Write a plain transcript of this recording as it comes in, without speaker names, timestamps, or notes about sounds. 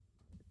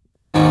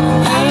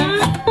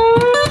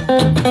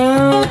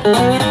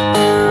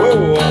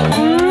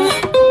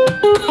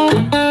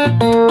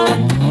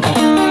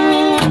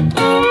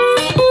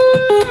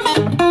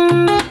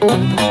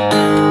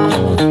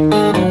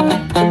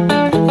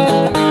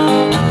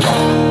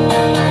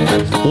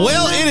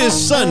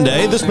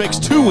Sunday. This makes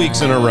 2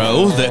 weeks in a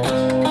row that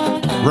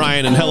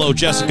Ryan and Hello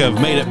Jessica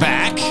have made it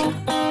back.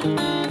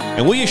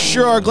 And we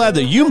sure are glad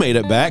that you made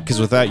it back, because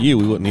without you,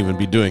 we wouldn't even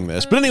be doing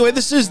this. But anyway,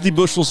 this is the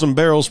Bushels and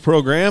Barrels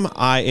program.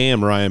 I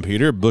am Ryan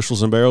Peter.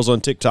 Bushels and Barrels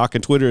on TikTok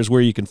and Twitter is where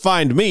you can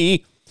find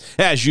me.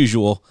 As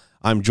usual,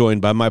 I'm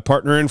joined by my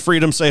partner in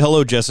freedom. Say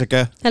hello,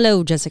 Jessica.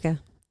 Hello, Jessica.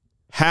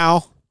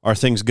 How are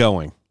things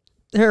going?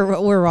 We're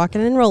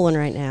rocking and rolling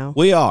right now.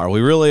 We are.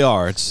 We really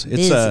are. It's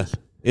Busy.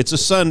 It's a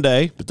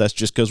Sunday, but that's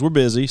just because we're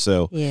busy.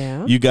 So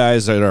Yeah. you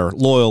guys that are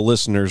loyal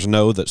listeners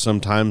know that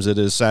sometimes it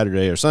is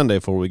Saturday or Sunday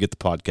before we get the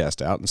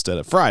podcast out instead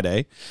of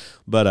Friday.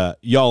 But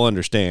y'all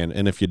understand,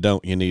 and if you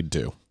don't, you need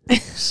to.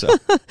 So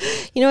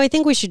I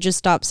think we should just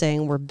stop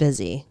saying we're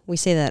busy. We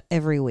say that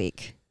every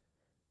week.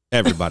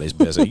 everybody's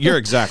busy. You're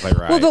exactly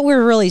right. Well, but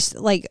we're really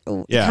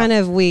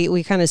Yeah.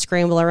 we kind of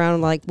scramble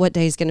around like what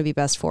day is going to be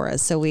best for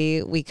us. So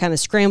we kind of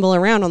scramble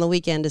around on the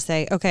weekend to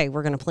say, okay,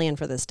 we're going to plan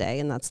for this day,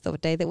 and that's the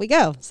day that we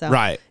go. So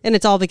Right. and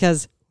it's all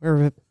because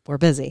we're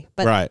busy,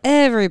 but Right.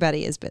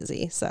 everybody is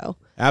busy. So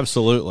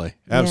Absolutely.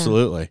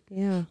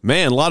 yeah,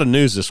 Man, a lot of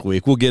news this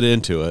week. We'll get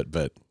into it,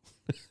 but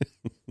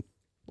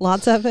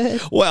lots of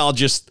it. well,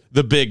 just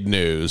the big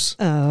news,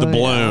 the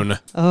balloon.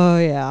 Oh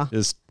yeah.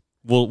 Is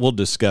we'll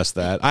discuss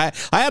that. I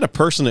had a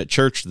person at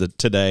church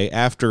today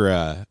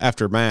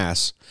after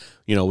mass.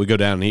 We go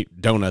down and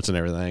eat donuts and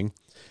everything.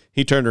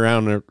 He turned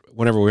around and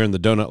whenever we were in the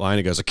donut line,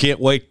 he goes, "I can't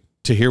wait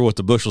to hear what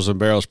the Bushels and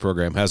Barrels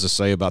program has to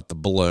say about the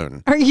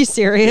balloon." Are you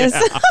serious?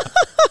 Yeah.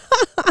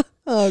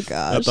 Oh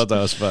gosh. I thought that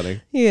was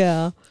funny.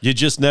 Yeah. You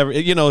just never,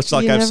 it's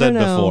like You I've never said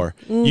know. before.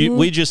 Mhm.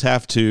 We just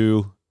have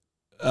to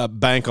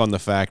bank on the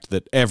fact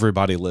that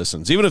everybody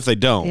listens, even if they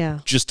don't. Yeah.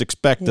 Just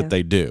expect Yeah. that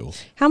they do.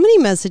 How many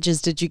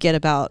messages did you get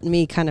about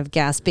me kind of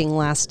gasping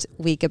last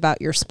week about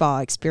your spa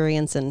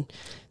experience and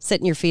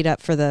setting your feet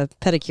up for the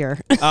pedicure?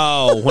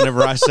 Oh,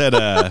 whenever I said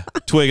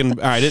twig and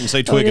I didn't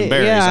say twig and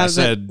berries. I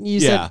said you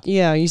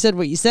said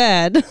what you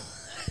said.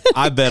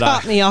 I bet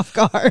Caught me off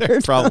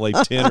guard. probably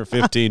 10 or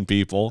 15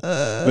 people.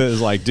 It was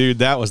like, dude,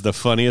 that was the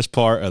funniest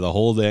part of the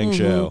whole dang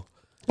show.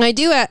 I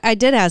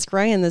did ask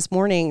Ryan this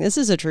morning. This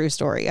is a true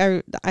story.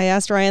 I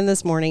asked Ryan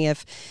this morning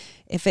if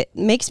it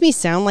makes me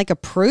sound like a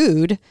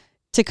prude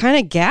to kind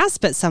of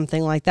gasp at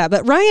something like that.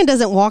 But Ryan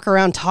doesn't walk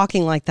around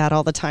talking like that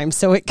all the time.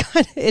 So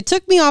it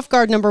took me off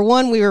guard. Number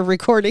one, we were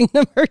recording.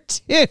 Number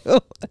two,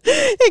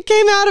 it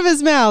came out of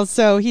his mouth.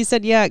 So he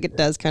said, yeah, it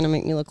does kind of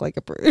make me look like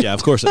a prude. Yeah,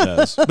 of course it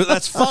does. But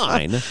that's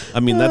fine. I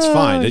mean, that's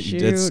fine.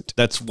 Shoot.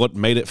 That's what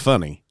made it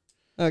funny.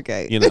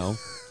 Okay.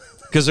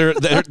 Because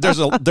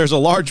there's a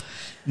large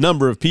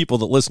number of people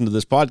that listen to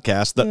this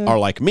podcast that are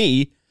like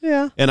me.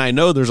 Yeah. And I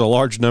know there's a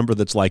large number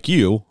that's like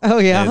you. Oh,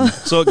 yeah. And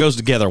so it goes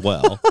together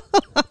well.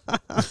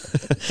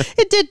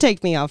 It did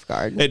take me off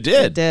guard. It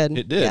did. It did.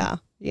 It did. Yeah.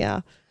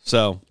 Yeah.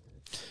 So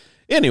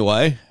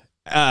anyway,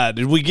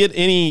 did we get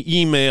any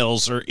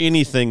emails or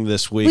anything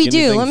this week? We do.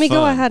 Anything Let me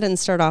go fun? ahead and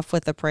start off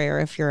with a prayer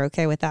if you're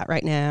okay with that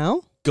right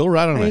now. Go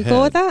right on Are you ahead.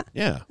 cool with that?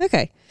 Yeah.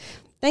 Okay.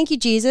 Thank you,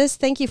 Jesus.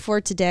 Thank you for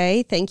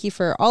today. Thank you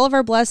for all of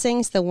our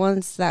blessings, the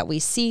ones that we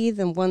see,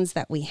 the ones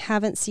that we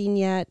haven't seen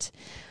yet.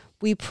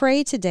 We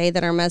pray today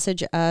that our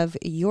message of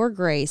your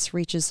grace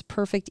reaches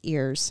perfect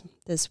ears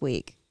this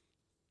week.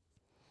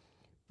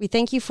 We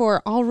thank you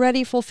for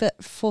already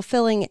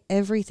fulfilling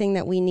everything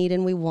that we need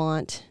and we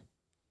want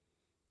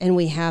and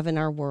we have in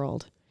our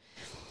world.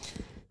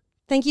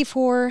 Thank you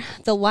for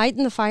the light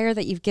and the fire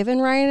that you've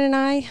given Ryan and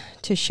I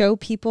to show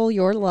people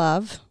your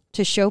love,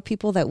 to show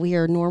people that we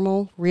are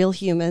normal, real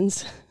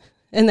humans,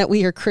 and that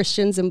we are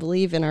Christians and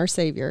believe in our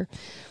Savior.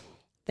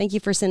 Thank you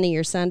for sending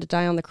your Son to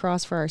die on the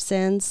cross for our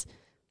sins,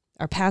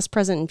 our past,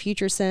 present, and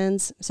future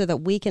sins, so that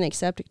we can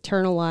accept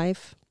eternal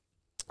life.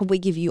 We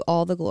give you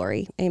all the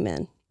glory.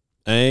 Amen.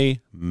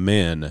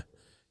 Amen.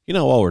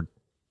 While we're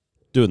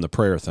doing the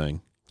prayer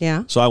thing.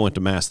 Yeah. So I went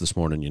to mass this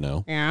morning,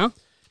 Yeah.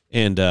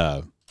 and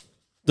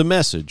the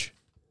message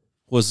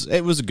was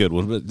a good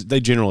one, but they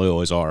generally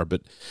always are.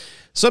 But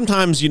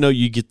sometimes,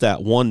 you get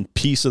that one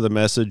piece of the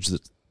message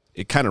that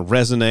it kind of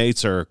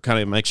resonates or kind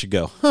of makes you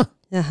go, huh.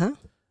 Uh-huh.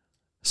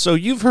 So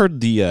you've heard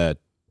the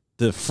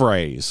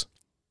phrase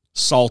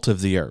salt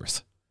of the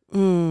earth.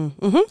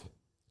 Mm-hmm.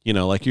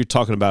 Like you're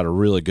talking about a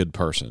really good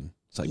person.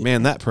 It's like,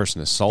 man, that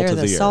person is salt They're of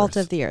the earth. salt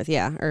of the earth,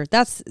 yeah. Or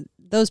that's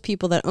those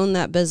people that own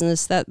that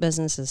business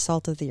is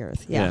salt of the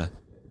earth. Yeah.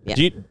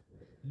 Yeah.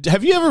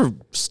 Have you ever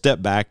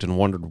stepped back and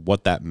wondered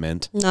what that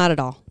meant? Not at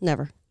all.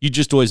 Never. You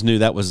just always knew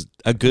that was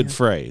a good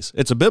phrase.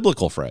 It's a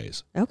biblical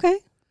phrase. Okay.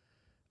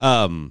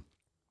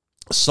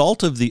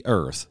 Salt of the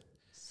earth,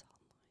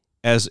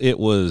 as it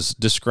was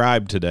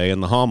described today in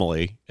the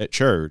homily at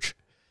church,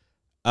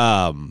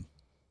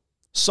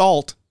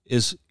 salt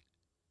is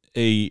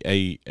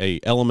a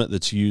element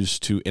that's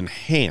used to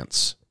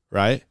enhance,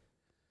 right?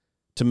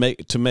 To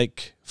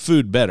make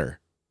food better,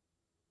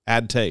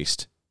 add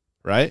taste,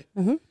 right?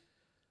 Mm-hmm.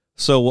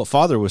 So what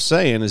Father was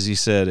saying is he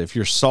said, if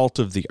you're salt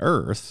of the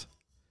earth,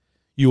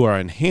 you are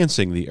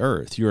enhancing the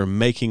earth. You are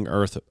making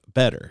earth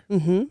better.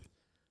 Mm-hmm.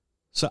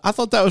 So I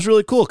thought that was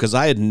really cool because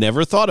I had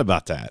never thought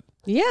about that.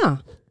 Yeah.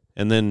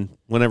 And then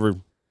whenever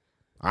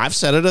I've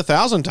said it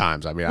 1,000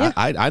 times. I mean, Yeah.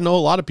 I know a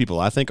lot of people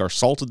I think are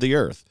salt of the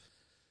earth.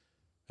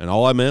 And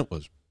all I meant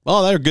was,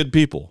 well, they're good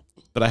people.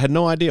 But I had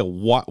no idea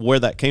where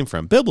that came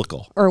from.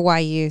 Biblical. Or why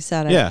you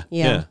said it.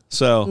 Yeah.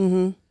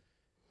 So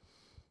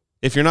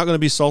if you're not going to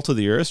be salt of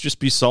the earth, just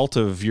be salt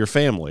of your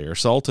family or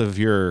salt of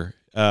your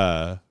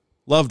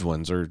loved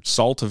ones or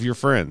salt of your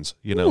friends.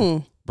 You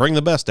know, bring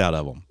the best out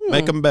of them.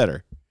 Make them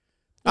better.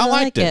 I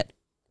liked it.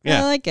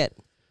 Yeah. I like it.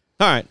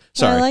 All right.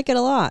 Sorry. I like it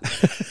a lot.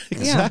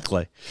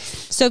 Exactly.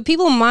 So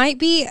people might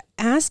be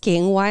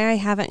asking why I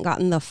haven't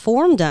gotten the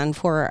form done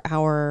for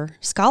our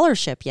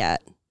scholarship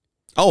yet.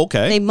 Oh,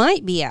 okay. They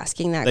might be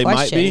asking that They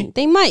question. might be?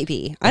 They might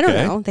be. I don't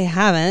Okay. know. They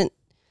haven't.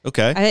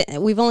 Okay.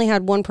 We've only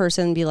had one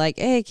person be like,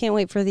 hey, I can't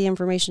wait for the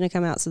information to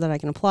come out so that I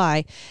can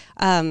apply.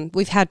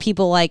 We've had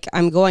people like,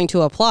 I'm going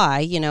to apply,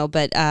 you know,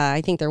 but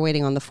I think they're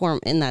waiting on the form,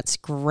 and that's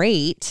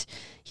great.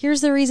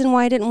 Here's the reason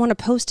why I didn't want to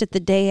post it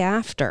the day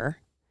after,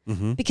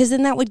 because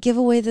then that would give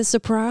away the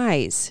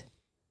surprise.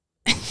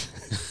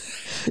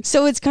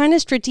 So it's kind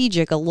of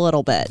strategic a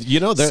little bit.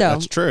 You know,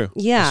 that's true.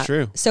 Yeah. That's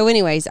true. So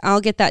anyways,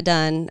 I'll get that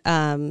done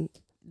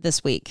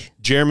this week.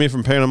 Jeremy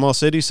from Panama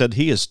City said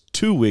he is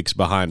 2 weeks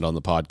behind on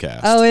the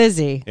podcast. Oh, is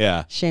he?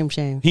 Yeah. Shame.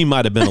 He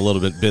might have been a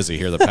little bit busy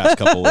here the past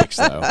couple of weeks,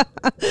 though.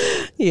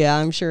 Yeah,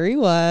 I'm sure he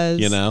was.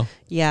 You know?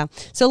 Yeah.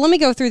 So let me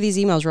go through these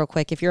emails real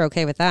quick if you're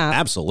okay with that.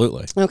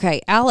 Absolutely.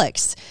 Okay.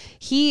 Alex,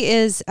 he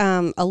is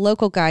a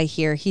local guy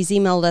here. He's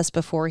emailed us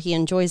before. He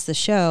enjoys the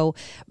show,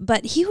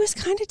 but he was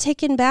kind of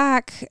taken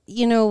back,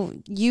 you know,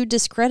 you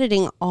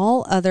discrediting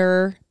all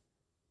other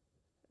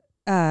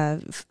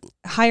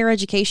higher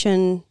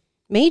education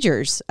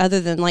majors other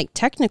than like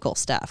technical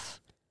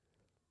stuff.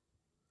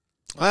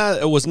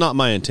 It was not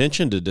my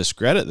intention to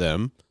discredit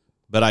them,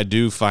 but I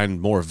do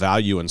find more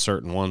value in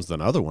certain ones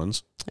than other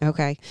ones.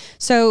 Okay.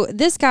 So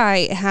this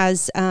guy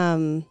has,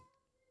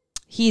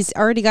 he's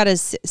already got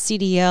his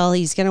CDL.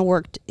 He's going to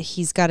work.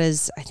 He's got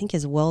his, I think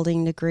his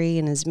welding degree,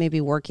 and is maybe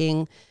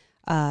working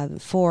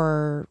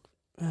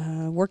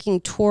working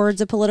towards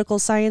a political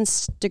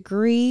science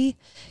degree.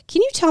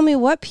 Can you tell me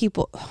what do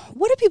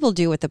people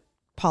do with the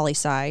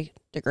poli-sci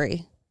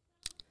degree?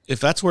 If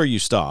that's where you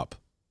stop,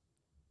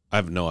 I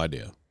have no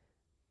idea.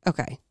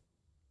 Okay.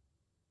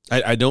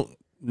 I don't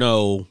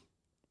know.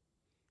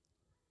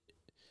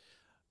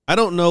 I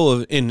don't know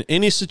of in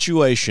any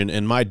situation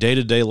in my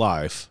day-to-day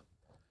life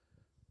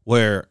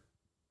where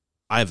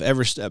I've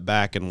ever stepped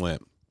back and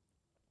went,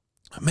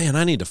 man,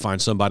 I need to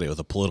find somebody with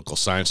a political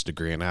science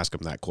degree and ask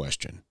them that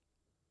question.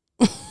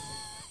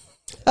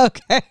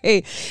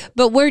 Okay.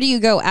 But where do you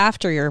go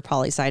after your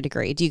poli-sci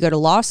degree? Do you go to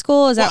law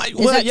school? Is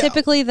that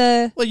typically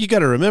the... Well, you got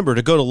to remember,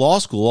 to go to law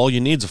school, all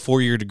you need is a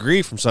 4-year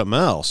degree from something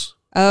else.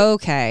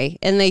 Okay.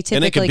 And they typically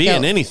And it can be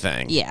in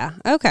anything. Yeah.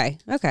 Okay.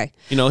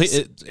 You know,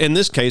 in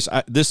this case,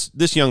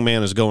 this young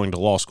man is going to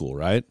law school,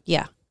 right?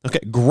 Yeah. Okay,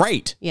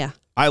 great. Yeah.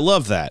 I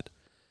love that.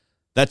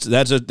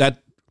 That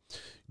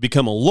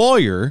become a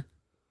lawyer.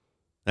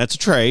 That's a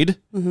trade.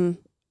 Mm-hmm.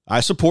 I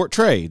support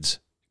trades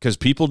because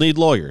people need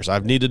lawyers.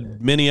 I've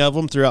needed many of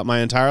them throughout my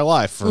entire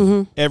life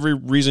for every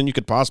reason you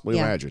could possibly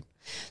imagine.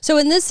 So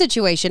in this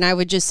situation, I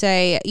would just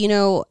say, you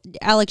know,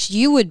 Alex,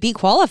 you would be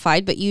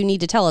qualified, but you need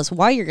to tell us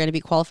why you're going to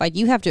be qualified.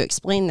 You have to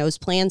explain those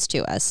plans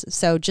to us.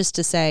 So just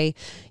to say,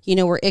 you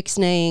know, we're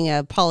ixnaying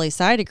a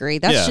poli-sci degree,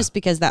 that's just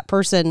because that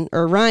person,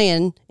 or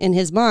Ryan in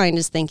his mind,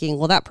 is thinking,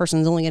 well, that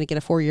person's only going to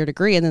get a 4-year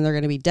degree and then they're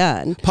going to be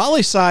done.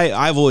 Poli-sci,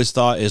 I've always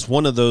thought, is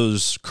one of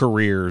those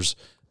careers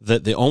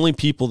that the only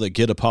people that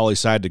get a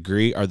poli-sci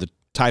degree are the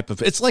type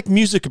of, it's like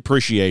music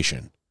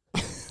appreciation.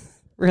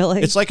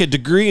 Really? It's like a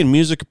degree in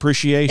music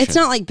appreciation. It's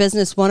not like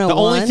business 101.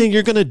 The only thing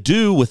you're going to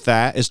do with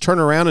that is turn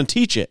around and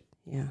teach it.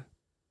 Yeah.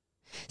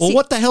 Well,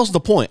 what the hell's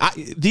the point?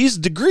 These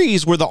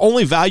degrees where the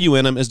only value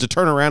in them is to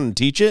turn around and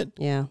teach it.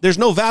 Yeah. There's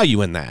no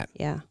value in that.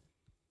 Yeah.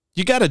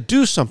 You got to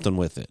do something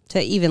with it.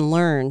 To even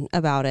learn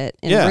about it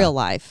in real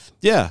life.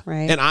 Yeah.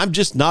 Right. And I'm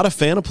just not a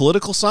fan of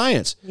political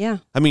science. Yeah.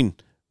 I mean,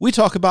 we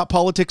talk about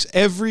politics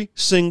every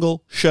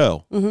single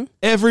show. Mm-hmm.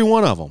 Every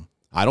one of them.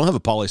 I don't have a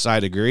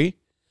poli-sci degree.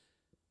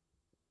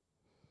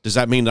 Does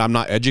that mean I'm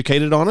not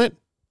educated on it?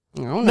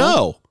 I don't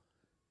know.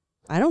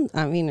 No.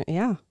 I mean,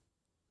 yeah.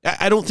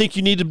 I don't think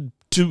you need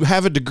to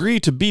have a degree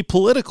to be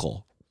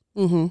political.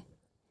 Mm-hmm.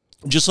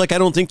 Just like I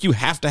don't think you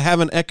have to have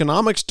an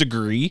economics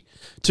degree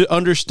to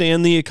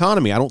understand the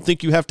economy. I don't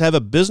think you have to have a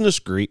business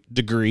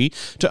degree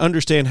to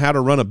understand how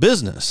to run a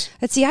business.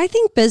 But see, I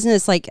think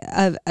business, like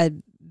a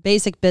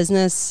basic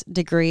business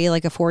degree,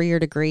 like a 4-year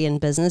degree in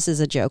business,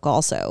 is a joke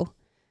also.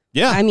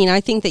 Yeah. I mean,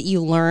 I think that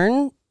you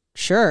learn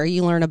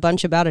a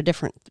bunch about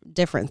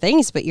different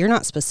things, but you're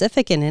not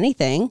specific in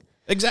anything.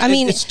 Exactly. I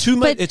mean, it's too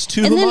much. It's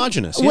too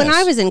homogenous. When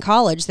I was in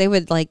college, they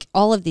would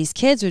all of these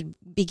kids would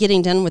be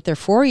getting done with their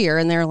 4-year,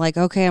 and they're like,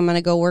 okay, I'm going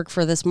to go work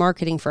for this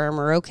marketing firm,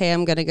 or okay,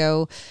 I'm going to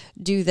go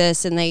do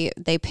this, and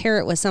they pair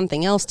it with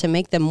something else to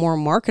make them more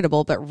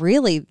marketable. But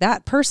really,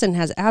 that person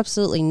has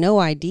absolutely no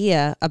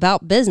idea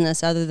about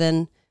business other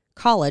than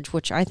college,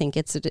 which I think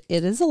it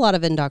is a lot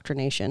of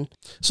indoctrination.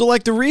 So,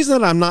 like, the reason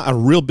that I'm not a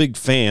real big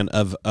fan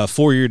of a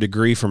 4-year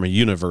degree from a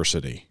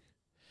university,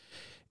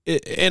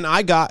 and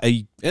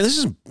this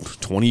is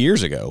 20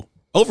 years ago,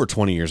 over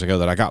 20 years ago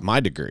that I got my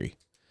degree.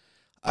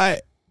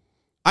 I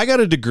got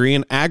a degree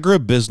in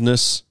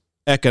agribusiness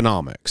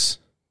economics.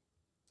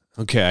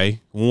 Okay,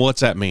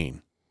 what's that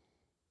mean?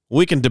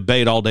 We can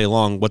debate all day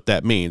long what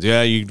that means.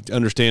 Yeah, you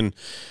understand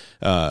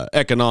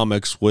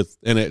economics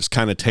and it's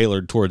kind of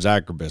tailored towards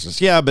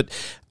agribusiness. Yeah, but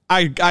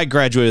I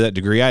graduated that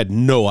degree. I had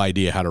no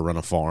idea how to run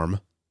a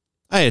farm.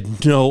 I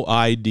had no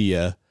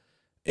idea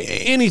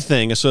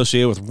anything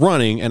associated with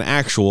running an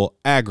actual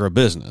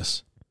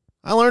agribusiness.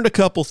 I learned a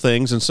couple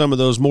things in some of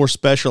those more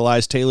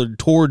specialized, tailored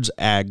towards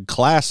ag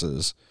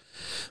classes.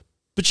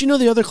 But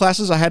the other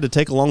classes I had to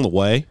take along the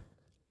way?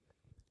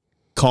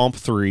 Comp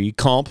 3,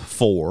 Comp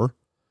 4,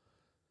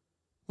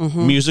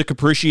 music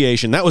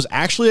appreciation. That was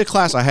actually a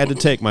class I had to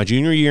take my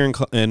junior year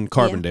in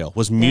Carbondale,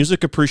 was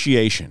music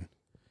appreciation.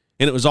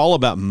 And it was all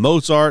about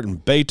Mozart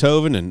and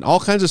Beethoven and all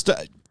kinds of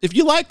stuff. If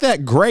you like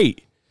that,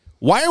 great.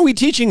 Why are we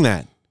teaching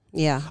that?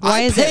 Yeah.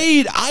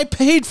 I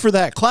paid for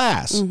that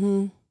class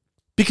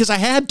because I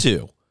had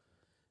to.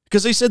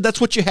 Because they said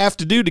that's what you have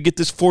to do to get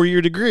this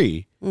 4-year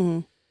degree.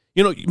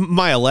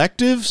 My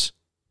electives,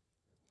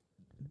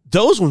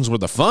 those ones were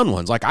the fun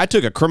ones. Like, I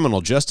took a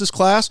criminal justice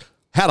class,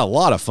 had a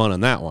lot of fun in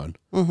that one.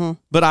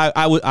 But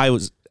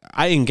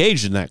I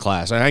engaged in that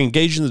class. I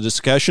engaged in the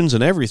discussions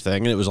and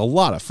everything, and it was a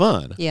lot of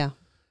fun. Yeah.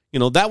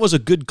 That was a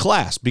good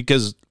class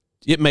because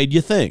it made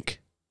you think.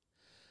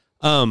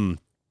 I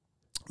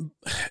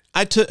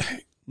took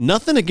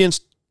nothing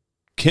against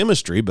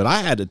chemistry, but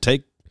I had to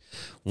take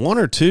 1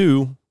 or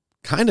 2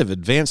 kind of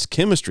advanced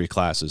chemistry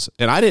classes,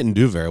 and I didn't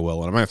do very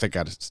well in them. I think I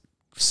had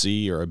a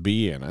C or a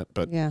B in it,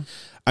 but yeah.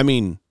 I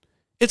mean,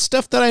 it's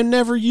stuff that I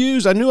never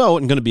used. I knew I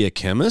wasn't going to be a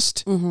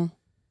chemist, and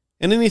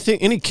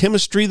any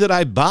chemistry that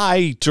I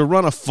buy to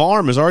run a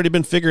farm has already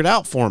been figured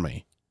out for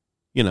me.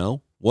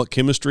 What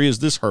chemistry is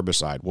this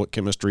herbicide? What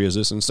chemistry is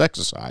this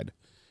insecticide?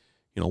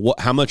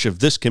 How much of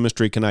this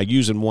chemistry can I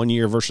use in 1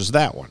 year versus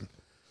that one?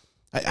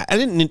 I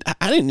didn't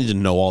need to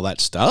know all that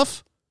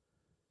stuff.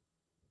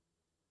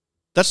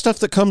 That's stuff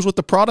that comes with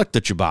the product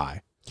that you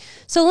buy.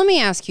 So let me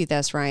ask you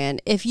this,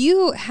 Ryan. If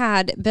you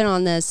had been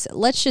on this,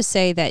 let's just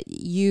say that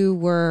you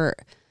were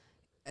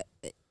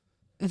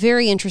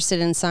very interested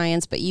in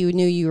science, but you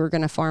knew you were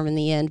going to farm in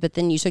the end, but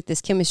then you took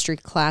this chemistry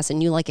class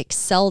and you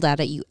excelled at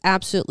it. You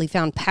absolutely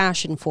found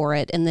passion for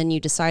it. And then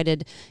you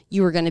decided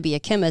you were going to be a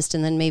chemist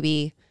and then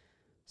maybe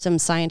some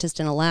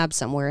scientist in a lab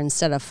somewhere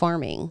instead of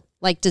farming.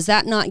 Does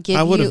that not give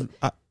you...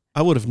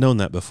 I would have known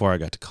that before I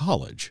got to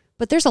college.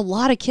 But there's a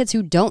lot of kids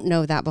who don't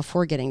know that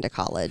before getting to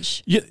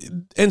college. Yeah,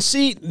 and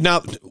see,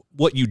 now,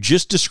 what you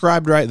just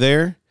described right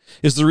there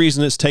is the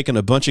reason it's taken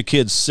a bunch of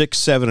kids 6,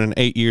 7, and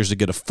 8 years to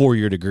get a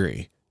 4-year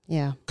degree.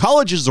 Yeah.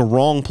 College is the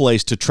wrong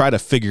place to try to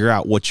figure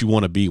out what you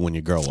want to be when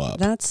you grow up.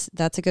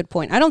 That's a good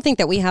point. I don't think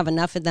that we have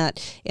enough of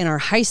that in our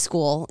high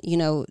school,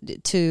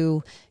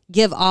 to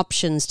give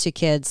options to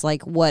kids,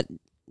 like what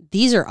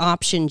these are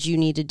options you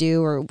need to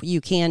do or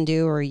you can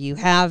do or you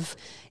have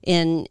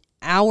in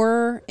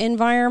our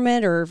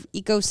environment or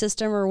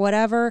ecosystem or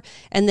whatever.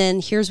 And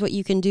then here's what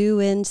you can do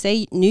in,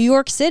 say, New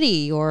York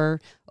City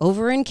or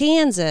over in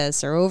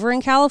Kansas or over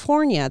in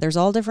California. There's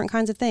all different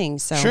kinds of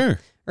things. So, sure.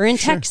 Or in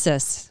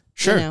Texas.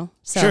 Sure.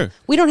 So sure.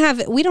 we don't have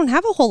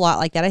a whole lot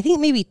like that. I think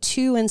maybe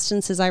 2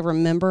 instances I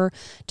remember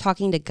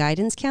talking to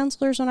guidance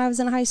counselors when I was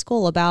in high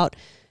school about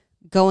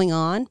going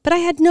on, but I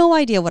had no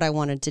idea what I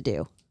wanted to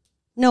do.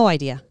 No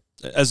idea.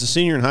 As a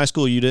senior in high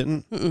school, you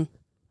didn't? Mm-mm.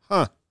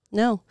 Huh.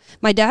 No.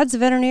 My dad's a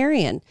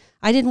veterinarian.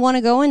 I didn't want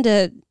to go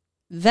into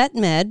vet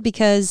med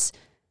because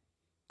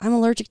I'm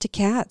allergic to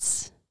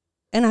cats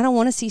and I don't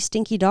want to see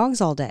stinky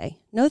dogs all day.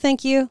 No,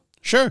 thank you.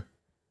 Sure.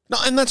 No,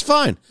 and that's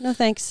fine. No,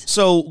 thanks.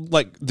 So,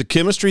 the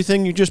chemistry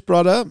thing you just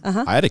brought up,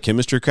 I had a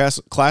chemistry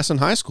class in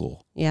high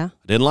school. Yeah.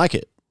 I didn't like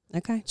it.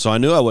 Okay. So I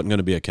knew I wasn't going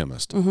to be a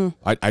chemist. Mm-hmm.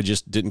 I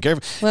just didn't care.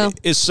 Well,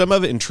 is some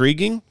of it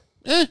intriguing?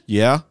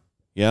 Yeah.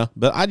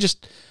 But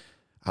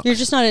you're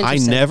just not interested. I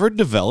never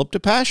developed a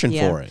passion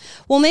for it.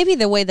 Well, maybe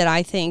the way that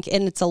I think,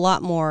 and it's a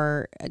lot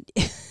more,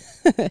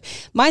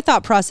 my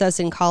thought process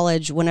in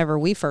college whenever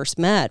we first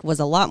met was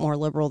a lot more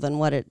liberal than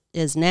what it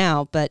is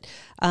now. But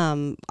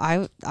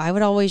I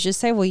would always just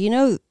say,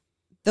 well,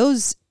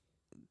 those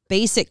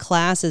basic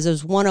classes,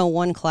 those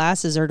 101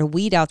 classes are to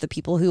weed out the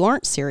people who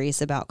aren't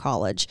serious about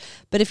college.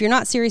 But if you're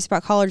not serious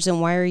about college, then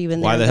why are you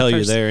in there? Why the hell are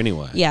you there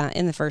anyway? Yeah,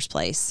 in the first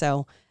place.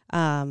 So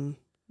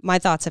my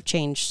thoughts have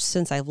changed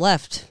since I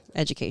left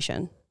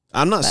education.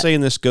 I'm not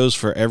saying this goes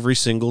for every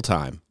single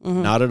time.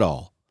 Mm-hmm. Not at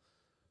all.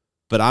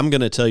 But I'm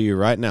going to tell you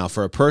right now,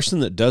 for a person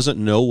that doesn't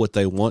know what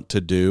they want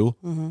to do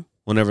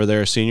whenever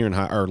they're a senior in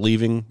high, or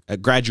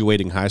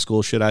graduating high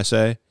school, should I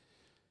say,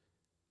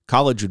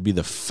 college would be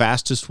the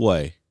fastest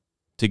way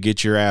to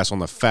get your ass on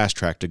the fast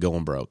track to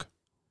going broke.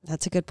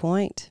 That's a good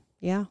point.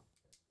 Yeah.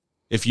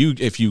 If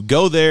you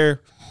go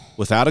there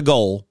without a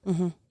goal,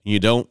 you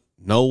don't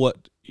know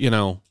what,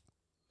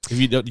 If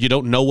you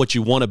don't know what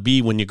you want to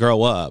be when you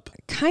grow up.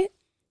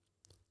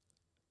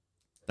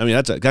 I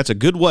mean, that's a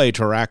good way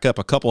to rack up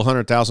a couple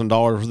 $100,000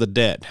 worth of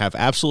debt. Have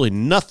absolutely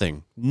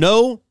nothing,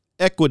 no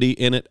equity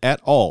in it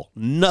at all,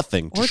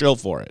 nothing to show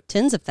for it.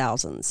 Tens of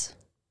thousands.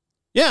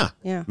 Yeah,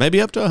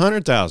 maybe up to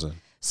 100,000.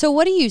 So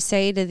what do you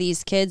say to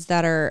these kids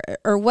that are,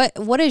 or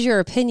what is your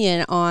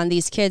opinion on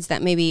these kids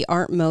that maybe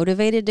aren't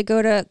motivated to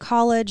go to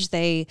college?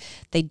 They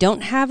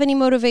don't have any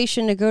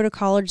motivation to go to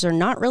college. They're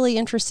not really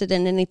interested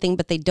in anything,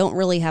 but they don't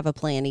really have a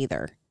plan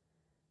either.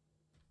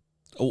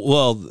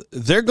 Well,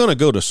 they're going to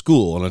go to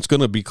school, and it's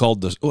going to be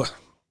called the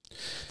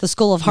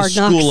School of Hard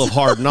Knocks. School of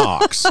Hard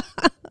Knocks.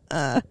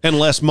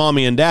 Unless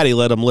mommy and daddy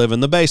let them live in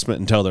the basement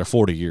until they're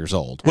 40 years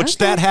old, which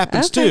that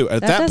happens too.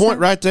 At that point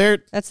right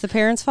there. That's the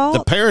parents' fault?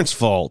 The parents'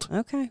 fault.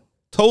 Okay.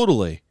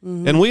 Totally.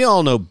 Mm-hmm. And we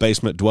all know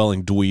basement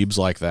dwelling dweebs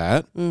like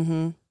that.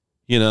 Mm-hmm.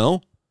 You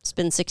know?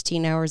 Spend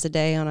 16 hours a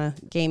day on a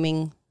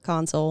gaming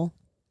console.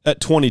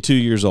 At 22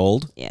 years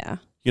old. Yeah.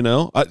 You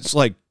know? It's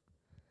like,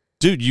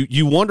 dude,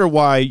 you wonder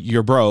why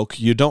you're broke,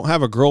 you don't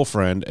have a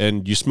girlfriend,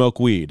 and you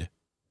smoke weed.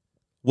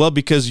 Well,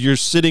 because you're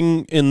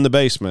sitting in the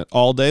basement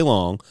all day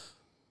long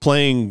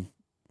playing,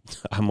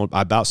 I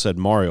about said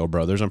Mario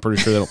Brothers. I'm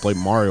pretty sure they don't play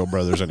Mario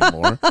Brothers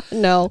anymore.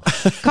 No.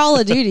 Call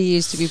of Duty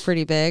used to be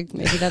pretty big.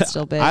 Maybe that's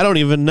still big. I don't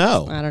even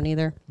know. I don't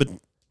either. But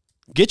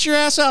get your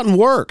ass out and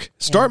work.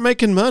 Start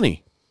making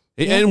money.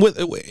 Yeah. And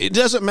it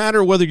doesn't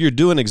matter whether you're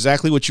doing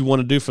exactly what you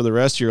want to do for the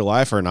rest of your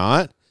life or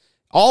not.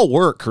 All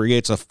work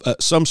creates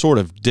some sort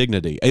of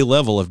dignity, a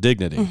level of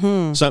dignity,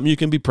 something you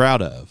can be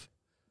proud of.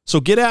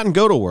 So get out and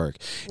go to work.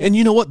 And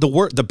you know what?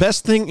 The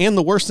best thing and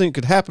the worst thing that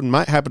could happen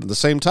might happen at the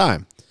same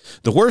time.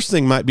 The worst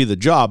thing might be the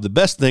job. The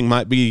best thing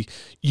might be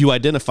you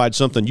identified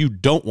something you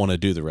don't want to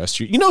do the rest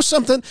of your. You know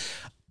something?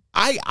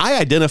 I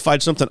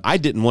identified something I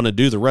didn't want to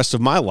do the rest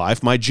of my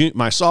life, my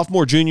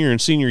sophomore, junior,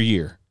 and senior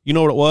year. You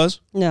know what it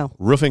was? No.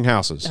 Roofing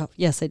houses. Oh,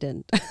 yes, I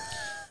did.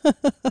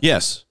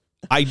 Yes,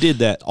 I did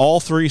that all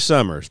 3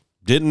 summers.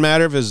 Didn't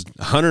matter if it was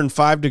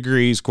 105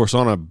 degrees. Of course,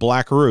 on a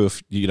black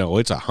roof, you know,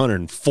 it's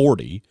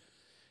 140.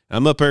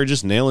 I'm up there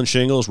just nailing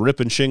shingles,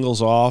 ripping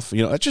shingles off.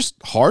 You know, it's just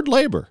hard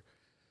labor.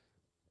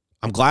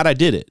 I'm glad I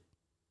did it.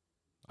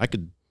 I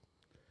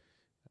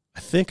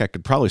think I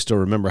could probably still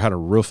remember how to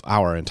roof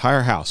our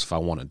entire house if I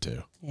wanted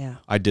to. Yeah.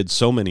 I did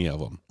so many of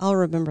them. I'll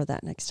remember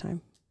that next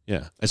time.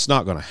 Yeah. It's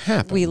not going to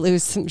happen. We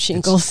lose some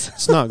shingles.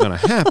 It's not going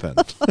to happen.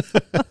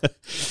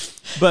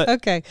 But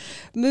okay.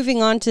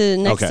 Moving on to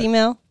next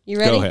email. You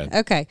ready? Go ahead.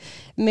 Okay.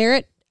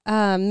 Merritt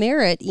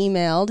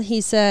emailed.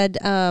 He said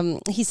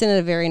he sent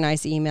a very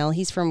nice email.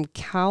 He's from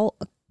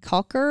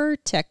Cocker,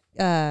 Kansas.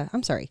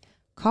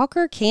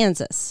 Cawker,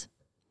 Kansas.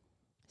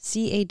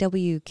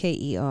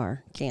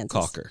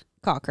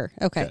 Cocker.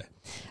 Okay.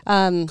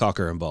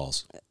 Cocker and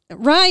balls.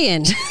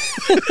 Ryan.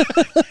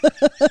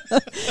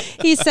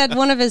 He said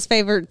one of his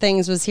favorite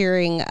things was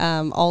hearing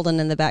Alden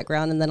in the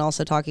background and then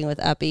also talking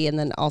with Uppy and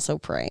then also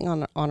praying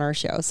on our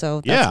show.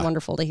 So that's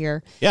wonderful to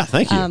hear. Yeah,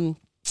 thank you.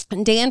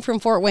 Dan from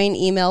Fort Wayne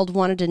emailed,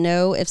 wanted to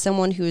know if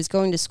someone who is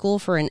going to school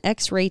for an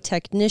X-ray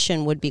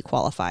technician would be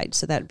qualified.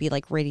 So that would be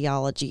like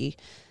radiology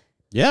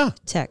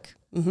tech.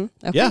 Mm-hmm.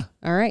 Okay. Yeah.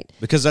 All right.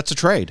 Because that's a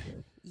trade.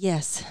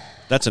 Yes.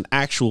 That's an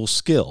actual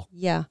skill.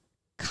 Yeah.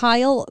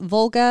 Kyle,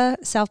 Volga,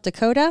 South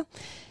Dakota.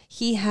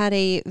 He had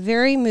a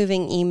very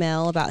moving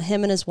email about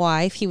him and his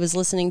wife. He was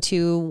listening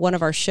to one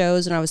of our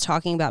shows and I was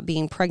talking about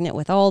being pregnant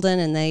with Alden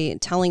and they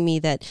telling me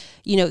that,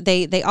 you know,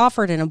 they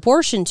offered an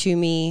abortion to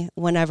me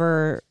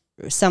whenever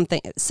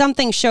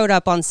something showed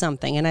up on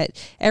something and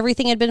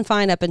everything had been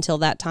fine up until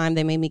that time.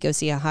 They made me go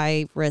see a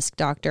high risk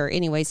doctor.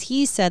 Anyways,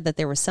 he said that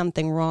there was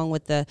something wrong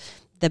with the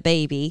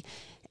baby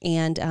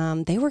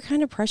and they were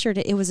kind of pressured.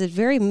 It was a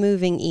very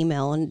moving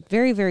email and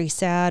very, very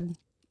sad.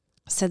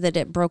 Said that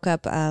it broke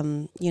up,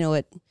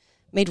 it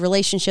made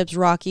relationships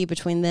rocky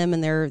between them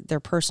and their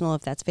personal,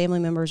 if that's family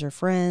members or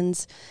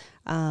friends,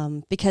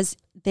 because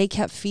they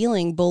kept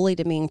feeling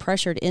bullied and being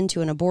pressured into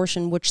an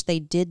abortion, which they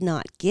did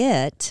not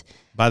get.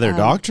 By their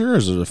doctor, or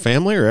is it a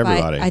family or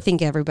everybody? I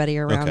think everybody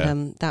around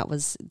them that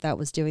was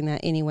doing that.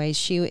 Anyways,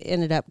 she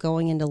ended up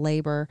going into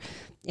labor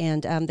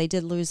and they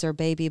did lose their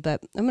baby.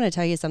 But I'm going to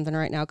tell you something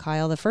right now,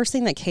 Kyle. The first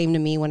thing that came to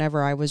me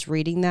whenever I was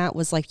reading that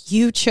was like,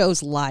 you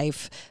chose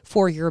life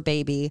for your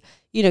baby.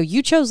 You know,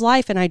 you chose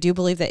life. And I do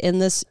believe that in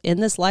this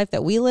life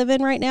that we live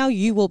in right now,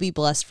 you will be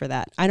blessed for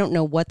that. I don't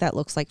know what that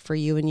looks like for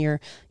you and your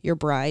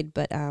bride,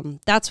 but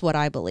that's what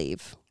I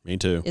believe. Me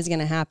too. Is going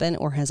to happen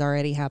or has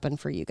already happened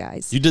for you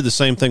guys. You did the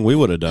same thing we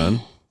would have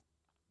done.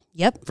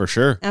 Yep. For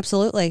sure.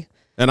 Absolutely.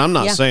 And I'm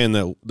not saying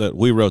that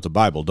we wrote the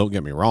Bible, don't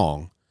get me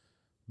wrong,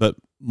 but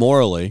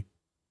morally,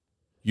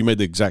 you made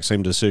the exact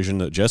same decision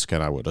that Jessica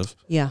and I would have.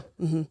 Yeah.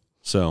 Mm-hmm.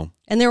 So.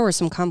 And there were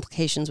some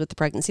complications with the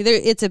pregnancy.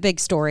 It's a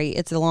big story.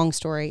 It's a long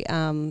story.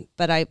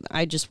 But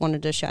I just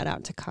wanted to shout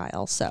out to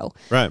Kyle. So.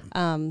 Right.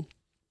 It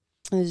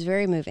was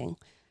very moving.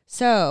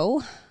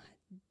 So.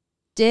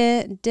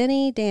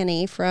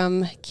 Danny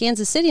from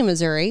Kansas City,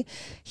 Missouri.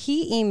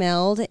 He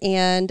emailed,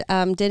 and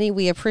Denny,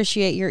 we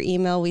appreciate your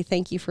email. We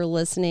thank you for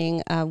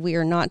listening. We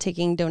are not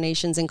taking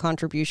donations and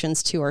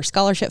contributions to our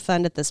scholarship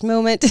fund at this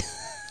moment.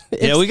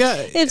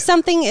 If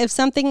something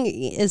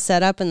is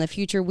set up in the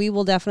future, we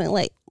will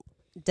definitely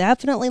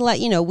let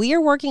you know. We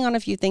are working on a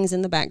few things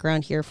in the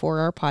background here for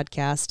our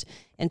podcast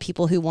and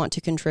people who want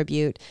to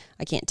contribute.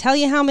 I can't tell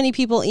you how many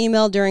people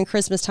emailed during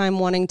Christmas time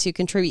wanting to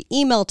contribute.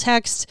 Email,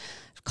 text,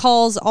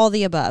 calls, all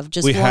the above.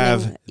 We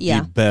have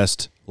the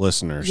best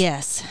listeners.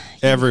 Yes.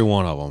 Every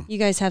one of them. You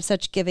guys have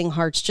such giving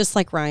hearts, just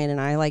like Ryan and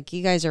I. Like,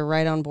 you guys are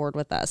right on board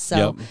with us.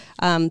 So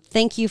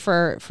thank you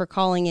for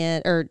calling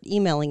in or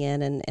emailing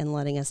in and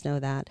letting us know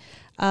that,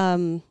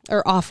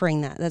 or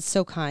offering that. That's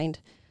so kind.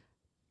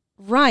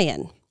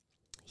 Ryan,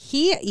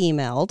 he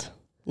emailed,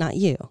 not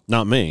you.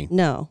 Not me.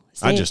 No.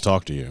 I just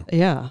talked to you.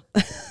 Yeah.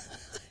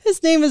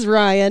 His name is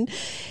Ryan.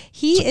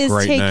 He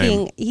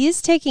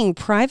is taking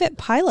private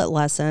pilot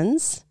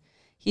lessons.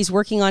 He's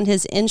working on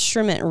his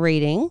instrument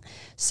rating.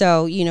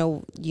 So, you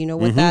know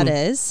what that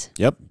is.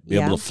 Yep. Be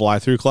able to fly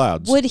through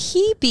clouds. Would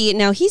he be,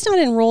 now he's not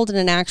enrolled in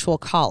an actual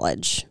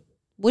college.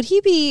 Would he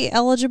be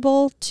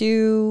eligible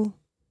to?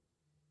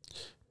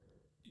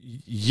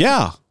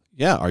 Yeah.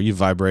 Yeah. Are you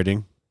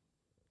vibrating?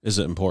 Is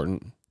it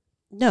important?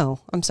 No,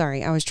 I'm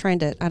sorry. I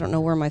don't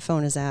know where my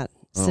phone is at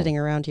sitting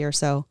around here.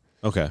 So.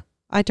 Okay.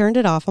 I turned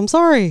it off. I'm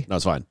sorry. No,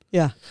 it's fine.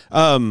 Yeah.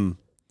 Of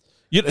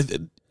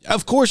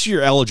course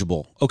you're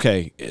eligible.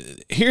 Okay.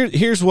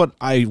 Here's what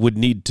I would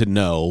need to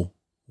know.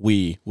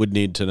 We would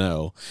need to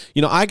know.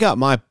 I got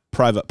my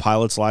private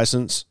pilot's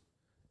license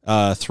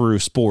through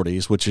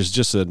Sporties, which is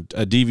just a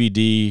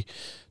DVD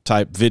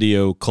type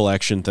video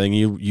collection thing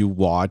you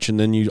watch, and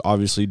then you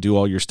obviously do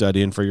all your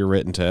studying for your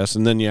written test,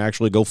 and then you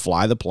actually go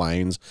fly the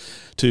plane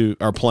to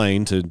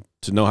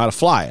know how to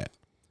fly it.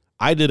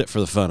 I did it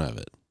for the fun of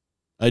it.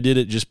 I did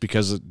it just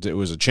because it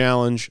was a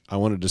challenge. I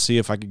wanted to see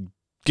if I could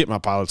get my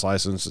pilot's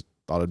license.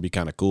 Thought it'd be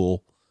kind of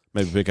cool.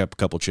 Maybe pick up a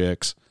couple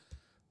chicks.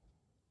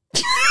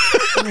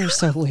 You're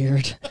so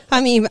weird. I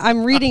mean,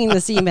 I'm reading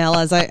this email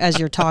as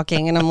you're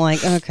talking, and I'm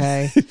like,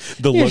 okay.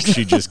 The look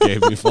she just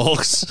gave me,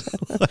 folks.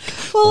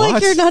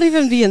 Like you're not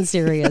even being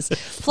serious.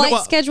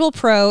 Flight Schedule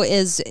Pro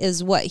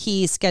is what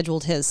he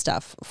scheduled his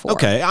stuff for.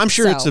 Okay, I'm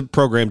sure it's a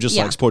program just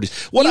like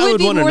Sporties. What you I would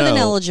would want to know, more than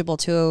eligible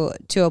to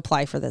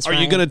apply for this. Are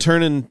you going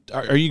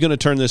to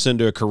turn this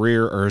into a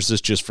career, or is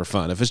this just for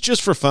fun? If it's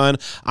just for fun,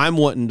 I'm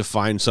wanting to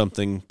find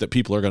something that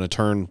people are going to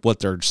turn what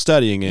they're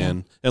studying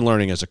in and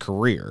learning as a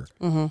career,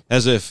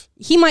 as if.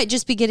 He might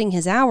just be getting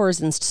his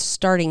hours and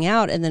starting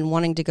out and then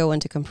wanting to go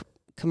into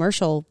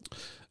commercial.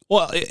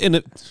 Well, and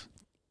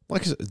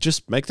like I said,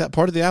 just make that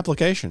part of the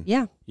application.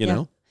 Yeah. You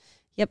know?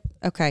 Yep.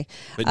 Okay.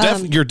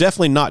 But you're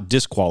definitely not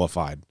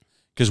disqualified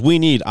because we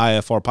need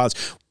IFR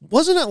pilots.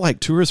 Wasn't it like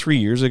 2 or 3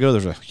 years ago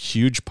there's a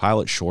huge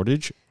pilot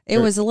shortage? It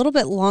was a little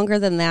bit longer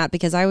than that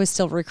because I was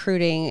still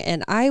recruiting,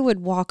 and I would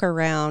walk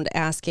around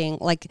asking,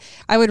 like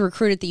I would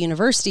recruit at the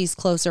universities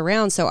close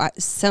around. So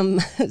some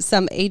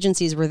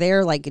agencies were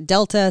there, like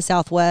Delta,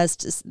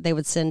 Southwest. They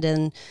would send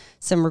in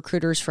some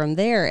recruiters from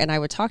there, and I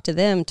would talk to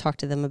them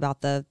about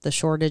the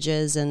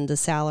shortages and the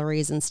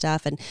salaries and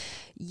stuff. And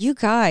you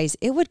guys,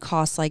 it would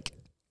cost like,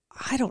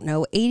 I don't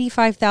know,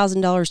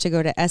 $85,000 to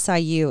go to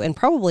SIU, and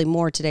probably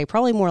more today,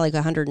 probably more like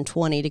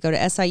 $120 to go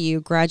to SIU,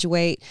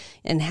 graduate,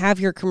 and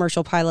have your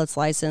commercial pilot's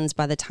license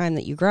by the time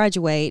that you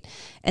graduate,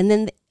 and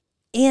then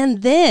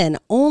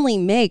only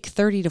make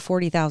 $30,000 to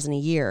 $40,000 a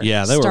year.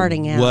 Yeah, they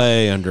starting were out.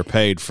 Way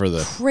underpaid for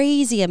the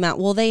crazy amount.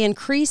 Well, they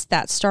increased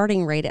that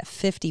starting rate at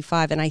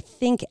 55, and I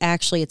think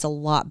actually it's a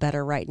lot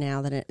better right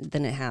now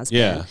than it has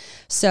been.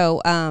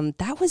 So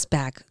that was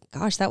back.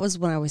 Gosh, that was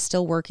when I was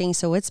still working.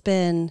 So it's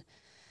been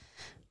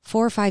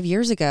 4 or 5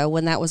 years ago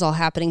when that was all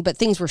happening, but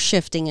things were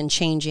shifting and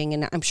changing,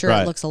 and I'm sure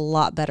it looks a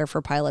lot better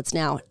for pilots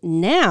now.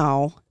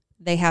 Now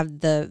they have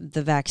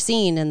the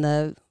vaccine and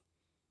the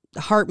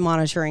heart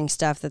monitoring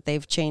stuff that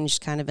they've changed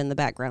kind of in the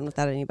background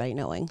without anybody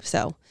knowing.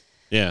 So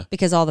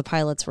because all the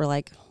pilots were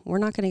like, we're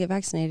not going to get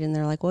vaccinated, and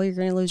they're like, well, you're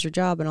going to lose your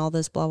job and all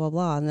this blah blah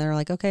blah, and they're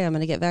like, okay, I'm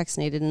going to get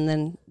vaccinated, and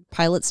then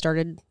pilots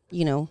started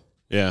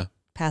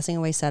passing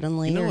away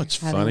suddenly. You know what's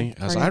funny?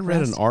 As I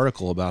read an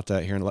article about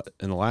that here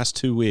in the last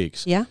 2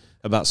 weeks. Yeah.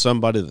 About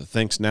somebody that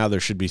thinks now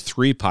there should be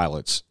 3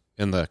 pilots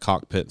in the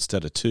cockpit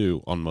instead of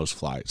 2 on most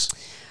flights.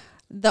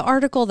 The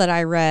article that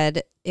I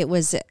read, it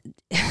was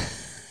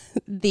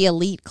the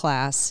elite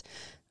class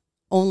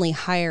only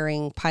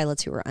hiring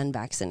pilots who are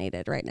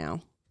unvaccinated right now.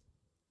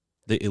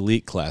 The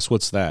elite class,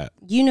 what's that?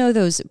 You know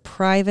those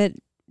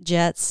private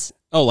jets?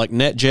 Oh, like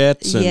net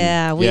jets?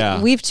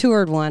 And, we've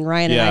toured one.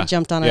 Ryan and I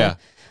jumped on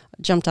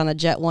a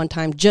jet one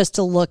time just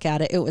to look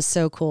at it. It was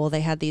so cool.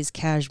 They had these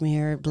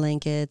cashmere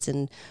blankets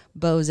and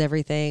bows,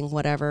 everything,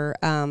 whatever.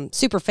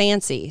 Super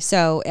fancy.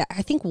 So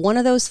I think one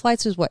of those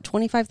flights was what,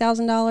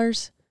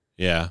 $25,000?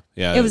 Yeah.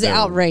 It was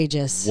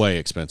outrageous. Way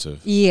expensive.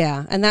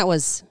 Yeah. And that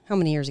was how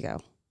many years ago?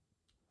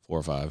 4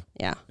 or 5.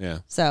 Yeah. Yeah.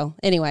 So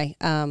anyway.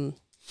 But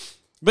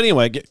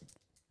anyway,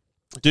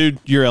 Dude,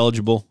 you're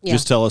eligible. Yeah.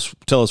 Just tell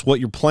us what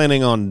you're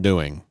planning on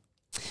doing.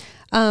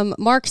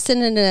 Mark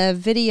sent in a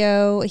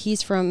video.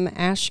 He's from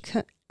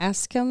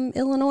Ascom,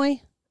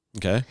 Illinois.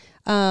 Okay.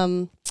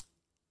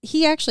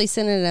 He actually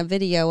sent in a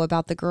video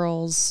about the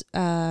girls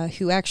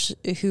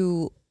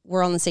who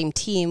were on the same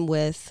team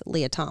with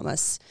Leah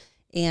Thomas,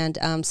 and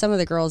some of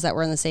the girls that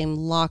were in the same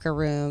locker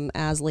room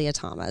as Leah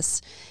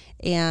Thomas.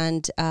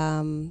 And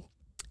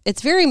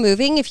it's very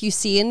moving if you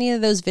see any of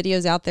those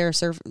videos out there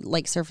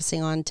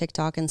surfacing on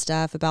TikTok and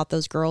stuff about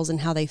those girls and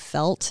how they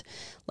felt.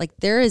 Like,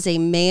 there is a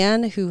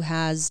man who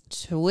has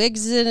twig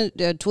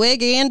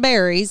and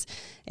berries,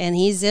 and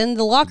he's in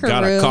the locker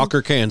room. Got a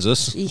Cocker,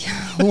 Kansas.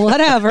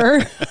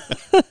 Whatever.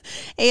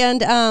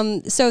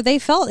 And so they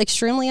felt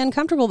extremely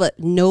uncomfortable, but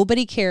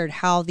nobody cared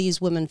how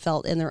these women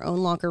felt in their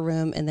own locker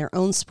room, in their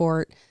own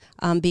sport,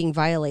 being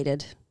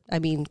violated. I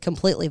mean,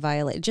 completely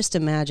violated. Just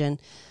imagine.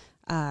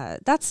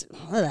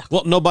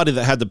 Well, nobody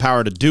that had the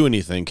power to do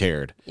anything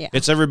cared. Yeah.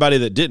 It's everybody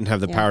that didn't have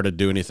the power to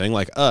do anything,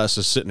 like us,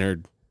 is sitting there,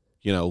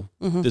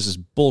 this is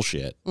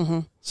bullshit.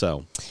 Mm-hmm.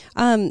 So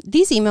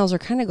these emails are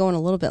kind of going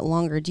a little bit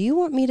longer. Do you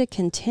want me to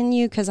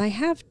continue? Because I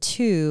have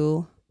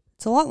two.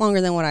 It's a lot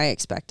longer than what I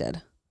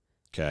expected.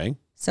 Okay.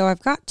 So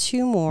I've got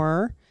two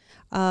more.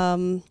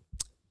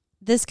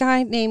 This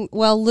guy named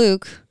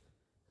Luke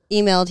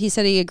emailed. He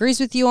said he agrees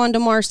with you on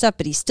DeMar stuff,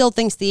 but he still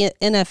thinks the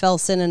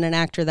NFL sent in an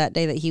actor that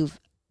day that he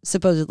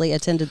supposedly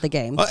attended the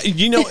game.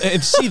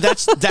 And see,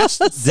 that's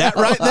that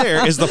right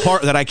there is the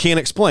part that I can't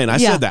explain. I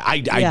said that.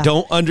 I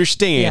don't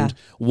understand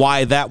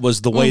why that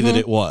was the way that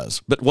it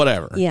was, but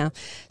whatever. Yeah.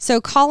 So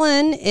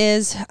Colin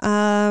is,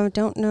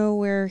 don't know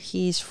where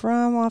he's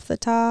from off the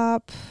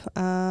top,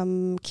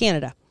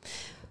 Canada.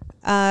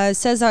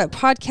 Says our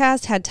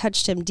podcast had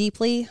touched him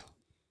deeply.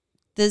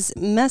 This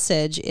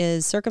message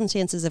is: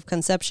 circumstances of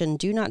conception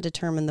do not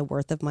determine the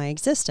worth of my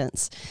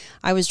existence.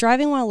 I was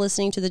driving while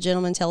listening to the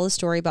gentleman tell a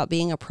story about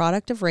being a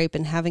product of rape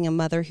and having a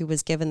mother who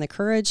was given the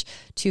courage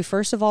to,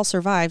 first of all,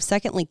 survive,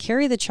 secondly,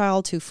 carry the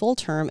child to full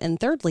term, and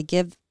thirdly,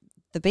 give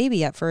the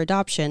baby up for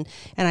adoption,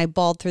 and I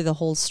bawled through the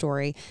whole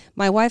story.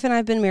 My wife and I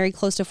have been married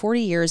close to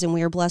 40 years, and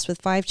we are blessed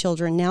with 5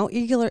 children, now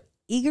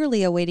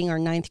eagerly awaiting our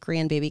 9th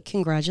grandbaby.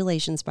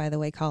 Congratulations, by the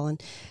way, Colin.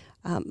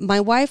 My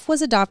wife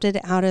was adopted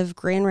out of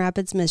Grand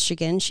Rapids,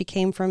 Michigan. She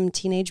came from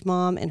teenage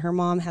mom, and her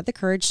mom had the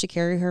courage to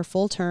carry her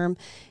full term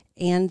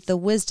and the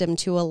wisdom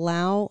to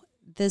allow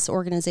this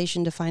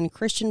organization to find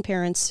Christian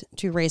parents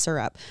to raise her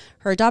up.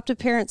 Her adoptive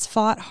parents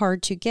fought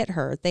hard to get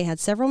her. They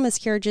had several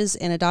miscarriages,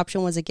 and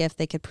adoption was a gift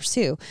they could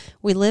pursue.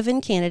 We live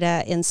in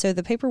Canada, and so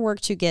the paperwork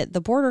to get the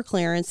border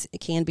clearance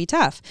can be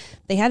tough.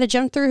 They had to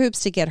jump through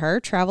hoops to get her.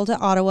 Travel to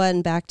Ottawa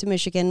and back to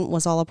Michigan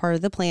was all a part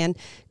of the plan.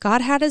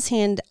 God had his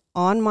hand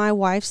on my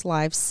wife's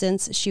life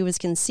since she was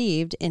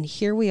conceived, and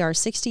here we are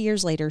 60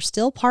 years later,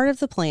 still part of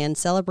the plan,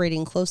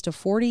 celebrating close to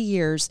 40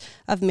 years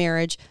of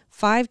marriage,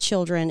 5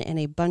 children, and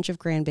a bunch of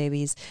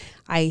grandbabies.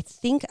 I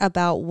think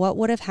about what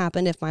would have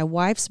happened if my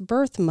wife's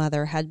birth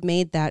mother had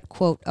made that,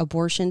 quote,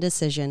 abortion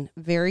decision.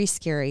 Very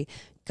scary.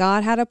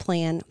 God had a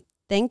plan.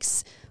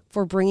 Thanks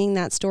for bringing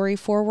that story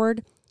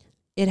forward.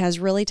 It has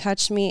really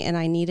touched me, and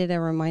I needed a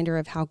reminder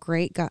of how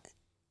great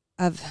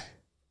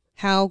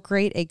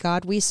a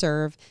God we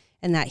serve,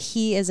 and that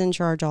he is in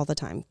charge all the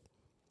time.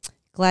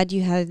 Glad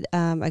you had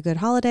a good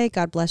holiday.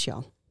 God bless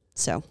y'all.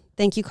 So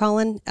thank you,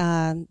 Colin.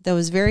 That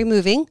was very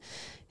moving.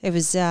 It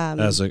was that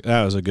was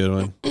a good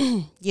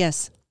one.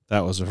 Yes. That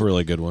was a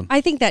really good one. I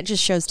think that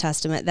just shows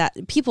testament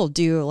that people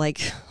do,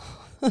 like,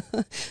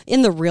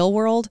 in the real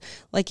world,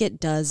 like, it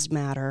does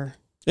matter.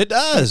 It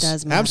does. It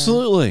does matter.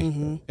 Absolutely.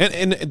 Mm-hmm.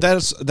 And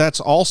that's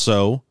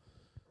also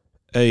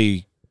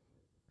that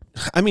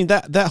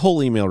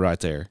whole email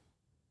right there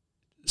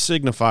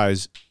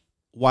signifies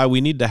why we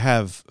need to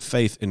have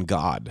faith in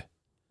God.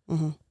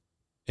 Mm-hmm.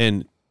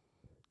 And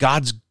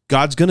God's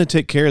going to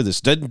take care of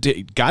this.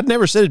 God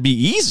never said it'd be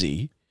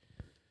easy,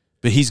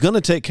 but he's going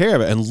to take care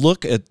of it. And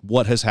look at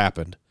what has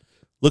happened.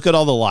 Look at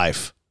all the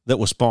life that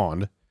was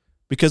spawned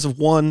because of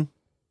one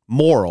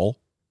moral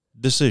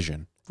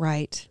decision.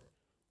 Right.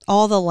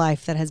 All the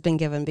life that has been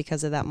given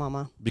because of that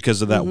mama.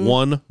 Because of that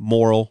one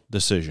moral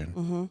decision.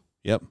 Mm-hmm.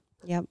 Yep.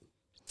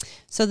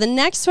 So the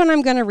next one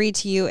I'm going to read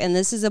to you, and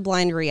this is a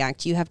blind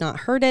react. You have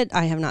not heard it.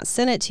 I have not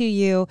sent it to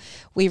you.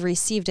 We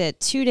received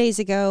it 2 days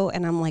ago,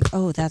 and I'm like,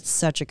 oh, that's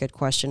such a good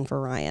question for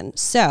Ryan.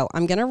 So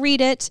I'm going to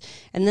read it,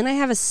 and then I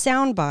have a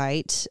sound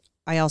bite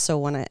I also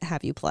want to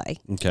have you play.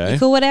 Okay. You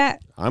cool with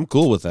that? I'm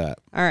cool with that.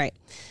 All right.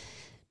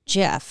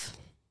 Jeff.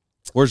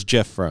 Where's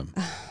Jeff from?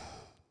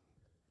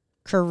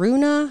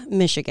 Corunna,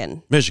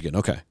 Michigan. Michigan,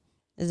 okay.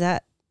 Is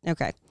that?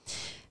 Okay.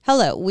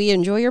 Hello, we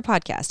enjoy your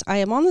podcast. I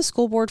am on the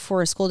school board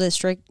for a school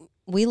district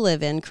we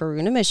live in,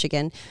 Corunna,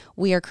 Michigan.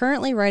 We are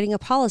currently writing a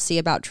policy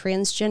about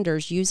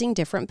transgenders using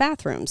different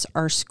bathrooms.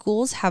 Our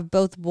schools have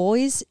both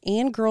boys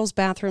and girls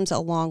bathrooms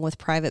along with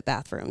private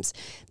bathrooms.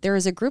 There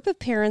is a group of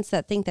parents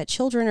that think that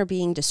children are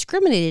being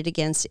discriminated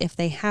against if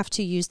they have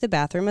to use the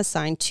bathroom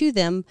assigned to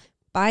them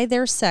by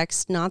their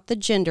sex, not the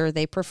gender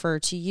they prefer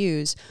to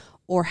use,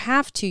 or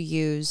have to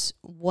use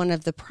one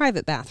of the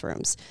private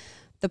bathrooms.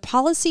 The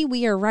policy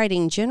we are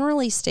writing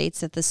generally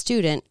states that the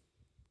student,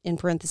 in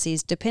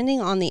parentheses,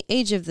 depending on the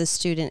age of the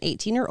student,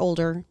 18 or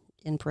older,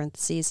 in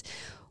parentheses,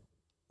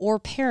 or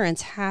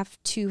parents have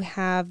to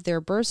have their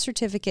birth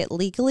certificate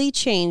legally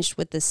changed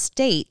with the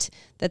state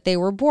that they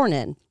were born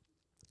in.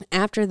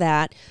 After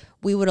that,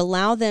 we would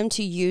allow them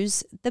to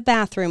use the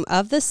bathroom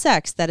of the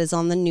sex that is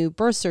on the new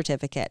birth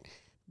certificate.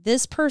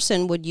 This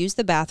person would use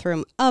the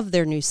bathroom of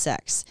their new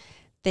sex.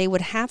 They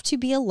would have to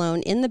be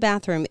alone in the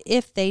bathroom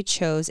if they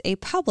chose a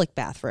public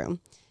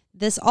bathroom.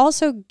 This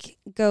also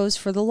goes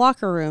for the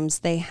locker rooms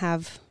they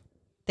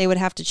would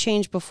have to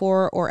change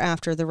before or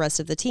after the rest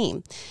of the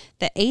team.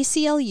 The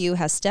ACLU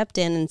has stepped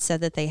in and said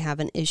that they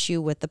have an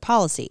issue with the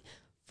policy.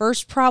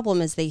 First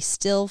problem is they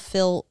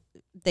feel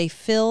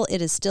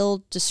it is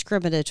still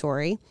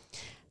discriminatory.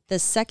 The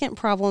second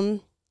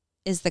problem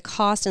is the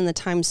cost and the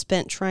time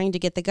spent trying to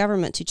get the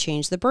government to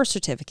change the birth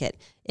certificate.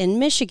 In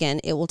Michigan,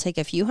 it will take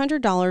a few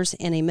 $100s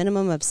and a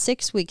minimum of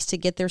 6 weeks to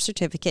get their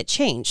certificate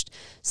changed.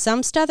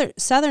 Some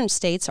southern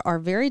states are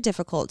very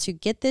difficult to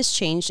get this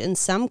changed, and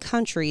some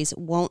countries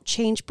won't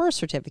change birth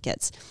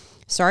certificates.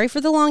 Sorry for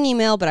the long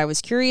email, but I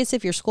was curious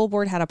if your school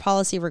board had a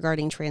policy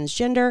regarding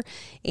transgender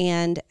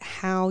and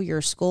how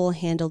your school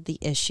handled the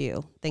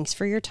issue. Thanks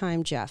for your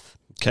time, Jeff.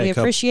 Okay, we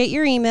appreciate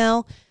your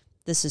email.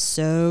 This is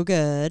so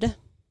good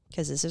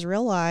because this is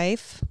real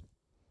life.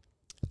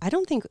 I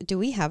don't think, do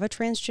we have a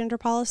transgender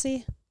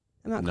policy?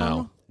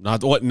 No,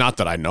 not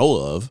that I know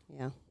of.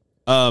 Yeah.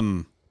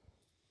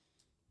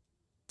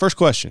 First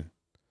question.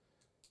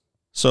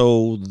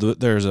 So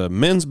there's a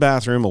men's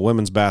bathroom, a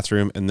women's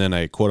bathroom, and then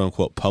a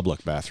quote-unquote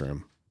public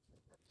bathroom.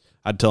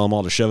 I'd tell them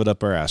all to shove it up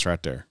their ass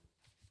right there.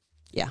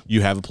 Yeah.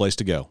 You have a place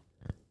to go.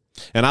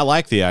 And I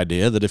like the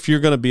idea that if you're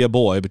going to be a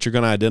boy, but you're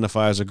going to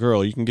identify as a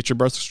girl, you can get your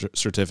birth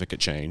certificate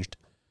changed.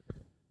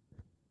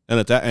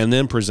 And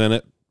then present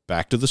it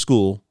back to the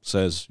school,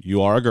 says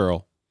you are a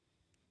girl.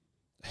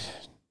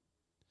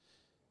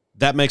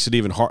 That makes it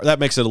even hard. That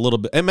makes it a little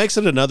bit, it makes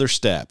it another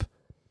step.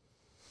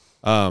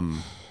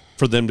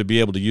 For them to be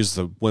able to use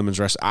the women's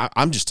restroom.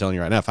 I'm just telling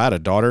you right now, if I had a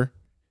daughter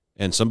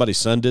and somebody's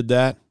son did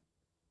that,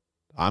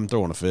 I'm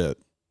throwing a fit.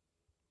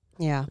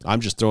 Yeah. I'm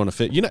just throwing a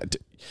fit. You know,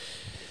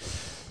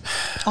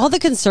 all the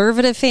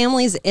conservative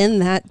families in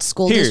that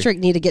school district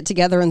need to get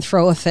together and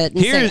throw a fit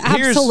and say,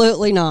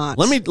 absolutely not.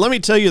 Let me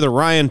tell you the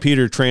Ryan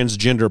Peter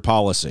transgender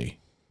policy.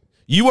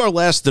 You are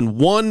less than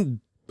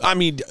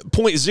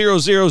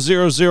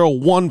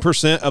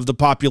 0.00001% of the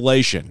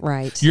population.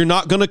 Right. You're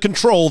not going to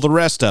control the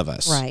rest of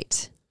us.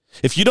 Right.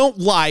 If you don't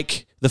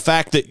like the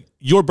fact that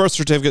your birth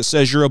certificate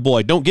says you're a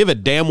boy, don't give a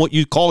damn what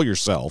you call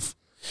yourself.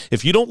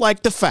 If you don't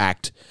like the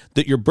fact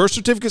that your birth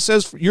certificate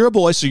says you're a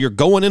boy, so you're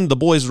going into the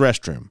boys'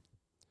 restroom,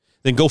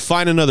 then go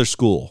find another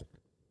school.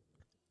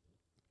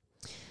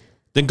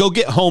 Then go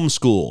get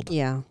homeschooled.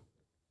 Yeah.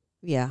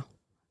 Yeah.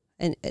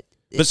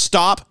 But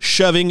stop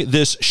shoving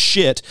this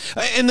shit.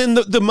 And then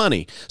the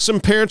money.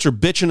 Some parents are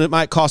bitching it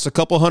might cost a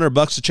couple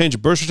 $100 to change a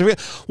birth certificate.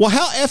 Well,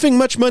 how effing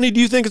much money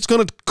do you think it's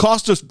going to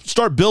cost to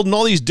start building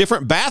all these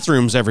different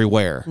bathrooms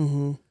everywhere?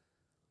 Mm-hmm.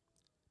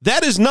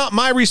 That is not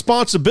my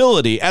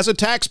responsibility as a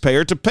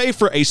taxpayer to pay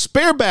for a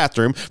spare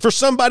bathroom for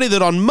somebody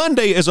that on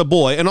Monday is a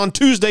boy and on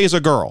Tuesday is a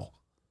girl.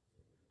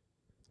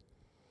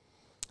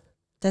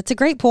 That's a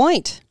great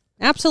point.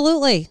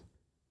 Absolutely.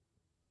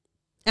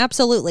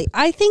 Absolutely.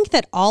 I think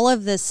that all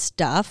of this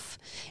stuff,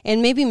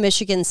 and maybe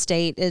Michigan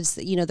State is,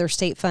 their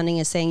state funding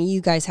is saying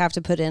you guys have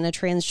to put in a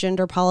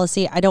transgender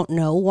policy. I don't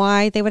know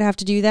why they would have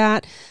to do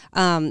that.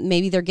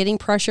 Maybe they're getting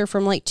pressure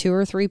from like 2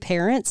 or 3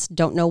 parents.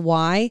 Don't know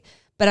why.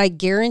 But I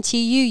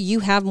guarantee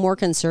you have more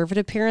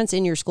conservative parents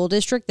in your school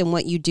district than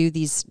what you do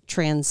these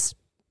trans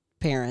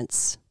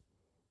parents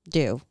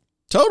do.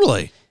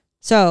 Totally.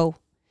 So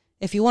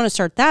if you want to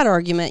start that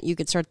argument, you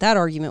could start that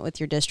argument with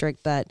your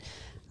district, but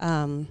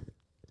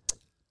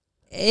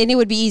and it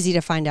would be easy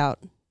to find out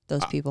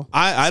those people.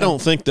 I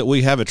don't think that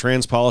we have a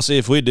trans policy.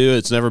 If we do,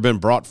 it's never been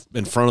brought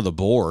in front of the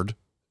board.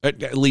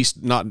 At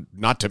least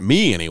not to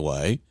me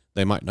anyway.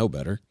 They might know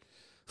better.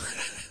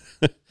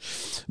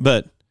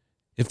 But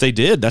if they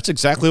did, that's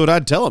exactly what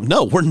I'd tell them.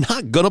 No, we're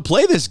not going to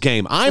play this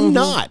game. I'm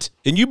not.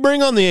 And you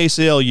bring on the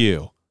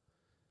ACLU.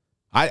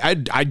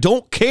 I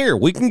don't care.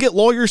 We can get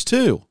lawyers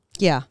too.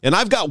 Yeah. And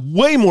I've got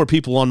way more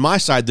people on my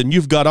side than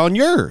you've got on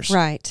yours.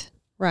 Right.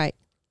 Right.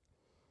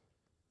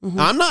 Mm-hmm.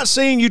 I'm not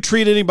saying you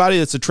treat anybody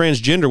that's a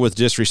transgender with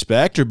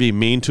disrespect or be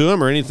mean to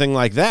them or anything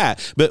like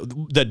that. But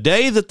the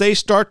day that they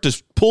start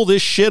to pull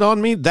this shit on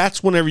me,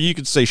 that's whenever you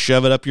could say,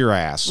 shove it up your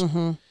ass.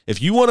 Mm-hmm.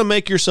 If you want to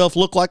make yourself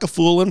look like a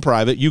fool in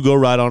private, you go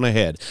right on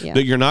ahead. Yeah.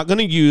 But you're not going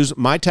to use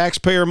my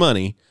taxpayer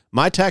money,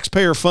 my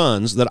taxpayer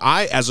funds that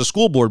I, as a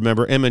school board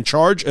member, am in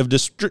charge of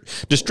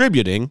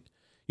distributing.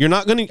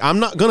 I'm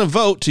not going to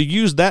vote to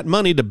use that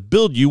money to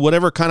build you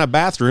whatever kind of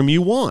bathroom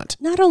you want.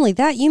 Not only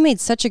that, you made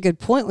such a good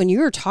point when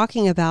you were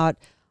talking about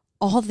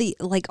all the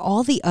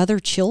other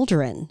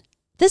children.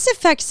 This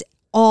affects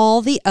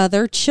all the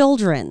other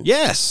children.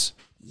 Yes.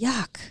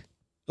 Yuck.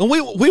 And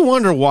we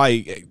wonder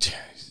why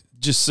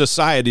just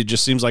society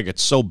just seems like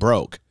it's so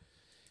broke.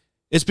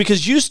 It's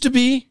because used to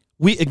be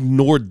we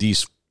ignored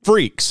these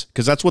freaks,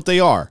 because that's what they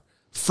are.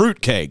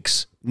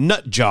 Fruitcakes,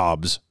 nut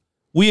jobs.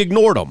 We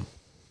ignored them.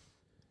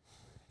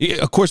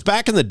 Of course,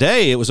 back in the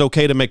day, it was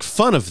okay to make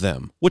fun of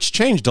them, which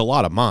changed a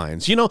lot of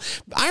minds. You know,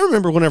 I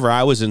remember whenever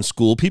I was in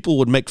school, people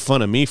would make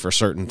fun of me for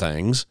certain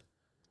things.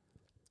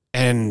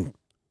 And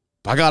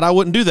by God, I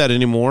wouldn't do that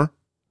anymore.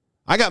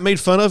 I got made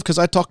fun of because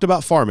I talked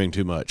about farming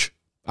too much.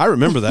 I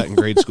remember that in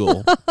grade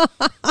school.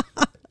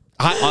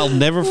 I'll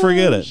never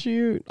forget it.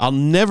 Shoot. I'll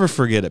never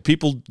forget it.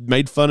 People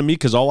made fun of me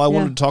because all I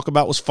wanted to talk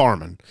about was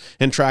farming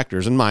and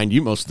tractors. And mind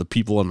you, most of the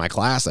people in my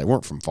class, they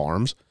weren't from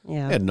farms.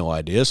 Yeah. They had no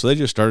idea. So they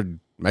just started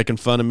making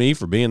fun of me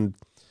for being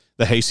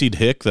the hayseed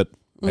hick that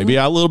maybe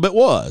I a little bit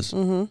was.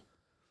 Mm-hmm.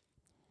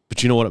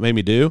 But you know what it made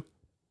me do?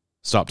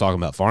 Stop talking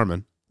about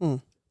farming.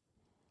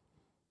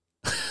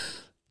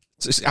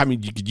 I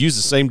mean, you could use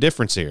the same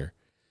difference here.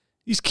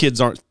 A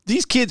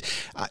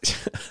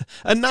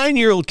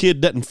 9-year-old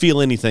kid doesn't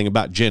feel anything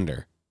about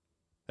gender.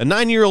 A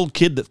 9-year-old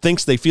kid that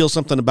thinks they feel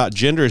something about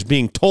gender is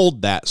being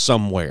told that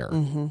somewhere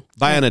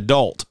by an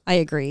adult. I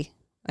agree.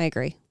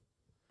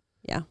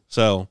 Yeah.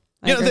 So,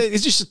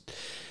 it's just,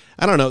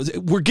 I don't know.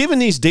 We're giving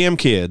these damn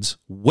kids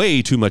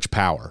way too much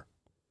power.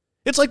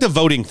 It's like the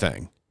voting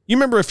thing. You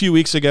remember a few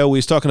weeks ago, we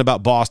was talking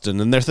about Boston,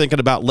 and they're thinking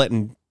about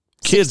letting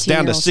kids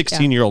down to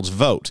 16-year-olds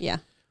vote. Yeah.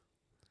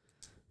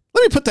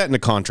 Let me put that into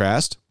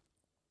contrast.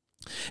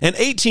 An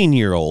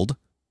 18-year-old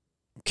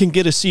can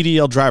get a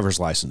CDL driver's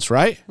license,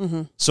 right?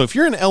 Mm-hmm. So if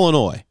you're in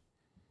Illinois,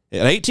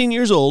 at 18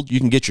 years old, you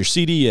can get your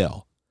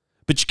CDL,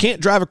 but you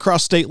can't drive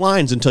across state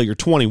lines until you're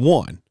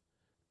 21.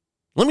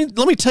 Let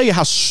me tell you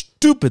how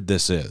stupid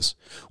this is.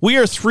 We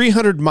are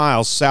 300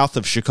 miles south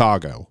of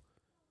Chicago.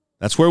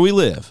 That's where we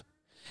live.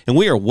 And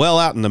we are well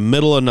out in the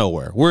middle of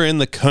nowhere. We're in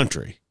the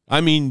country.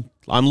 I mean,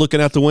 I'm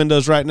looking out the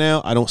windows right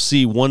now. I don't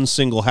see one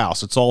single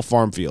house. It's all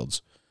farm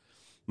fields.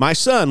 My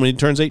son, when he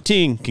turns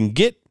 18, can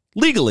get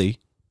legally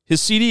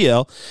his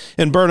CDL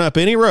and burn up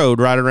any road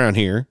right around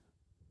here.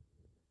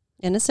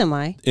 In a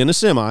semi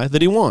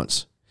that he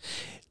wants.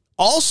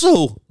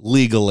 Also,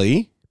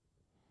 legally,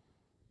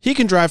 he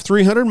can drive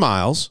 300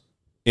 miles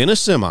in a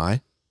semi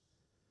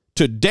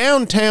to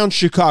downtown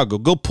Chicago.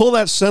 Go pull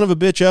that son of a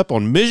bitch up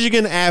on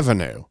Michigan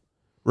Avenue,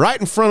 right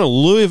in front of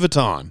Louis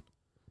Vuitton.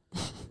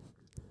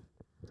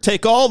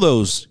 Take all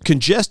those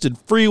congested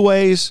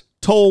freeways,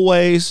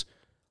 tollways,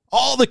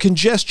 all the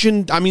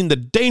congestion, I mean, the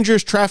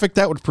dangerous traffic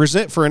that would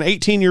present for an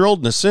 18-year-old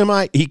in a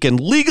semi. He can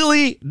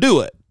legally do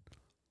it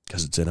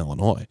because it's in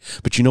Illinois.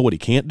 But you know what he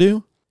can't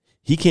do?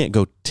 He can't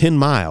go 10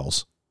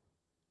 miles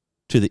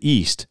to the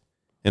east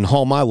and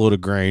haul my load of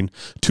grain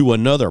to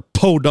another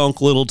podunk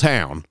little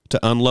town to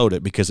unload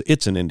it because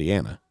it's in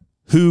Indiana.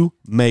 Who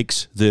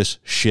makes this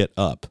shit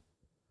up?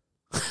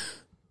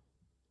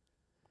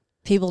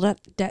 People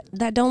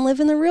that don't live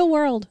in the real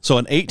world. So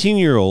an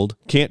 18-year-old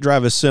can't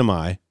drive a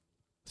semi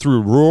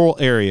through rural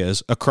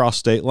areas across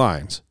state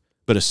lines,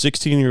 but a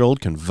 16-year-old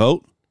can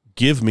vote?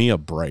 Give me a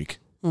break.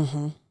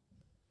 Mm-hmm.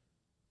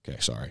 Okay,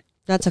 sorry.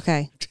 That's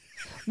okay.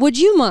 Would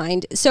you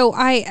mind? So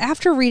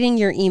after reading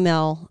your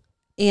email,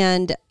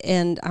 and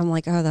I'm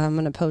like, oh, I'm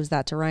going to pose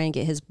that to Ryan,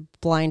 get his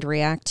blind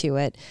react to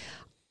it.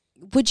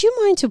 Would you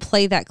mind to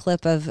play that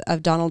clip of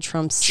Donald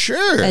Trump's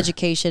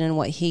education and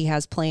what he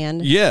has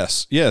planned?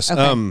 Yes.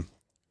 Okay.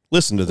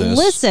 Listen to this.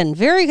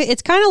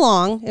 It's kind of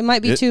long. It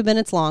might be 2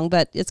 minutes long,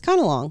 but it's kind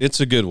of long. It's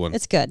a good one.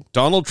 It's good.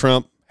 Donald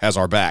Trump has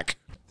our back.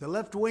 The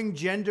left-wing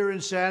gender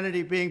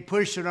insanity being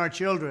pushed on our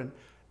children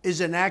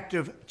is an act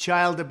of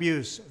child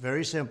abuse.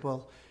 Very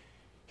simple.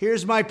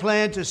 Here's my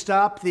plan to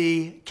stop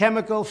the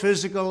chemical,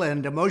 physical,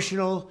 and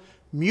emotional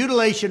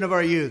mutilation of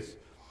our youth.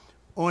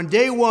 On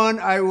day one,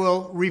 I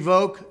will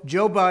revoke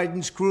Joe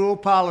Biden's cruel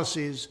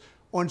policies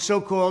on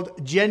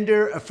so-called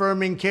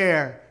gender-affirming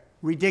care.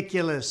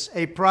 Ridiculous.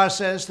 A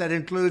process that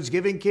includes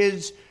giving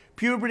kids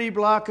puberty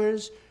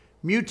blockers,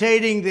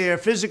 mutating their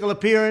physical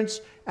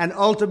appearance, and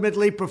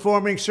ultimately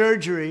performing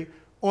surgery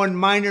on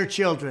minor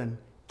children.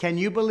 Can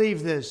you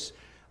believe this?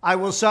 I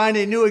will sign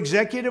a new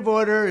executive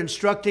order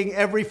instructing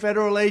every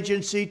federal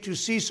agency to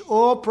cease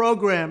all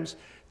programs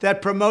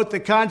that promote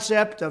the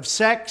concept of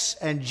sex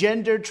and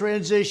gender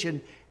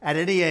transition at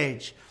any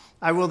age.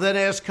 I will then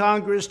ask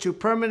Congress to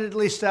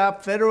permanently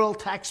stop federal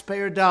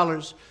taxpayer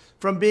dollars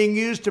from being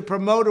used to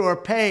promote or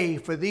pay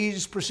for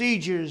these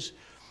procedures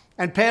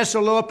and pass a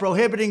law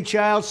prohibiting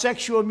child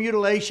sexual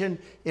mutilation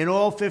in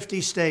all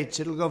 50 states.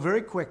 It'll go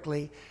very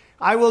quickly.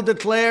 I will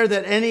declare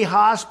that any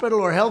hospital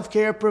or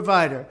healthcare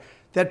provider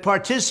that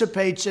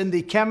participates in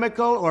the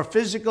chemical or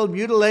physical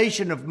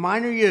mutilation of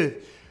minor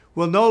youth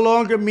will no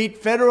longer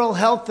meet federal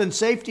health and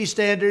safety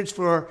standards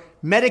for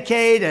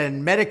Medicaid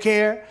and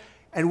Medicare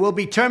and will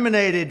be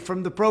terminated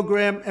from the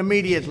program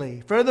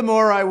immediately.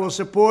 Furthermore, I will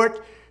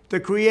support the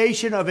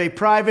creation of a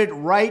private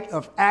right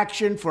of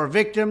action for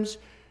victims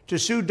to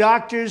sue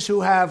doctors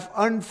who have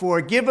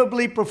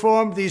unforgivably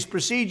performed these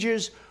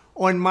procedures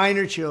on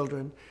minor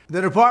children.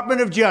 The Department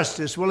of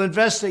Justice will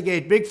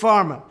investigate Big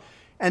Pharma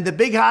and the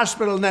big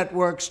hospital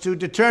networks to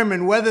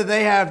determine whether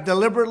they have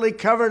deliberately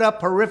covered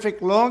up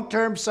horrific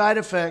long-term side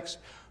effects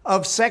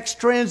of sex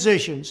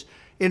transitions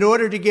in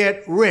order to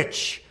get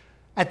rich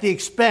at the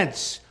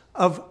expense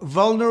of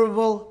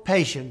vulnerable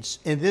patients,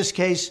 in this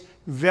case,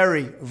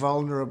 very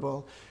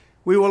vulnerable.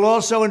 We will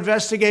also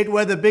investigate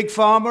whether Big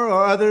Pharma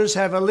or others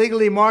have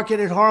illegally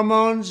marketed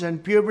hormones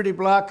and puberty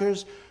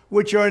blockers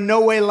which are in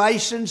no way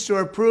licensed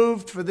or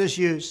approved for this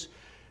use.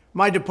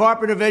 My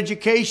Department of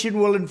Education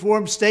will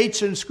inform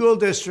states and school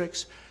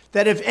districts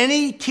that if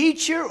any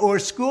teacher or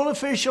school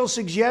official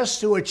suggests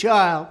to a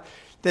child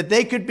that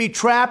they could be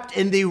trapped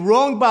in the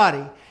wrong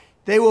body,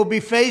 they will be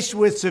faced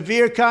with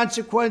severe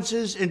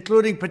consequences,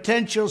 including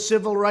potential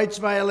civil rights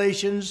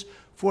violations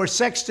for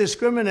sex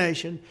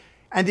discrimination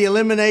and the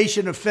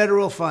elimination of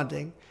federal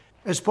funding.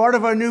 As part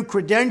of our new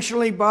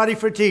credentialing body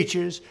for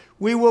teachers,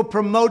 we will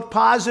promote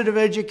positive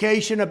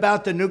education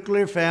about the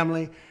nuclear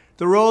family,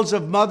 the roles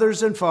of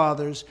mothers and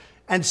fathers,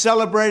 and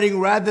celebrating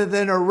rather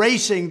than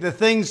erasing the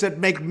things that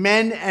make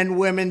men and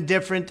women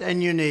different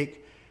and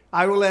unique.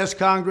 I will ask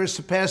Congress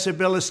to pass a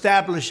bill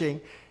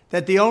establishing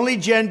that the only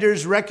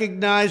genders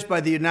recognized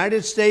by the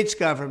United States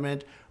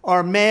government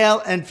are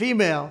male and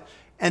female,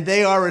 and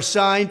they are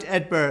assigned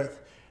at birth.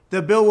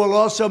 The bill will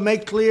also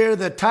make clear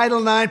that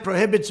Title IX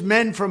prohibits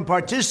men from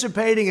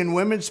participating in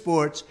women's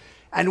sports,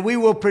 and we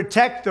will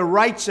protect the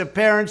rights of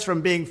parents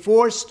from being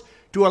forced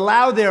to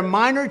allow their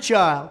minor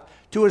child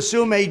to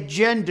assume a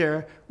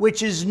gender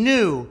which is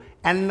new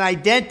and an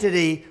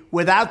identity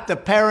without the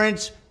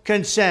parents'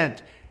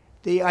 consent.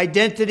 The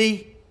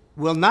identity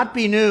will not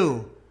be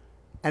new,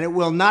 and it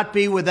will not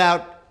be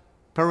without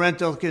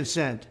parental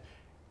consent.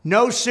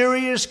 No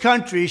serious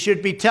country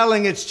should be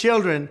telling its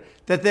children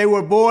that they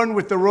were born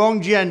with the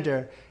wrong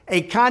gender,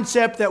 a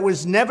concept that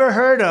was never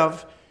heard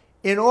of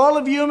in all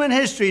of human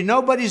history.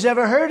 Nobody's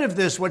ever heard of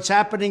this, what's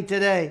happening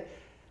today.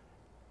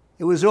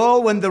 It was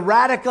all when the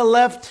radical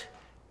left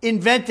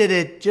invented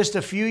it just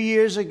a few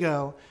years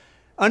ago.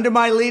 Under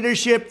my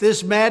leadership,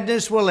 this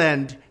madness will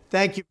end.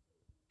 Thank you.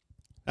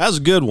 That's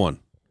a good one.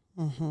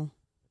 Mm-hmm.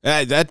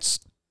 That's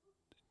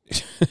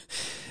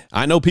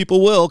I know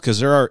people will, because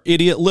there are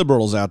idiot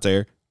liberals out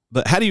there,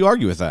 but how do you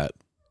argue with that?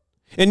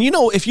 And, you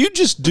know, if you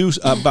just do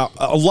about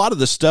a lot of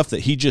the stuff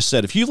that he just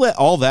said, if you let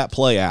all that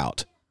play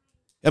out,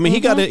 I mean,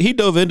 he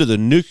dove into the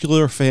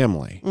nuclear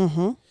family.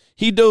 Mm-hmm.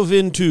 He dove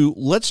into,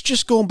 let's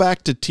just go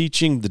back to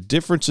teaching the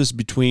differences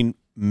between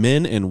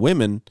men and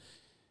women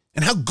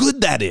and how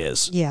good that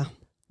is. Yeah.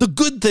 The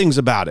good things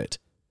about it.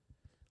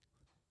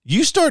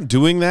 You start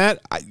doing that,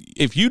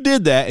 if you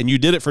did that and you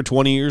did it for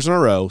 20 years in a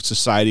row,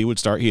 society would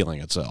start healing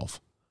itself.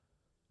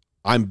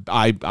 I'm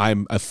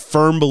a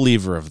firm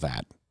believer of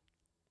that.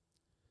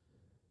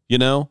 You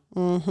know?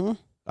 Mm-hmm.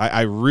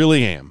 I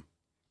really am.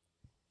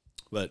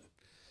 But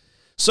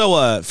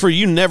so for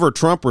you never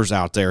Trumpers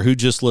out there who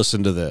just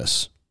listened to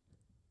this,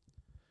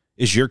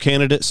 is your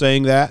candidate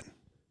saying that?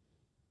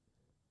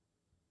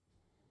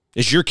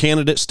 Is your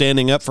candidate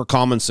standing up for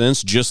common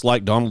sense just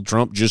like Donald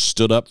Trump just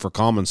stood up for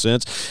common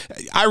sense?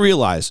 I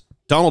realize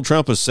Donald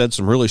Trump has said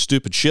some really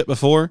stupid shit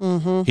before.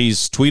 Mm-hmm.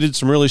 He's tweeted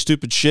some really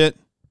stupid shit.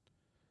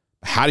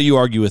 How do you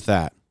argue with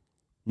that?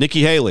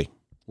 Nikki Haley,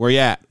 where you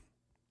at?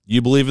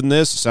 You believe in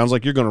this? Sounds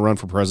like you're going to run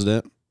for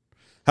president.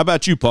 How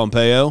about you,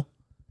 Pompeo?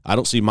 I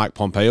don't see Mike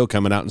Pompeo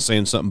coming out and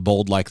saying something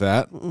bold like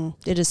that.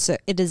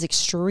 It is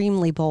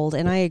extremely bold,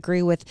 and I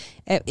agree with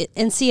it.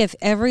 And see if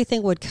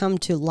everything would come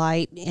to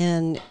light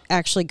and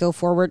actually go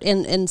forward.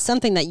 And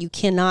something that you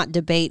cannot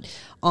debate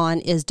on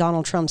is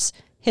Donald Trump's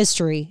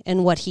history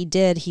and what he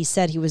did. He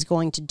said he was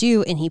going to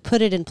do, and he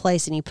put it in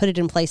place, and he put it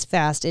in place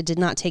fast. It did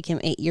not take him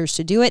 8 years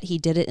to do it. He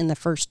did it in the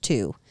first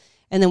 2,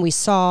 and then we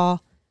saw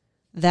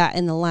that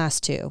in the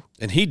last 2.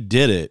 And he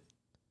did it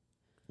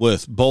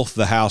with both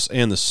the House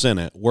and the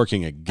Senate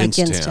working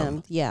against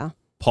him. Yeah.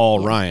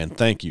 Paul Ryan,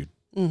 thank you.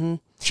 Mm-hmm.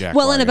 Jack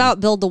well, Ryan. And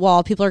about build the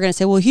wall, people are going to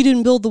say, well, he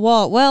didn't build the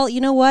wall. Well,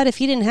 you know what? If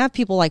he didn't have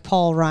people like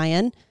Paul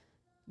Ryan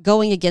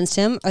going against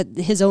him,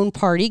 his own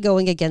party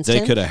going against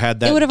him, they could have had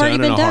that. It would have already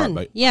been done.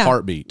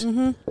 Heartbeat.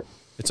 Mm-hmm.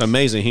 It's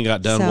amazing he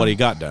got done what he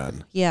got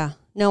done. Yeah.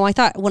 No, I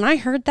thought when I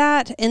heard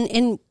that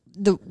and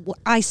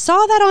I saw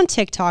that on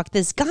TikTok,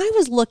 this guy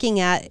was looking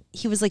at,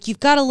 he was like,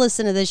 you've got to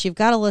listen to this. You've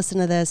got to listen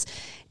to this.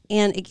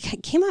 And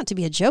it came out to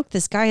be a joke.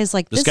 This guy is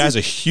like... This guy's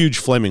a huge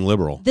flaming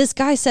liberal. This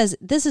guy says,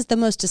 this is the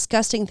most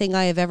disgusting thing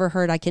I have ever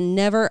heard. I can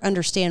never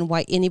understand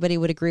why anybody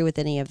would agree with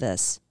any of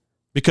this.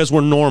 Because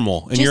we're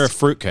normal and you're a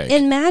fruitcake.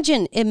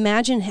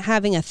 Imagine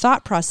having a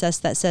thought process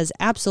that says,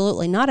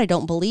 absolutely not, I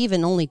don't believe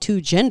in only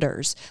 2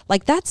 genders.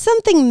 Like, that's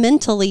something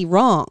mentally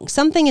wrong.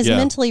 Something is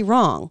mentally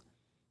wrong.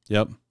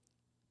 Yep.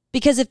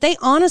 Because if they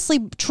honestly,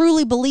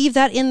 truly believe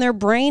that in their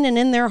brain and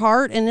in their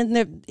heart and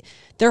in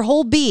their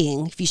whole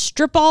being, if you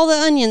strip all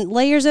the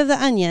layers of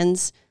the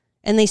onions,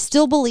 and they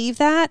still believe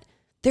that,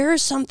 there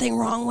is something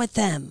wrong with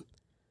them.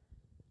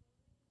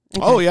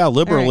 Okay. Oh yeah,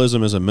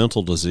 liberalism is a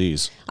mental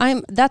disease.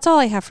 That's all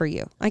I have for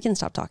you. I can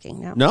stop talking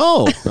now.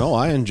 No,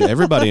 I enjoy.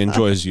 Everybody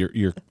enjoys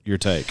your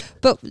take.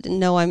 But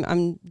no,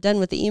 I'm done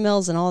with the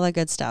emails and all that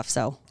good stuff.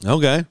 So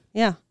okay,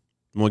 yeah.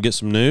 Want to get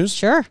some news?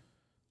 Sure.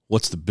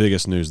 What's the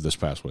biggest news this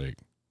past week?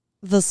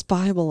 The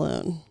spy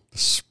balloon. The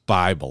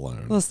spy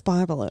balloon. The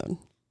spy balloon.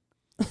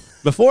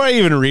 Before I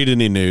even read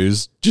any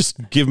news,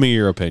 just give me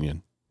your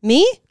opinion.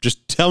 Me?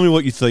 Just tell me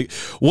what you think.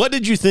 What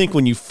did you think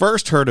when you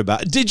first heard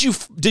about it? Did you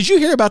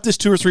hear about this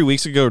 2 or 3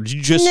 weeks ago, or did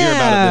you just hear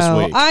about it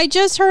this week? I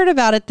just heard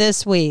about it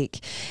this week.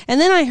 And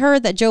then I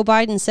heard that Joe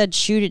Biden said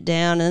shoot it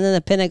down, and then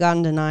the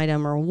Pentagon denied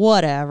him or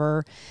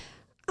whatever.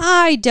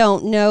 I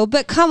don't know,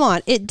 but come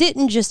on. It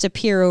didn't just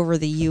appear over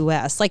the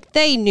U.S. Like,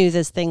 they knew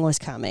this thing was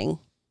coming,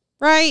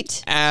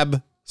 right?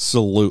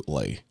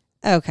 Absolutely.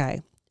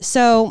 Okay.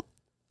 So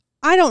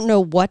I don't know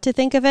what to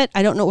think of it.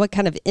 I don't know what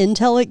kind of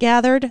intel it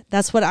gathered.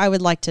 That's what I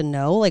would like to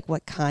know. Like,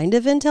 what kind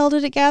of intel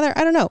did it gather?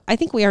 I don't know. I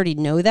think we already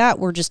know that.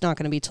 We're just not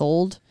going to be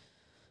told.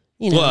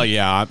 You know. Well,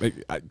 yeah.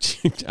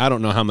 I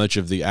don't know how much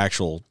of the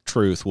actual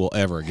truth we'll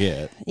ever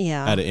get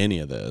out of any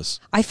of this.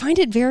 I find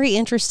it very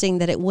interesting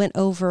that it went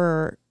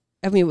over.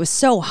 I mean, it was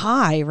so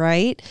high,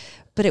 right?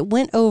 But it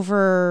went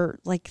over,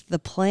 like, the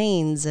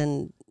planes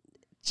and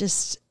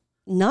just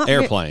not...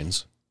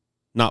 Airplanes.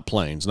 Not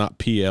planes, not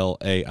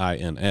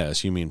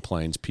plains. You mean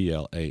planes,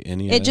 planes.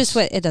 It just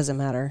went. It doesn't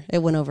matter.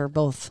 It went over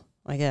both,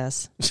 I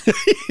guess.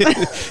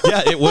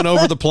 Yeah, it went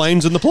over the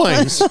planes and the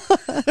planes.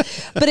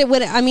 But it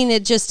went. I mean,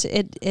 it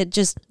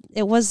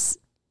was.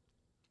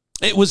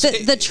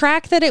 The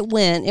track that it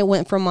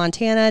went from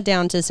Montana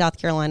down to South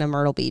Carolina,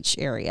 Myrtle Beach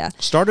area.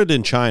 Started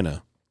in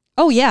China.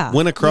 Oh yeah.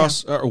 Went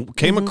across,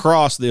 came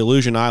across the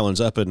Aleutian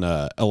Islands up in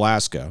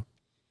Alaska.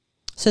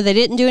 So they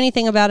didn't do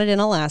anything about it in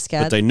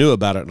Alaska. But they knew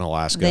about it in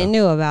Alaska. They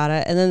knew about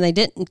it. And then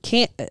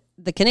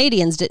the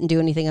Canadians didn't do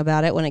anything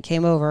about it when it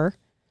came over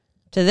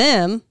to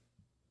them.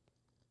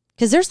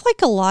 Because there's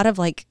like a lot of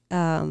like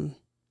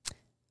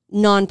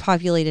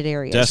non-populated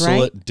areas,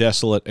 right?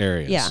 Desolate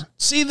areas. Yeah.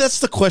 See, that's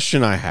the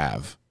question I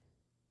have.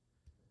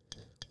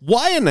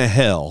 Why in the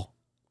hell,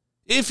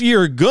 if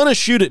you're going to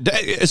shoot it,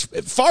 as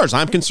far as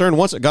I'm concerned,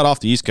 once it got off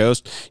the East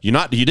Coast, you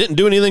didn't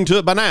do anything to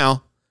it by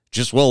now.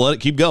 Just, let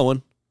it keep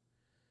going.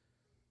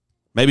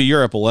 Maybe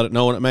Europe will let it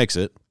know when it makes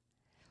it.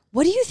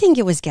 What do you think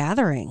it was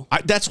gathering?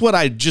 That's what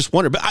I just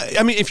wondered. But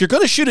I mean, if you're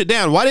going to shoot it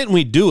down, why didn't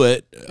we do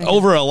it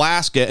over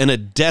Alaska in a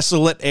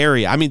desolate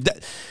area? I mean,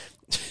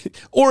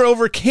 or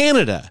over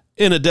Canada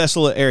in a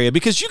desolate area?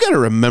 Because you got to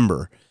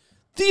remember,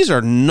 these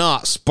are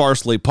not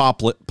sparsely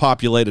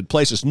populated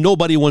places.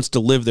 Nobody wants to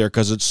live there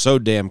because it's so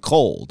damn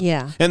cold.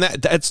 Yeah. And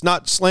that's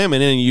not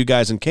slamming any of you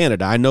guys in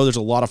Canada. I know there's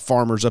a lot of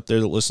farmers up there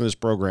that listen to this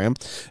program.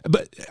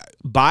 But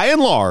by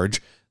and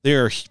large,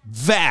 there are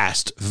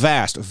vast,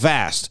 vast,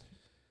 vast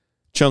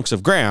chunks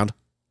of ground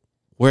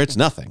where it's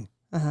nothing.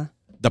 Uh-huh.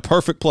 The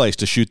perfect place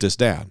to shoot this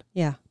down.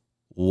 Yeah.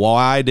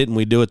 Why didn't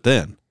we do it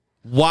then?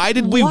 Why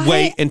did we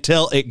wait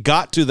until it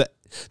got to the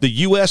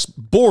U.S.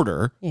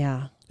 border?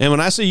 Yeah. And when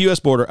I say U.S.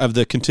 border of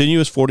the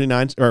continuous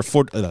 48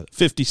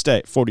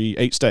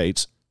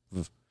 states,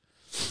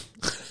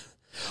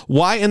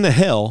 why in the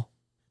hell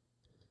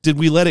did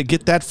we let it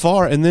get that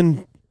far and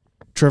then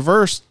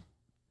traverse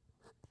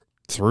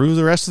through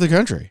the rest of the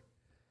country?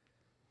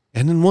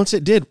 And then once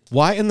it did,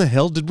 why in the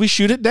hell did we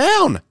shoot it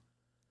down?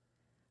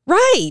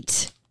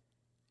 Right.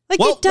 Like,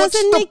 it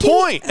doesn't what's make the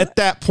point at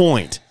that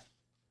point?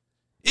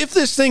 If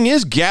this thing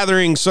is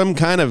gathering some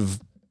kind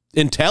of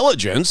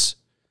intelligence,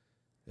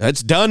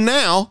 it's done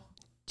now.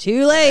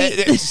 Too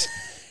late.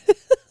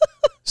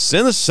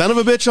 Send the son of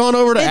a bitch on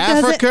over to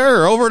Africa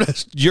or over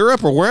to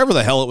Europe or wherever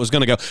the hell it was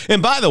going to go.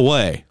 And by the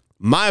way,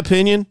 my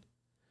opinion,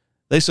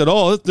 they said,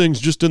 that thing's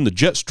just in the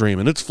jet stream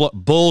and it's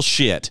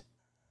bullshit.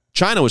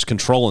 China was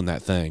controlling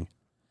that thing.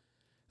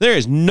 There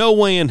is no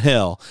way in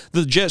hell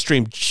the jet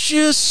stream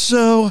just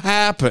so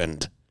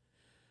happened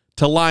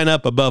to line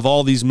up above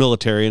all these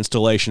military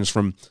installations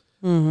from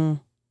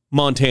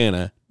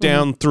Montana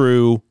down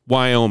through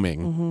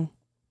Wyoming,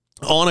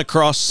 on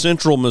across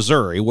central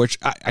Missouri, which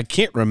I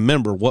can't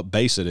remember what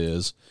base it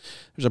is.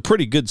 There's a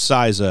pretty good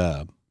size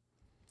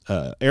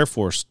Air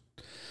Force.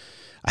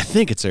 I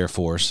think it's Air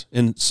Force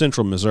in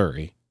central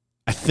Missouri.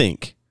 I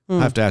think. I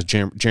have to ask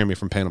Jeremy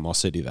from Panama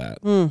City that.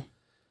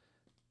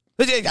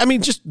 I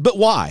mean, but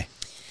why?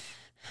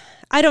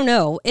 I don't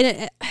know.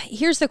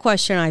 Here's the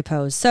question I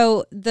pose.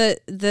 So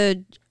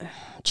the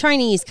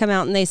Chinese come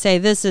out and they say,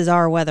 this is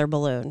our weather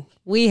balloon.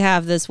 We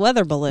have this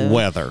weather balloon.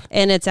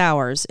 And it's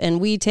ours. And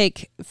we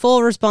take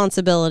full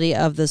responsibility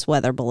of this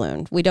weather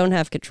balloon. We don't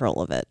have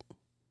control of it.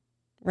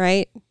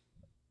 Right?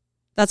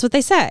 That's what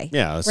they say.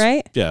 Yeah.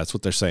 Right? Yeah, that's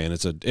what they're saying.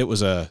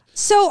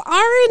 So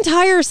our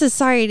entire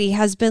society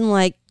has been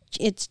like,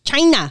 it's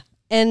China.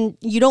 And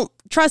you don't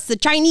trust the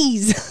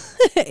Chinese.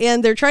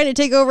 And they're trying to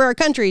take over our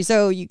country.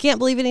 So you can't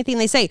believe anything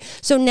they say.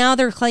 So now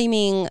they're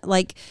claiming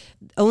like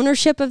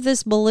ownership of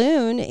this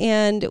balloon.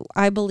 And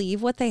I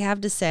believe what they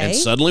have to say. And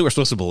suddenly we're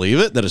supposed to believe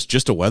it, that it's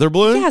just a weather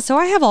balloon? Yeah. So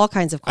I have all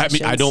kinds of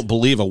questions. I mean, I don't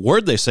believe a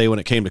word they say when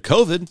it came to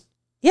COVID.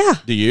 Yeah.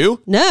 Do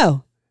you?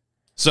 No.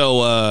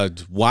 So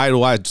why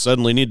do I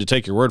suddenly need to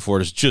take your word for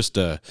it? It's just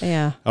a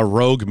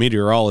rogue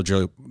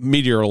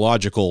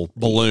meteorological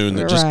balloon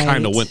that just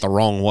kind of went the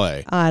wrong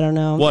way. I don't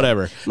know.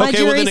 Whatever.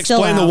 Okay, well then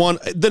explain the one.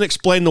 Then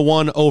explain the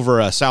one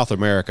over South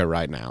America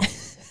right now.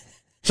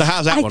 So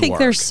how's that one work? I think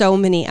there's so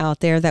many out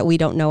there that we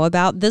don't know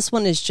about. This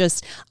one is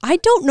just, I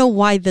don't know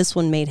why this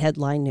one made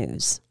headline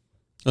news.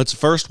 It's the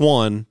first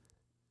one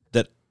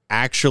that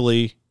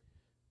actually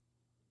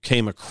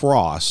came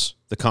across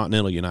the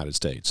continental United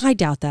States. I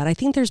doubt that. I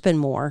think there's been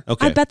more.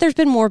 Okay. I bet there's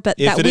been more, but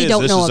that we don't know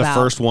about. This is the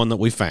first one that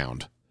we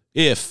found.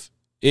 If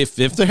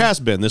there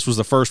has been, this was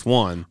the first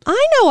one.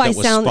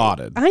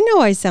 Spotted. I know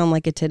I sound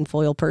like a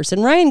tinfoil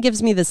person. Ryan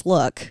gives me this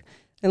look,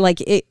 and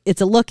like it's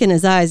a look in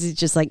his eyes. He's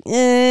just like,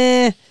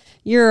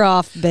 you're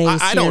off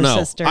base. I don't know.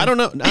 Sister. I don't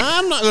know.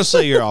 I'm not going to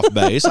say you're off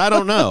base. I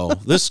don't know.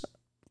 This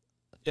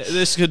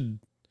could,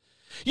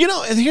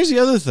 and here's the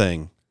other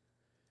thing.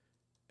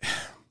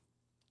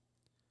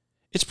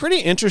 It's pretty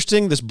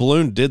interesting this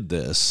balloon did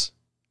this.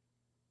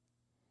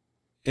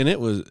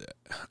 And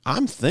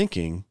I'm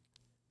thinking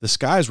the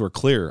skies were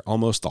clear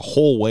almost the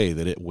whole way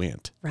that it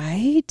went.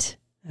 Right?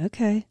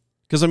 Okay.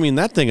 Because,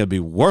 that thing would be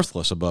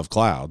worthless above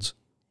clouds.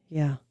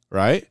 Yeah.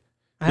 Right?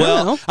 I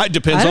don't know.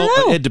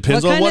 It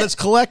depends on what it's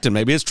collecting.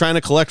 Maybe it's trying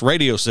to collect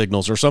radio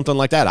signals or something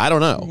like that. I don't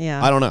know.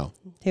 Yeah. I don't know.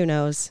 Who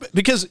knows?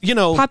 Because,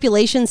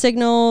 population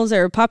signals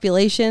or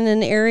population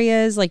in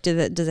areas, like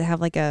does it have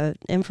like a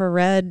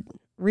infrared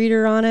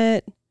reader on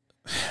it?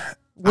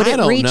 Would it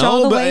reach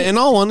all the way? In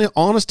all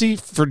honesty,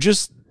 for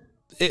just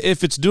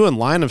if it's doing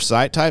line of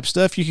sight type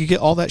stuff, you could get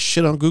all that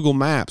shit on Google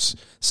Maps.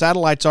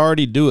 Satellites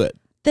already do it.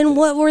 Then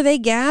what were they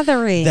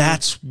gathering?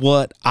 That's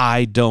what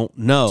I don't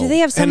know. Do they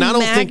have some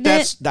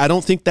magnet? I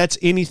don't think that's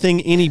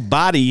anything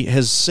anybody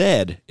has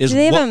said. Do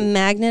they have a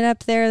magnet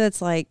up there that's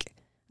like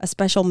a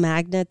special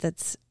magnet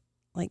that's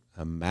like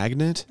a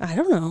magnet? I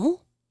don't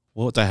know.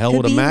 What the hell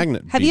would a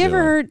magnet be? Have you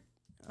ever heard?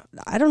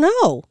 I don't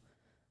know.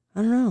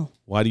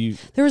 Why do you?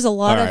 There was a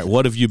lot of. All right,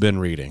 what have you been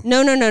reading?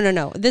 No.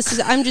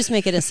 I'm just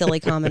making a silly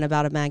comment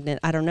about a magnet.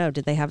 I don't know.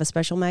 Did they have a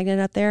special magnet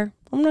up there?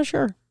 I'm not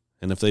sure.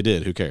 And if they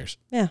did, who cares?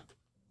 Yeah.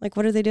 Like,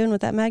 what are they doing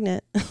with that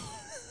magnet? I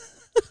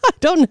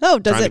don't know.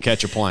 Trying to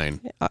catch a plane.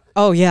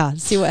 Oh, yeah.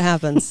 See what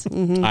happens.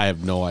 Mm-hmm. I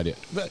have no idea.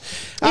 But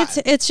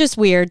it's just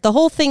weird. The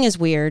whole thing is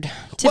weird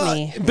to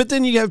me. But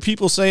then you have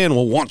people saying,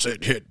 well, once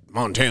it hit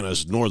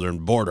Montana's northern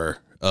border,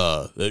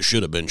 it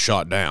should have been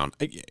shot down.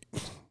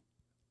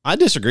 I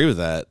disagree with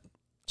that.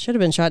 Should have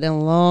been shot down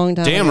a long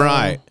time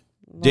ago.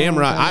 Damn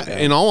right.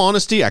 In all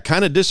honesty, I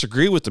kind of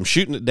disagree with them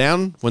shooting it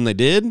down when they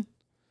did.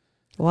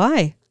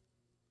 Why?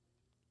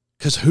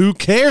 Because who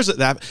cares at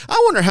that?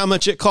 I wonder how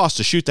much it costs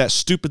to shoot that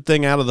stupid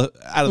thing out of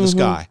the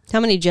sky. How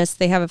many jets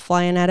they have it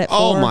flying at it for?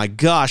 Oh my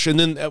gosh! And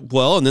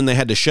then they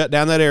had to shut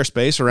down that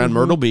airspace around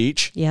Myrtle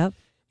Beach. Yep.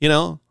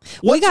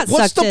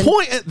 What's the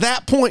point at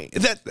that point?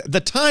 That the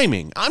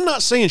timing. I'm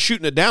not saying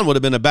shooting it down would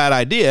have been a bad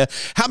idea.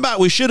 How about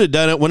we should have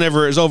done it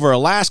whenever it was over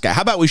Alaska?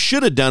 How about we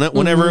should have done it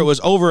whenever it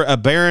was over a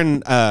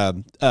barren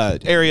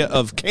area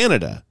of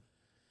Canada?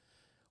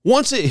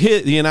 Once it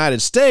hit the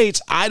United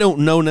States, I don't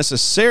know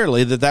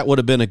necessarily that would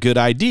have been a good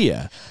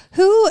idea.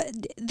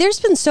 There's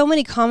been so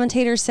many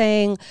commentators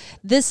saying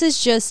this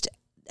is just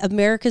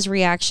America's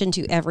reaction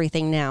to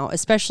everything now,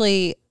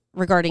 especially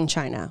regarding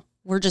China.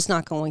 We're just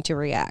not going to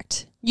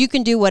react. You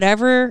can do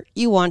whatever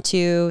you want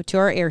to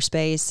our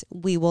airspace.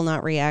 We will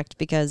not react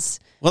because...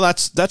 Well,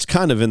 that's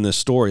kind of in this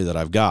story that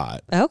I've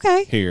got.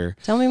 Okay. Here.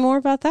 Tell me more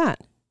about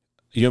that.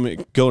 You want me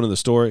to go into the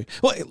story?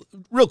 Well,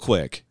 real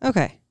quick.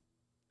 Okay.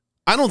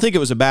 I don't think it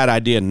was a bad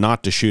idea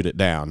not to shoot it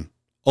down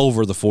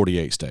over the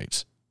 48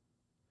 states.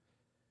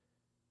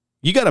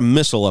 You got a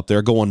missile up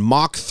there going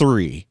Mach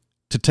 3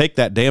 to take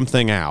that damn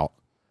thing out.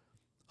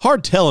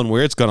 Hard telling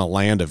where it's going to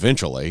land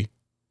eventually.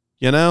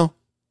 I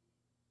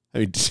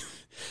mean,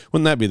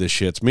 wouldn't that be the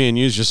shits? Me and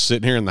you just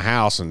sitting here in the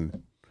house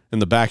and in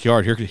the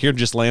backyard. Here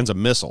just lands a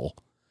missile.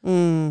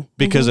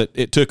 Because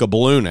it took a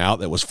balloon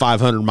out that was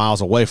 500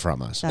 miles away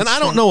from us. That's and I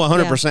don't know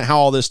 100% how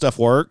all this stuff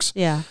works.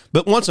 Yeah.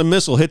 But once a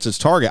missile hits its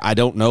target, I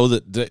don't know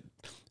that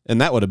and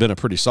that would have been a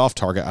pretty soft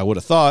target, I would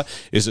have thought.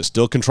 Is it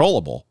still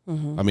controllable?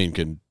 I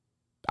mean,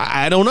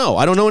 I don't know.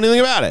 I don't know anything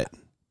about it.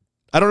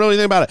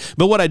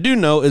 But what I do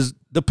know is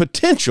the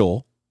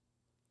potential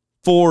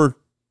for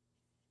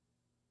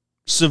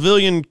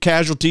civilian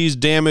casualties,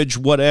 damage,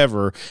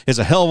 whatever, is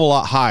a hell of a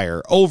lot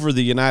higher over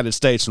the United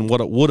States than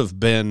what it would have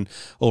been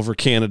over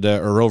Canada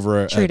or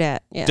over a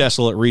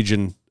desolate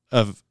region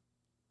of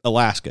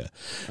Alaska.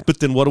 But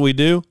then what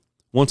do?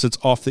 Once it's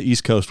off the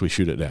East Coast, we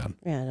shoot it down.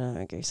 Yeah, no, that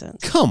makes any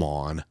sense. Come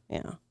on.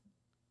 Yeah.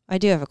 I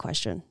do have a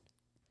question.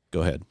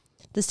 Go ahead.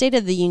 The State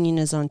of the Union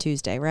is on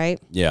Tuesday,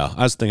 right? Yeah,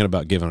 I was thinking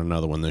about giving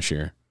another one this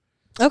year.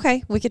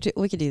 Okay, we could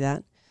do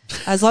that.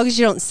 As long as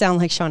you don't sound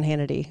like Sean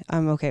Hannity,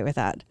 I'm okay with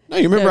that. No,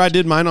 you remember I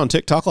did mine on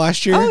TikTok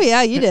last year? Oh,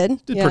 yeah, you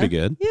did. Did pretty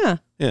good. Yeah.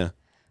 Yeah.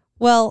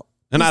 Well,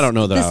 And I don't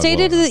know that the State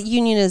of the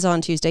Union is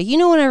on Tuesday. You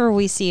know, whenever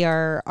we see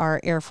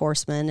our Air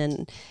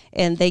Forcemen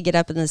and they get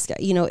up in the sky,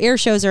 you know, air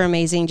shows are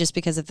amazing just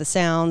because of the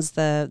sounds,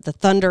 the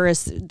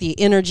thunderous, the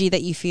energy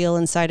that you feel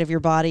inside of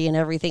your body and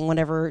everything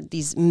whenever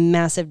these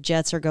massive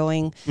jets are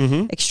going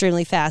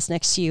extremely fast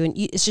next to you. And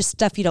it's just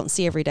stuff you don't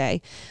see every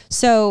day.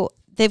 So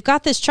they've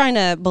got this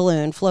China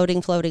balloon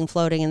floating.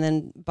 And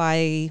then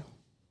by,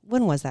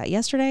 when was that?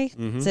 Yesterday?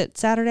 Is it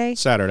Saturday?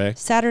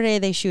 Saturday,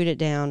 they shoot it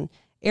down.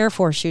 Air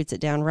Force shoots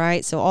it down,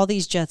 right? So all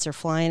these jets are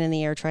flying in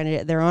the air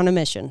they're on a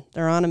mission.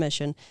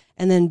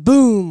 And then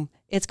boom,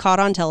 it's caught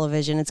on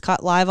television. It's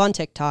caught live on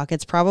TikTok.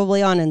 It's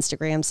probably on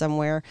Instagram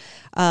somewhere.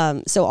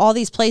 So all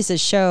these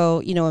places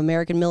show, you know,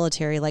 American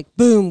military, like,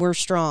 boom, we're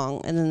strong.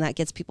 And then that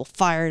gets people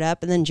fired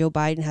up. And then Joe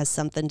Biden has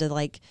something to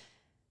like,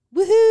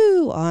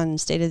 woohoo, on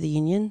State of the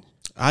Union.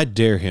 I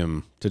dare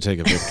him to take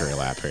a victory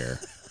lap here.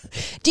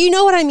 Do you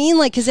know what I mean?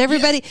 Like, because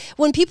everybody,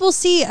 when people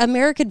see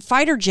American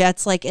fighter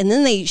jets, like, and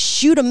then they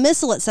shoot a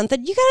missile at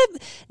something,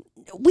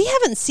 we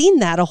haven't seen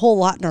that a whole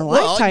lot in our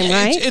lifetime,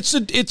 right?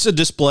 It's a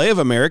display of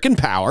American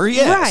power,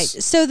 yes. Right.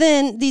 So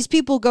then these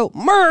people go,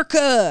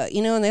 America,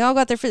 you know, and they all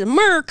got their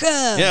America.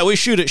 Yeah, we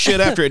shoot at shit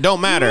after it don't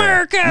matter.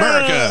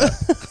 America.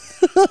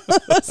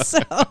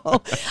 So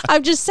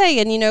I'm just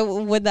saying, you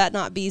know, would that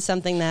not be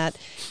something that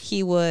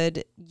he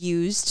would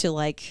use to,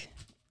 like,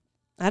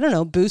 I don't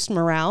know, boost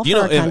morale for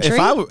our country?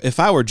 If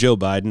I were Joe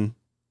Biden,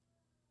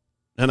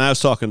 and I was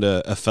talking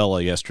to a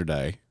fella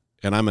yesterday,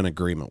 and I'm in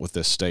agreement with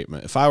this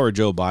statement. If I were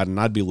Joe Biden,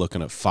 I'd be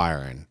looking at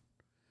firing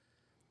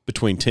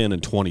between 10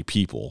 and 20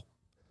 people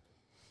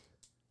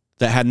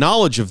that had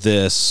knowledge of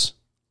this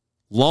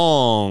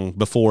long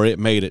before it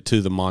made it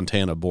to the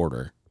Montana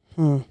border,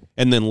 and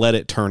then let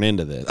it turn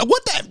into this.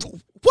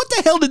 What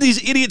the hell did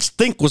these idiots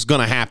think was going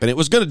to happen? It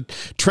was going to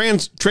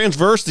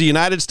transverse the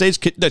United States,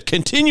 the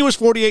continuous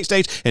 48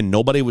 states, and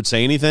nobody would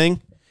say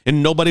anything,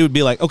 and nobody would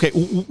be like, okay,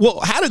 well,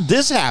 how did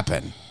this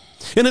happen?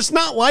 And it's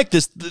not like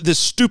this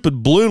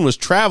stupid balloon was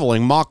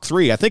traveling Mach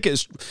 3. I think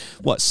it's,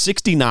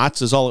 60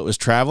 knots is all it was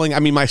traveling? I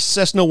mean, my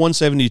Cessna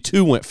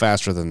 172 went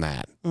faster than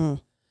that.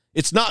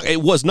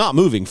 It was not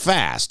moving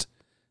fast.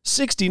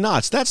 60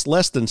 knots, that's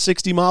less than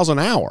 60 miles an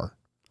hour.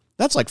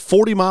 That's like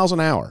 40 miles an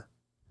hour.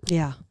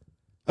 Yeah.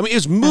 I mean,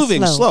 it's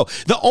moving slow.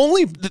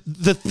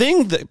 The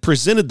thing that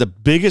presented the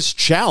biggest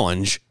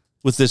challenge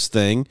with this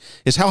thing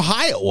is how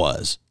high it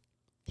was.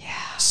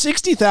 Yeah.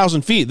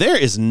 60,000 feet. There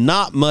is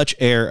not much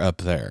air up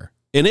there.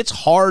 And it's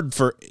hard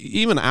for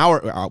even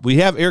we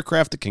have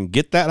aircraft that can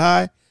get that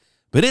high,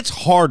 but it's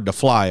hard to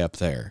fly up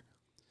there.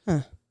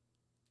 Huh.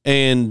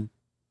 And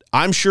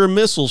I'm sure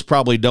missiles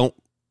probably don't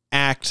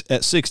act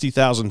at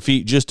 60,000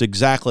 feet just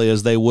exactly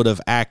as they would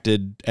have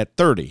acted at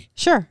 30.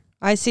 Sure.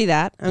 I see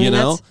that. I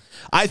mean,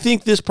 I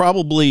think this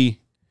probably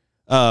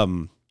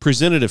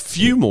presented a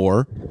few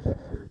more,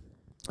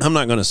 I'm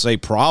not going to say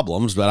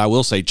problems, but I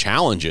will say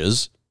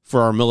challenges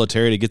for our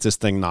military to get this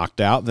thing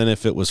knocked out than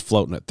if it was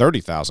floating at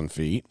 30,000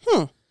 feet.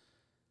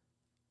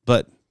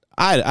 But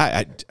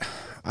I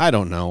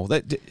don't know.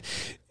 That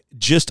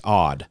just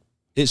odd.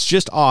 It's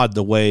just odd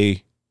the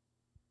way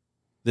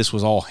this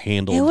was all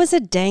handled. It was a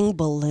dang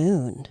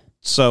balloon.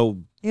 So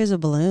it was a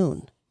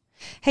balloon.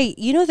 Hey,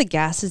 you know the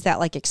gases that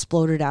like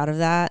exploded out of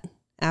that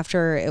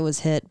after it was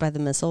hit by the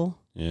missile?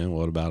 Yeah,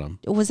 what about them?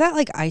 Was that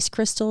like ice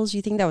crystals?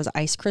 You think that was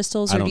ice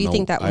crystals? Or do you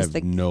think that was I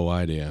have no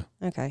idea.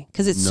 Okay,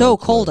 because it's so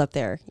cold up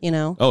there, you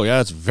know? Oh, yeah,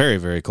 it's very,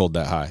 very cold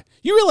that high.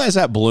 You realize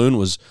that balloon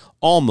was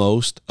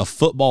almost a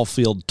football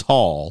field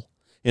tall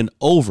and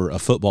over a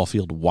football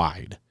field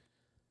wide.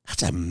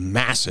 That's a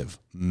massive,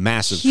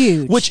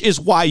 huge. Which is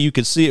why you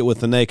could see it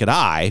with the naked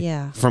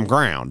eye from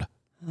ground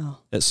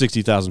at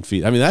 60,000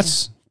 feet. I mean,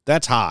 that's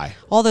high.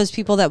 All those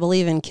people that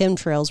believe in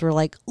chemtrails were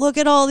like, look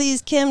at all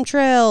these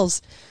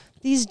chemtrails.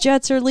 These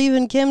jets are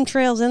leaving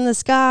chemtrails in the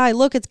sky.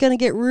 Look, it's going to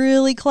get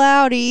really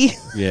cloudy.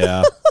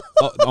 Yeah.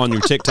 On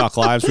your TikTok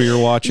lives where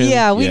you're watching?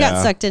 Yeah, we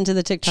got sucked into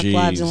the TikTok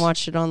lives and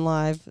watched it on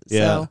live. Yeah.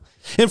 So.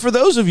 And for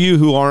those of you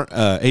who aren't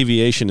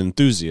aviation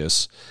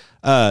enthusiasts,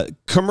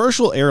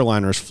 commercial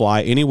airliners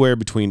fly anywhere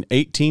between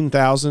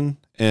 18,000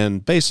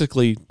 and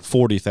basically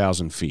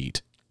 40,000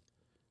 feet.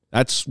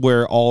 That's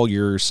where all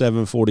your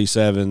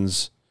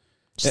 747s...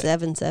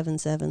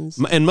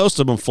 777s. And most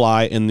of them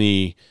fly in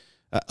the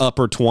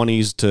upper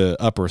 20s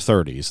to upper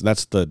 30s.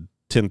 That's the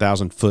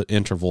 10,000 foot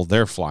interval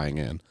they're flying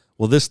in.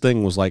 Well, this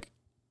thing was like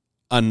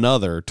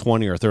another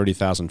 20 or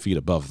 30,000 feet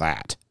above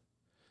that.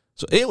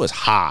 So it was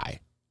high,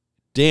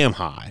 damn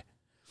high.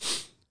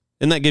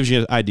 And that gives you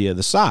an idea of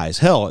the size.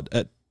 Hell,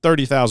 at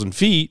 30,000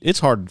 feet, it's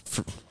hard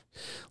for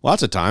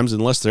lots of times,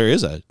 unless there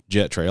is a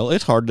jet trail,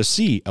 it's hard to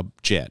see a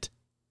jet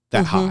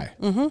that high.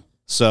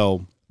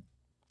 So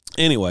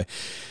anyway,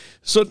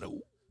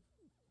 so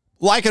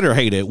like it or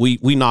hate it,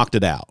 we knocked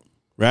it out,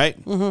 right?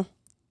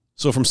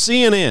 So from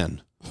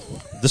CNN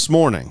this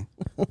morning,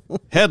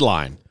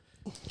 headline,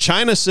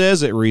 China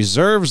says it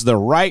reserves the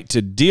right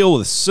to deal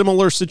with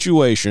similar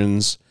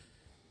situations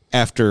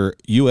after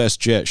U.S.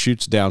 jet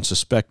shoots down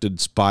suspected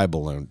spy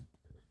balloon.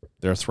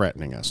 They're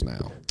threatening us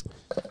now.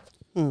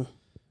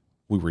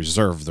 we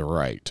reserve the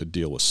right to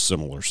deal with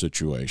similar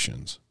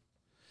situations.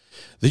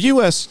 The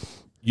U.S.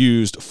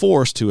 used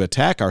force to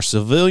attack our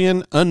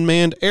civilian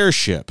unmanned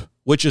airship,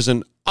 which is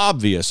an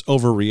obvious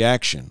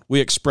overreaction. We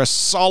express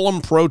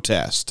solemn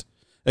protest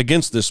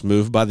against this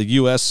move by the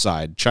U.S.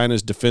 side,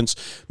 China's Defense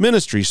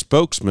Ministry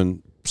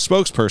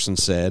spokesperson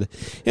said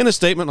in a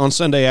statement on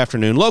Sunday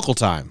afternoon local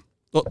time.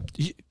 Well,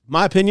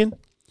 my opinion,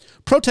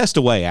 protest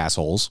away,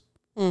 assholes.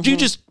 Mm-hmm. You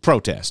just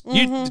protest.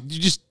 Mm-hmm. You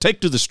just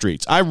take to the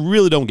streets. I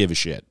really don't give a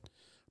shit.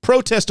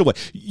 Protest away.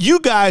 You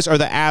guys are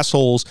the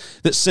assholes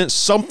that sent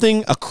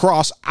something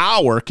across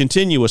our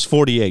continuous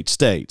 48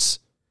 states.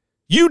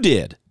 You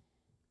did.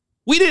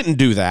 We didn't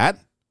do that.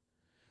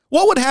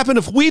 What would happen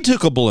if we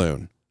took a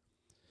balloon,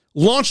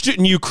 launched it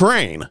in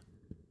Ukraine,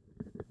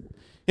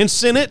 and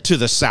sent it to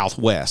the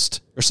southwest,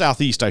 or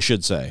southeast, I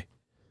should say?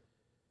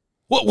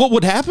 What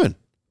would happen?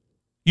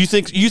 You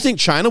think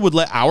China would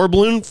let our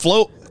balloon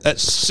float at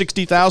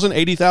 60,000,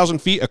 80,000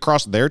 feet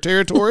across their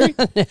territory?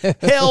 No.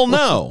 Hell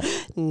no.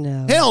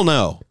 No. Hell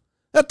no.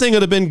 That thing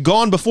would have been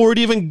gone before it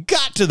even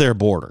got to their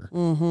border.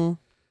 Mm-hmm.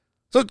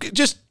 So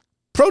just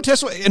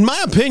protest. In my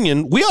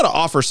opinion, we ought to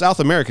offer South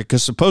America,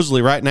 because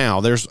supposedly right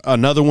now there's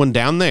another one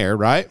down there,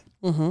 right?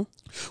 Mm-hmm.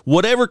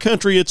 Whatever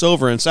country it's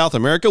over in South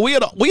America, we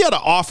ought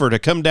to offer to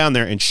come down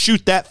there and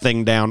shoot that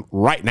thing down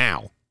right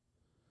now.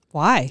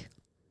 Why?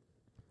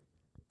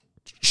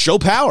 Show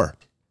power.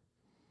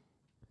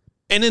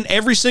 And in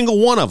every single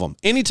one of them,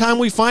 anytime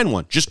we find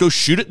one, just go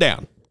shoot it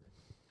down.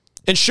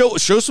 And show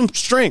some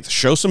strength,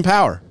 show some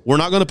power. We're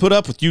not going to put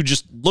up with you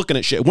just looking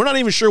at shit. We're not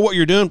even sure what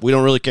you're doing. We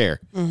don't really care.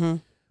 Mm-hmm.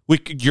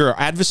 You're our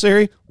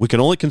adversary. We can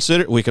only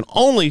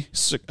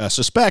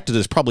suspect that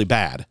it's probably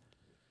bad.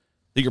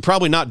 That you're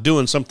probably not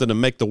doing something to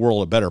make the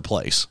world a better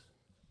place.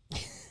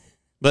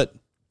 But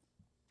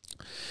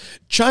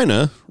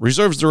China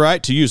reserves the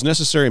right to use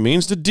necessary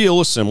means to deal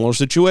with similar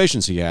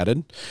situations, he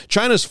added.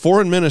 China's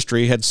foreign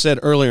ministry had said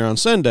earlier on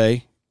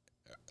Sunday,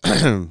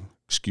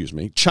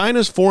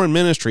 China's foreign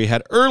ministry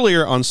had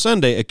earlier on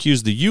Sunday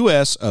accused the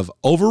U.S. of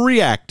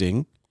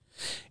overreacting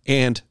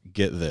and,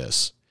 get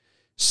this,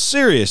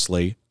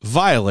 seriously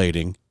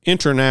violating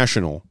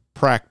international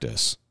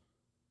practice.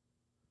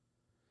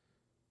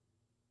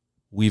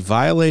 We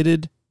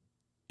violated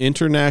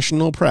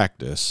international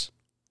practice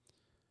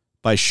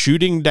by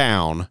shooting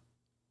down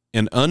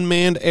an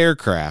unmanned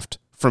aircraft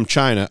from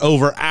China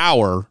over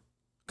our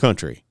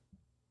country.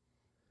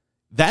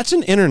 That's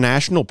an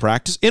international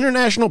practice.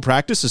 International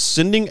practice is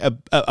sending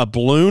a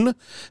balloon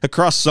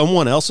across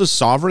someone else's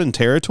sovereign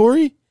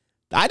territory?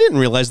 I didn't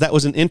realize that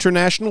was an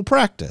international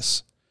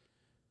practice.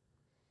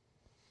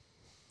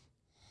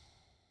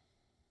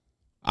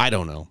 I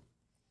don't know.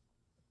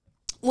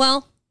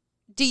 Well,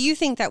 do you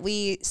think that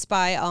we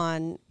spy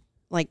on,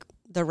 like,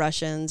 the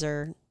Russians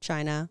or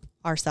China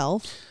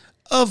ourselves?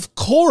 Of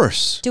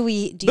course.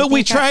 But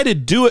we try to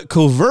do it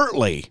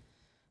covertly.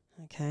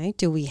 Okay.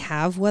 Do we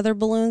have weather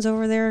balloons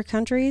over their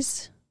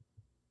countries?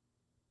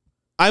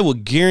 I will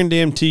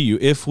guarantee you,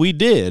 if we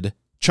did,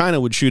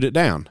 China would shoot it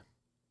down.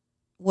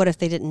 What if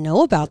they didn't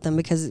know about them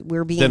because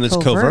we're being Then it's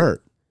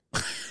covert.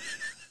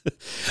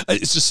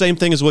 It's the same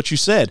thing as what you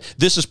said.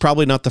 This is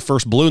probably not the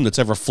first balloon that's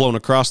ever flown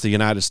across the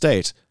United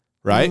States,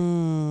 right?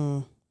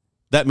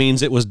 That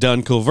means it was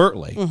done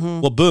covertly.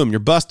 Mm-hmm. Well, boom, you're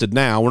busted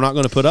now. We're not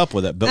going to put up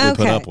with it, but we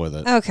put up with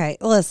it. Okay,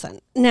 listen.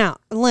 Now,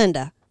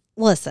 Linda,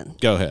 listen.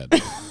 Go ahead.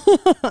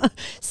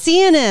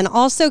 CNN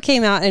also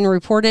came out and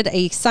reported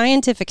a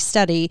scientific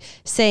study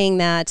saying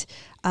that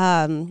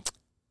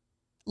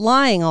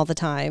lying all the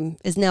time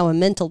is now a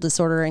mental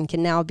disorder and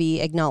can now be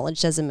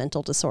acknowledged as a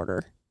mental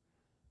disorder.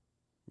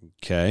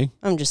 Okay.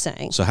 I'm just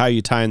saying. So how are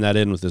you tying that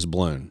in with this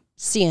balloon?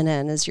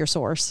 CNN is your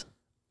source.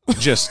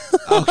 Just,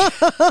 okay.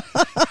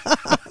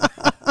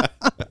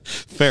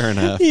 Fair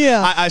enough.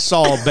 Yeah. I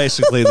saw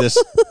basically this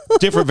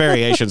different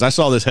variations. I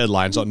saw this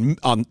headlines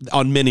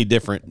on many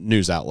different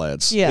news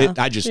outlets. Yeah.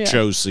 I just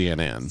chose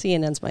CNN.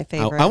 CNN's my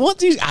favorite. I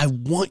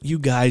want you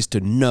guys to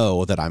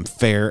know that I'm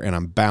fair and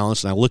I'm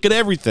balanced and I look at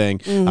everything.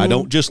 Mm-hmm. I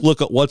don't just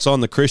look at what's on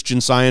the Christian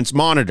Science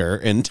Monitor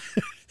and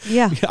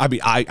yeah. I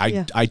mean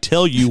I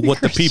tell you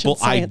what the people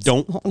I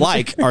don't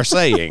like are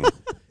saying.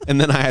 And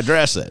then I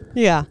address it.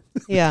 Yeah.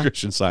 Yeah.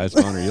 Christian Science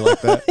Monitor. You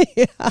like that?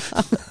 Yeah.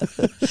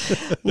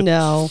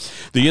 No.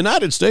 The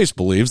United States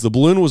believes the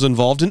balloon was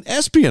involved in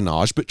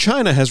espionage, but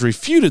China has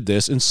refuted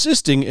this,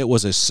 insisting it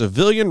was a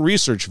civilian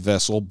research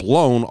vessel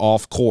blown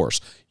off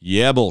course.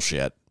 Yeah,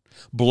 bullshit.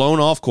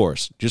 Blown off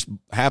course. Just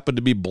happened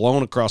to be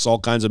blown across all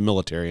kinds of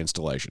military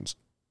installations.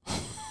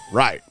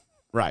 Right.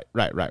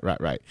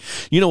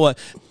 You know what?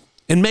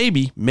 And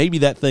maybe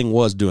that thing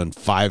was doing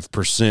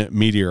 5%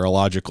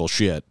 meteorological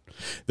shit.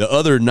 The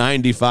other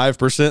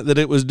 95% that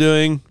it was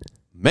doing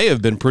may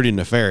have been pretty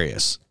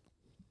nefarious.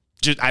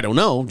 I don't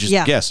know.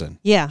 Guessing.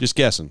 Yeah. Just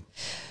guessing.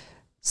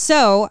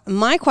 So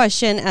my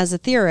question as a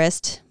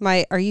theorist,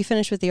 are you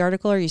finished with the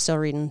article or are you still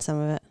reading some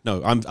of it?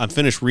 No, I'm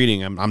finished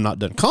reading. I'm not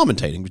done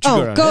commentating, but you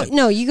go right ahead.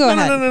 No, you go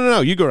ahead.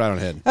 No. You go right on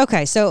ahead.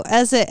 Okay. So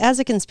as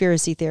a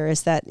conspiracy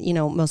theorist that,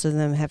 most of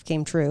them have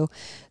came true,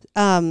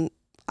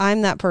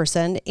 I'm that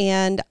person,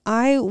 and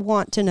I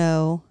want to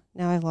know.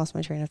 Now I've lost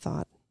my train of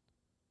thought.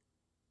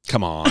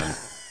 Come on.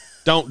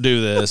 Don't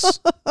do this.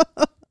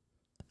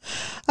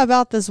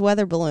 About this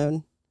weather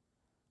balloon.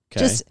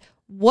 Okay. Just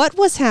what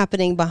was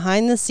happening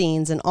behind the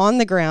scenes and on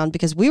the ground,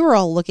 because we were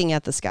all looking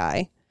at the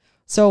sky.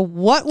 So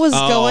what was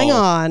going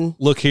on?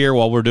 Look here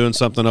while we're doing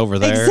something over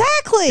there.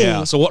 Exactly.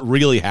 Yeah. So what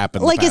really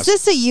happened? Like, is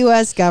this a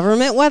U.S.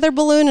 government weather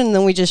balloon and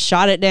then we just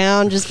shot it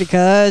down just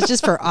because,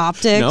 just for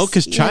optics? No,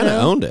 because China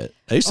owned it.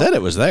 They said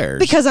it was theirs.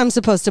 Because I'm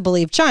supposed to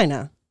believe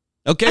China.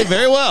 Okay,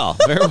 very well.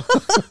 Very well.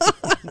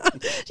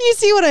 Do you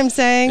see what I'm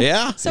saying?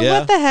 Yeah. So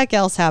what the heck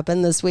else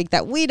happened this week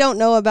that we don't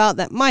know about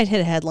that might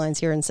hit headlines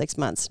here in 6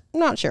 months? I'm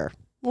not sure.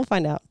 We'll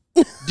find out.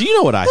 Do you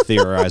know what I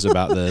theorize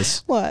about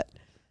this? What?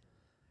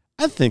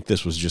 I think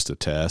this was just a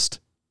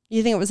test.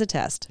 You think it was a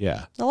test?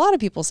 Yeah. A lot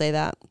of people say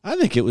that. I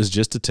think it was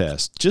just a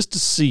test, just to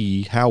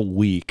see how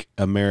weak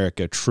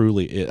America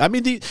truly is. I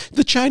mean,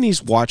 the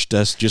Chinese watched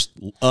us just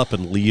up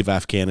and leave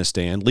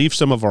Afghanistan, leave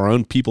some of our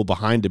own people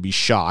behind to be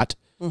shot.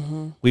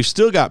 Mm-hmm. We've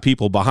still got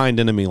people behind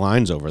enemy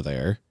lines over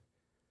there.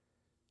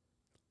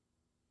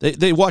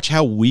 They watch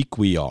how weak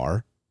we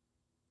are.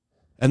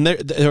 And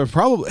they're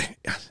probably,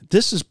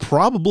 this is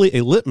probably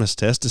a litmus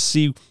test to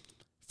see,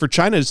 for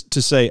China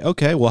to say,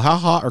 okay, well, how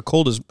hot or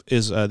cold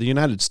is the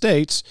United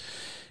States?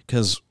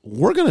 Because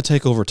we're going to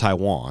take over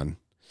Taiwan.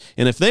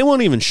 And if they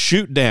won't even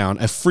shoot down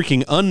a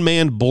freaking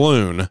unmanned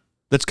balloon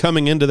that's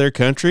coming into their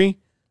country,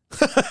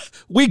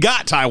 we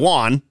got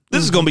Taiwan.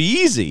 This is going to be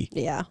easy.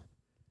 Yeah.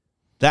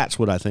 That's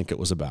what I think it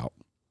was about.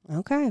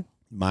 Okay.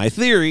 My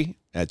theory,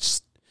 I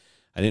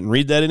didn't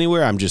read that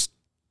anywhere. I'm just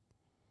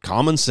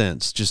common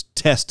sense, just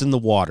testing the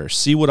water,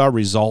 see what our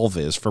resolve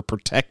is for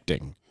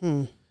protecting.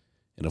 And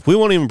if we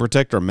won't even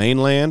protect our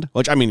mainland,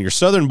 which, I mean, your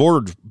southern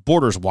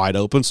border's wide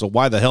open, so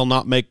why the hell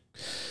not make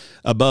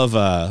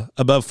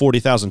above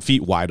 40,000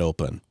 feet wide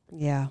open?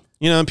 Yeah.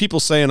 You know, and people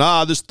saying,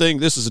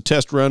 this is a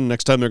test run.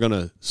 Next time they're going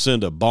to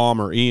send a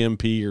bomb or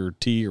EMP or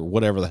T or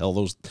whatever the hell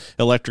those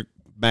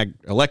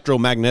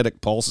electromagnetic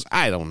pulses.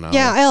 I don't know.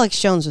 Yeah,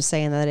 Alex Jones was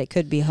saying that it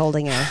could be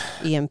holding a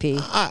EMP.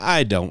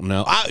 I don't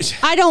know.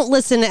 I don't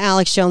listen to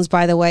Alex Jones,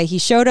 by the way. He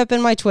showed up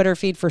in my Twitter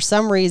feed for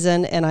some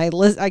reason, and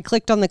I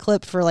clicked on the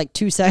clip for like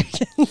 2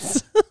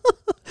 seconds.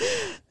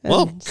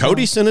 Well,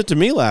 Cody sent it to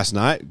me last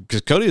night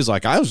because Cody was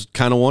like, I was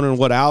kind of wondering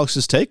what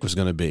Alex's take was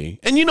going to be.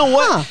 And you know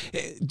what?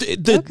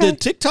 The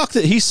TikTok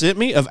that he sent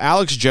me of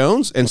Alex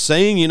Jones and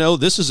saying,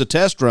 this is a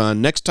test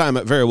run. Next time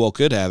it very well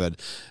could have an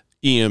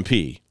EMP.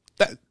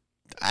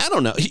 I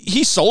don't know.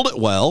 He sold it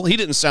well. He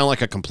didn't sound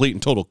like a complete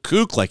and total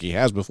kook like he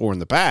has before in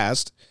the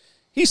past.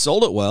 He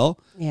sold it well.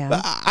 Yeah.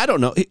 But I don't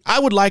know. I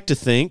would like to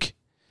think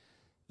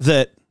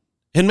that,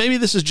 and maybe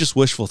this is just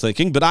wishful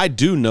thinking, but I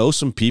do know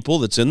some people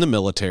that's in the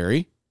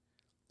military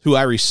who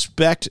I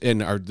respect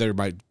and they're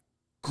my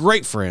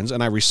great friends,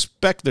 and I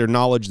respect their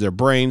knowledge, their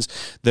brains,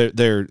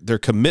 their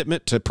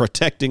commitment to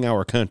protecting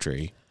our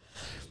country.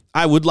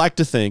 I would like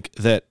to think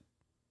that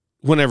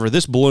whenever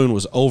this balloon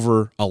was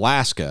over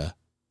Alaska,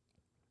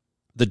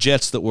 the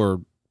jets that were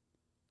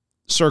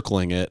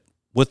circling it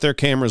with their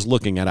cameras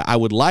looking at it, I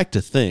would like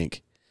to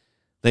think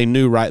they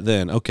knew right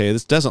then, okay,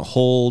 this doesn't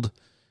hold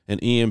an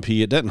EMP.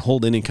 It doesn't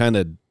hold any kind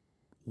of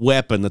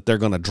weapon that they're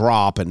going to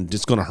drop and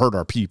it's going to hurt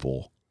our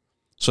people.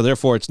 So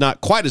therefore, it's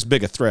not quite as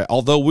big a threat,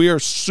 although we are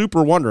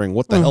super wondering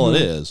what the hell it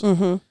is.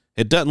 Mm-hmm.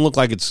 It doesn't look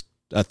like it's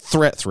a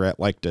threat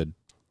like to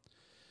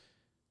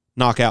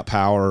knock out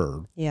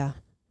power or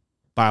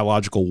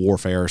biological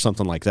warfare or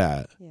something like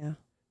that. Yeah.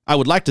 I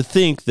would like to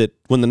think that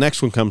when the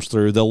next one comes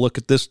through, they'll look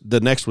at the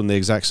next one the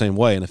exact same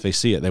way, and if they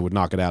see it, they would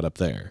knock it out up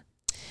there.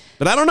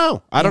 But I don't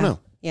know. I don't know.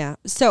 Yeah.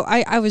 So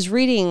I was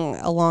reading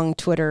along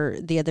Twitter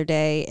the other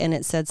day, and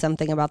it said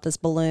something about this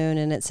balloon,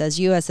 and it says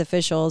U.S.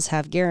 officials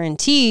have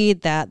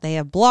guaranteed that they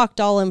have blocked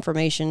all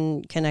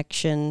information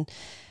connection,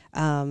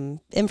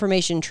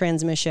 information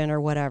transmission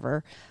or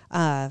whatever.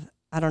 I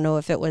don't know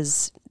if it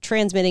was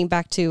transmitting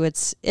back to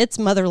its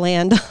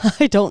motherland.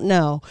 I don't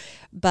know.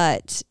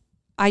 But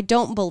I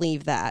don't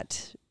believe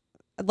that.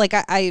 Like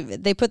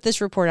they put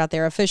this report out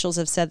there. Officials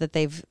have said that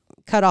they've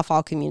cut off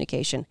all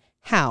communication.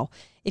 How?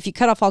 If you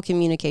cut off all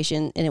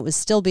communication and it was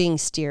still being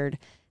steered,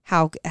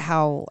 how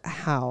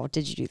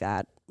did you do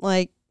that?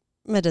 Like,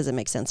 that doesn't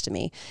make sense to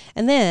me.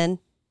 And then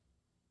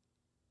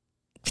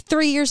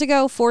 3 years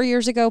ago, 4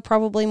 years ago,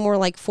 probably more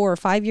like 4 or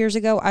 5 years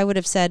ago, I would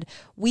have said,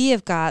 we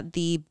have got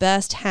the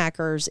best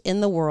hackers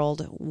in the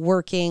world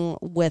working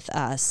with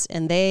us,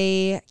 and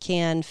they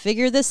can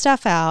figure this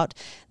stuff out.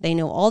 They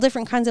know all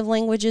different kinds of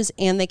languages,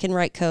 and they can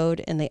write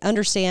code, and they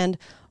understand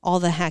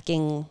all the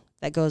hacking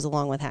that goes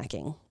along with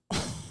hacking.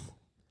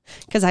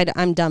 Because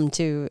I'm dumb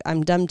to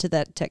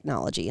that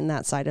technology and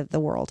that side of the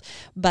world.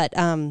 But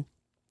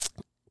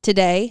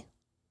today,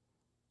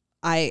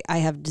 I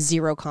have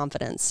zero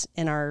confidence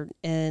in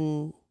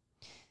in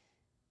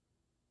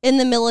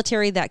the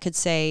military that could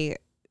say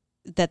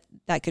that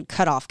could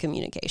cut off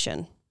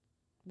communication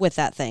with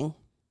that thing.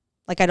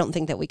 Like, I don't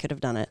think that we could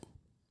have done it.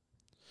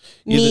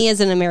 Me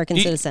as an American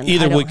citizen.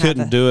 Either we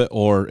couldn't do it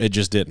or it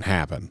just didn't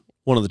happen.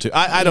 One of the two.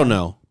 I don't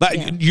know.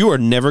 But you are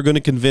never going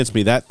to convince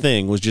me that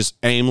thing was just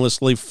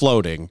aimlessly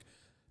floating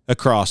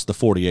across the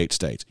 48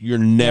 states.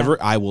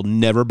 I will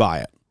never buy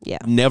it. Yeah.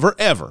 Never,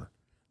 ever.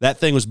 That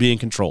thing was being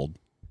controlled.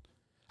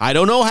 I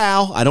don't know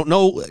how. I don't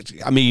know.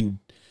 I mean,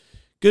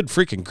 good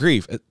freaking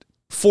grief. At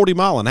 40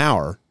 mile an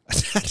hour,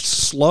 that's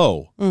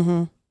slow.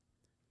 Mm-hmm.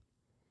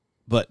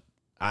 But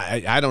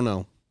I don't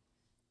know.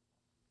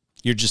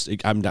 You're just,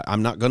 I'm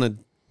not going to.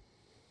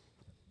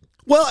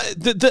 Well,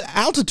 the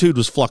altitude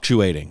was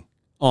fluctuating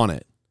on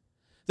it.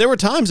 There were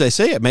times they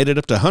say it made it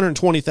up to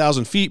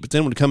 120,000 feet, but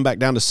then would come back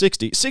down to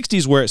 60. 60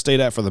 is where it stayed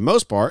at for the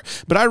most part.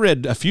 But I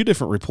read a few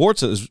different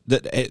reports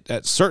that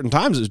at certain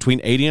times it was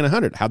between 80 and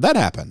 100. How'd that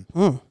happen?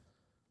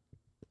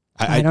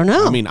 I don't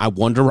know. I mean, I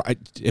wonder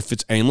if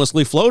it's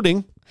aimlessly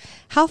floating.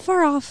 How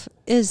far off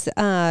is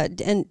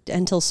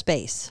until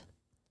space?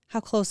 How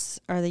close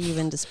are you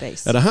into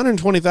space? At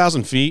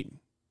 120,000 feet,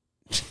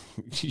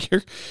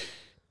 you're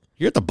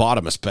at the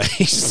bottom of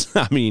space.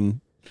 I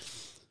mean,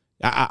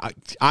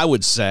 I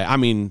would say, I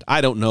mean,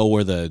 I don't know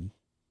where the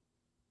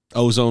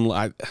ozone,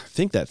 I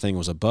think that thing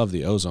was above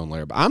the ozone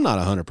layer, but I'm not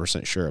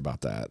 100% sure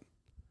about that.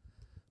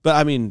 But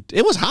I mean,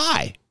 it was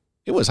high.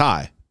 It was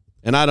high.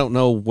 And I don't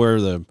know where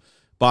the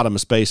bottom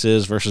of space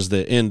is versus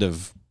the end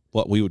of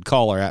what we would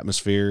call our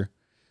atmosphere.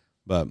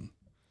 But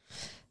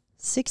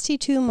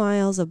 62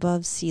 miles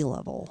above sea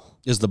level.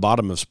 Is the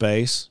bottom of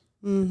space?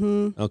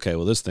 Mm-hmm. Okay,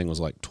 well, this thing was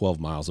like 12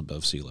 miles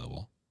above sea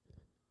level.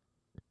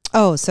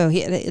 Oh, so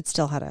it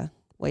still had a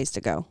ways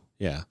to go.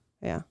 Yeah.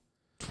 Yeah.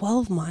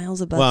 12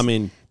 miles above. Well, I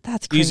mean,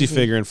 that's crazy. Easy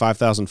figuring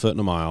 5,000 foot in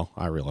a mile.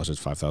 I realize it's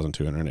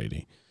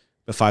 5,280.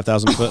 But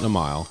 5,000 foot in a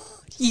mile.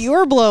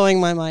 You're blowing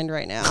my mind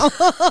right now.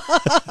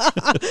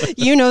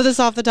 You know this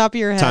off the top of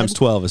your head. Times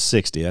 12 is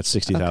 60. That's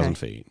 60,000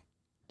 feet.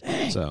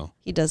 So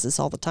he does this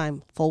all the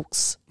time,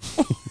 folks.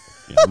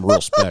 Yeah, I'm real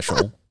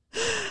special.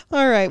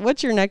 All right.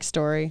 What's your next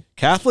story?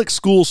 Catholic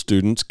school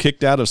students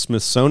kicked out of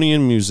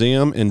Smithsonian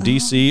Museum in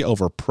D.C.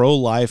 over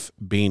pro-life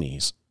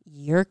beanies.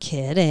 You're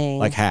kidding.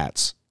 Like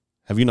hats.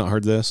 Have you not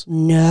heard this?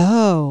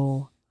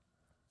 No.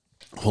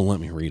 Well, let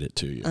me read it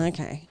to you.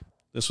 Okay.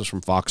 This was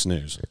from Fox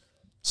News.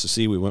 So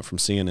see, we went from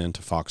CNN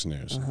to Fox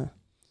News.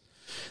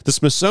 The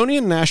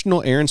Smithsonian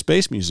National Air and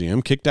Space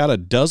Museum kicked out a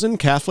dozen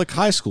Catholic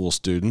high school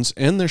students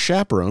and their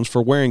chaperones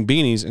for wearing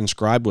beanies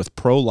inscribed with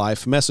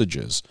pro-life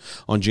messages.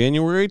 On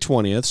January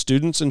 20th,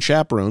 students and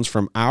chaperones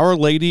from Our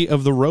Lady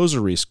of the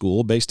Rosary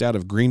School, based out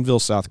of Greenville,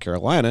 South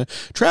Carolina,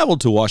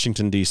 traveled to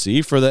Washington,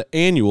 D.C. for the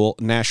annual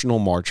National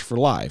March for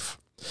Life.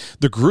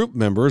 The group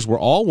members were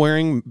all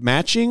wearing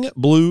matching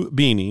blue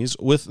beanies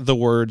with the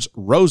words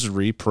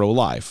Rosary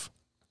Pro-Life.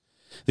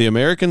 The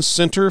American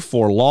Center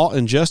for Law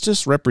and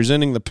Justice,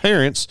 representing the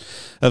parents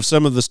of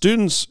some of the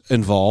students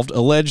involved,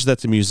 alleged that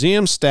the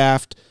museum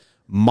staff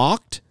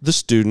mocked the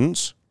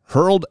students,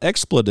 hurled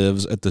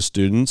expletives at the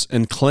students,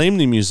 and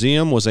claimed the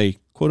museum was a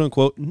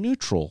quote-unquote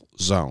neutral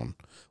zone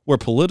where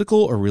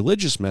political or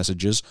religious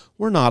messages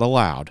were not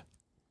allowed.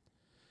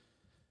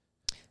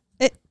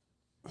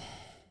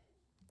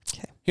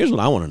 Here's what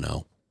I want to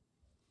know.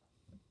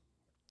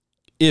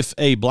 If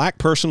a black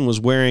person was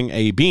wearing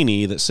a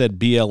beanie that said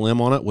BLM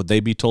on it, would they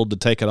be told to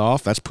take it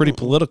off? That's pretty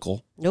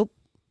political. Nope.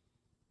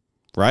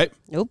 Right?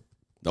 Nope.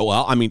 Oh,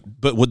 well, I mean,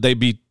 but would they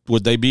be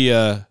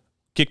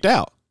kicked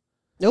out?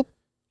 Nope.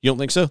 You don't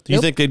think so? Do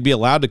you think they'd be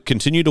allowed to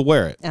continue to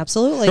wear it?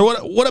 Absolutely. Or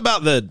what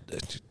about the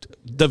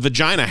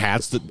vagina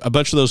hats that a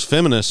bunch of those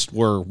feminists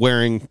were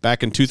wearing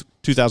back in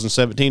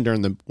 2017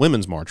 during the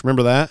Women's March?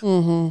 Remember that?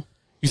 Mm-hmm.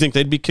 You think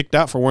they'd be kicked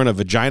out for wearing a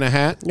vagina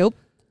hat? Nope.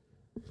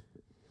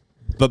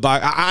 But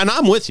and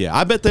I'm with you.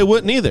 I bet they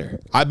wouldn't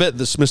either. I bet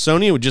the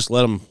Smithsonian would just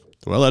let them.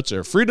 Well, that's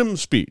their freedom of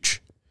speech.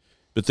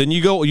 But then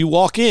you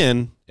walk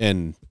in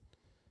and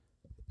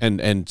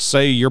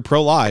say you're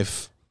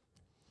pro-life.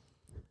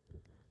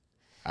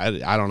 I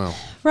don't know,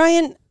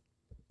 Ryan.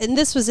 And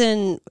this was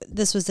in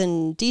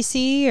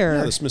DC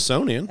or the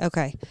Smithsonian.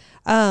 Okay.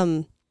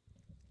 I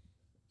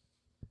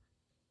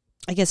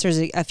guess there's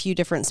a few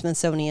different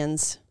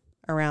Smithsonians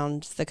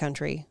around the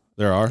country.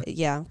 There are?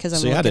 Yeah, because I'm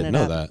See, looking I didn't it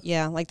know up. that.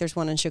 Yeah, like there's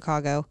one in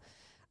Chicago.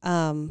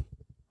 Really?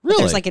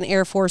 There's like an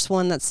Air Force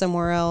one that's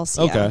somewhere else.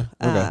 Okay.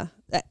 Yeah.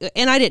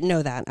 And I didn't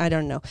know that. I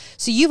don't know.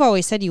 So you've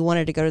always said you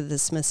wanted to go to the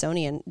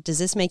Smithsonian. Does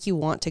this make you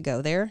want to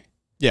go there?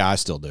 Yeah, I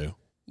still do.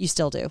 You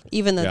still do,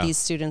 even though these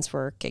students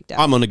were kicked out.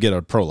 I'm going to get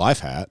a pro-life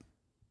hat.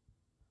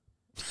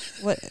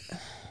 What?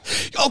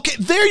 Okay,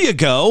 there you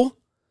go.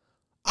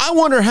 I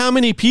wonder how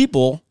many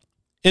people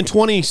in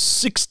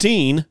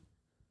 2016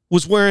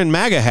 was wearing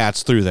MAGA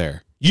hats through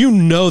there. You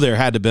know there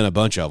had to have been a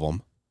bunch of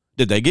them.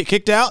 Did they get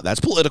kicked out? That's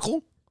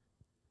political.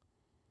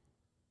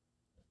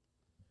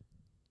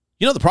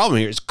 You know, the problem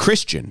here is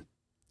Christian.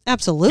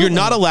 Absolutely. You're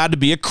not allowed to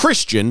be a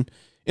Christian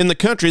in the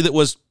country that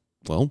was,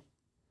 well,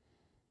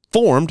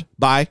 formed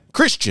by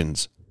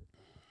Christians.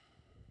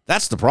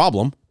 That's the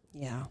problem.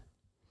 Yeah.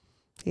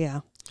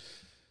 Yeah.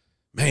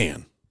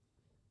 Man.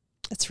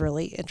 It's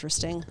really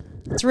interesting.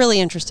 It's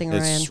really interesting,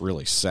 Ryan. It's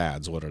really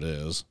sad is what it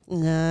is.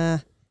 Nah.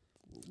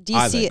 DC,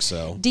 I think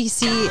so.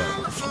 DC.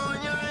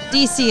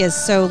 DC is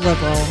so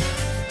liberal.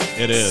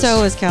 It is.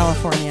 So is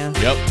California.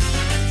 Yep.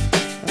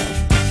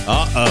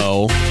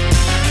 Uh-oh.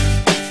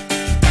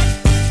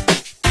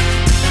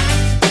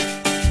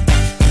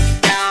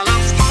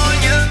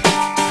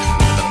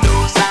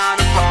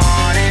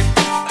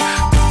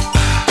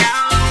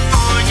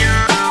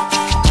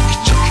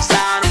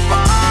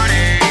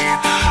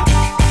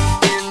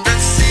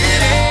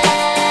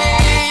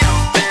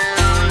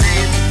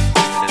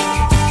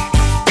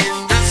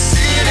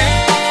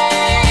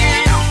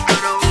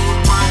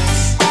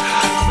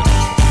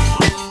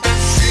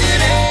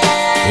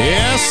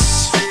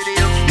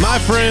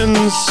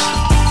 Friends,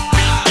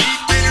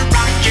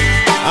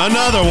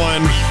 another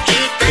one.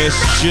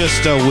 It's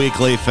just a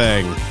weekly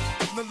thing.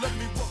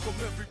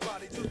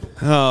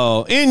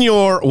 Oh, in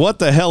your what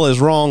the hell is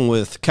wrong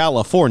with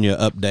California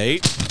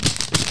update.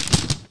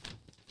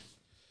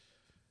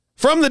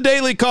 From the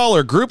Daily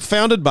Caller, group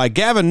founded by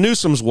Gavin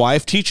Newsom's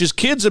wife teaches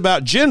kids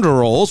about gender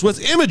roles with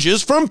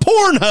images from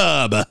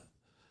Pornhub.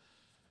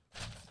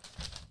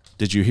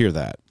 Did you hear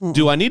that?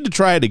 Do I need to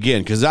try it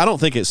again? Because I don't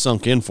think it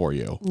sunk in for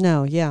you.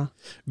 No, yeah.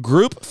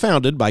 Group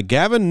founded by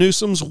Gavin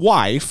Newsom's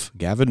wife,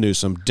 Gavin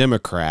Newsom,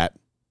 Democrat,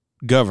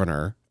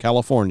 governor,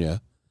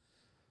 California,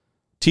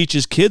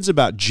 teaches kids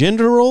about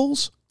gender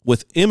roles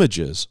with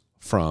images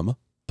from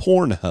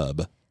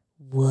Pornhub.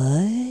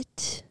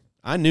 What?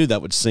 I knew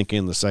that would sink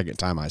in the second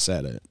time I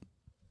said it.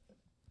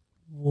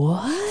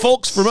 What?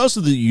 Folks, for most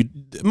of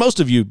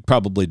you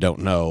probably don't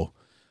know,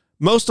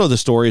 most of the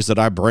stories that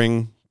I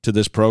bring to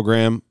this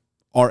program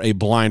are a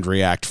blind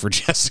react for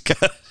Jessica.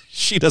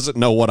 She doesn't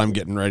know what I'm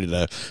getting ready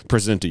to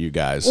present to you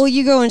guys. Well,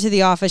 you go into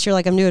the office, you're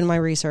like, I'm doing my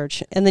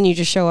research. And then you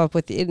just show up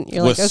you're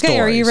like, okay, stories.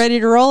 Are you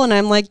ready to roll? And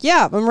I'm like,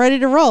 yeah, I'm ready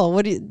to roll.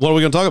 What are we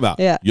going to talk about?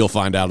 Yeah. You'll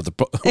find out at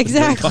the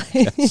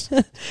exactly.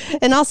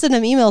 And I'll send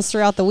him emails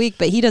throughout the week,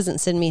 but he doesn't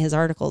send me his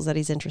articles that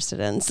he's interested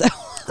in. So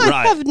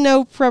I have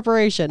no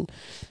preparation.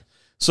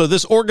 So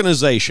this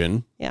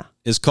organization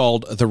is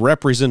called the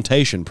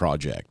Representation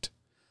Project,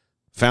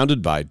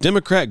 founded by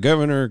Democrat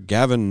Governor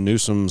Gavin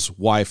Newsom's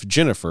wife,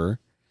 Jennifer.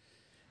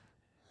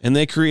 And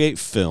they create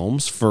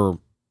films for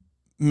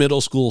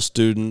middle school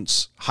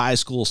students, high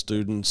school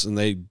students, and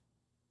they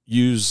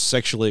use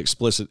sexually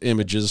explicit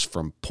images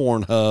from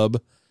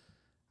Pornhub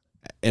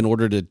in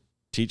order to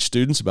teach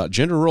students about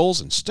gender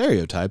roles and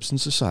stereotypes in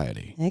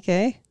society.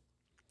 Okay.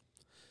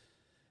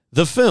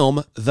 The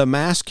film, The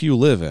Mask You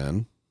Live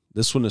In,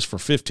 this one is for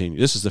 15.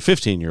 This is the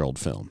 15-year-old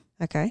film.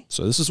 Okay.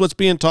 So this is what's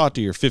being taught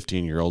to your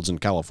 15-year-olds in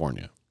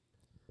California.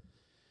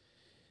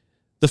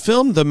 The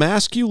film The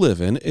Mask You Live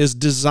In is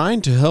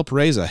designed to help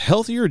raise a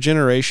healthier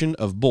generation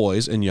of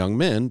boys and young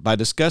men by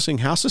discussing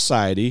how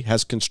society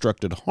has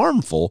constructed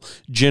harmful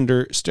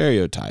gender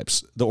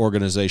stereotypes, the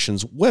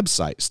organization's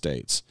website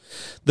states.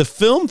 The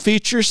film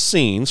features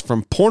scenes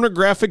from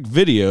pornographic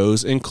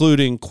videos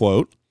including,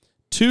 quote,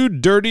 2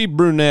 dirty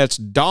brunettes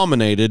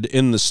dominated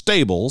in the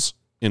stables,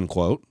 end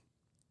quote,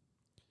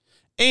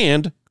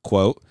 and,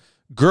 quote,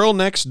 girl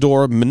next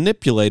door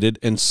manipulated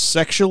and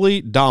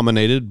sexually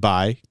dominated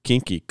by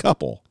kinky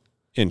couple,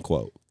 end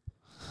quote.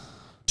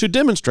 To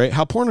demonstrate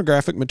how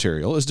pornographic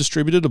material is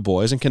distributed to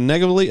boys and can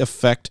negatively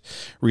affect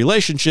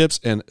relationships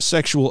and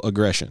sexual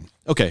aggression.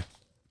 Okay.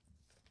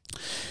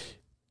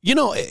 You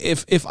know,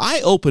 if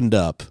I opened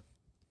up,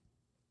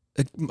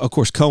 of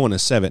course, Cohen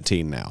is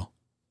 17 now,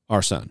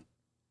 our son.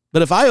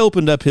 But if I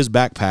opened up his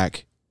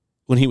backpack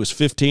when he was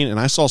 15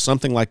 and I saw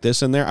something like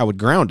this in there, I would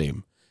ground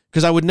him.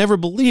 Because I would never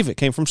believe it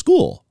came from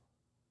school.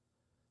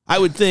 I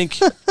would think...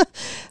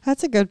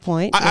 That's a good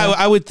point.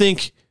 I would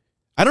think,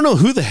 I don't know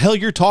who the hell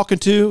you're talking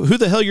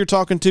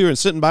to and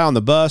sitting by on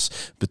the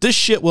bus, but this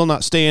shit will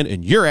not stand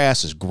and your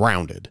ass is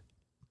grounded.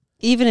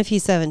 Even if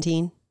he's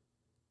 17?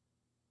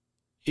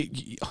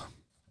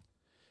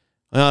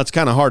 Well, it's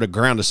kind of hard to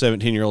ground a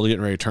 17-year-old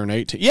getting ready to turn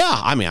 18.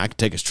 Yeah, I mean, I could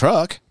take his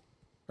truck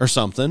or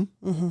something.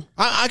 Mm-hmm.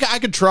 I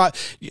could try...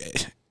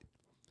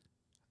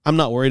 I'm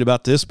not worried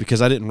about this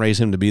because I didn't raise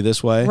him to be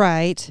this way.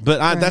 Right.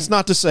 But that's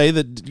not to say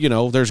that, you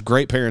know, there's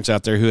great parents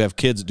out there who have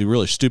kids that do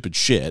really stupid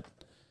shit,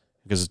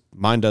 because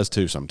mine does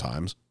too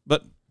sometimes.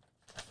 But,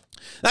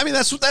 I mean,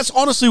 that's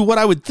honestly what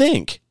I would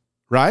think,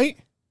 right?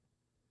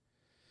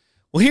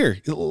 Well, here,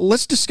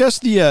 let's discuss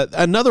the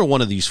another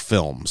one of these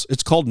films.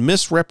 It's called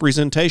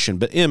Misrepresentation,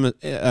 but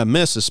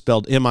Miss is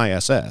spelled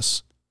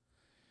M-I-S-S.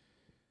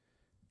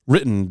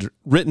 Written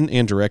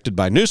and directed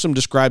by Newsom,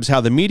 describes how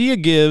the media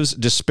gives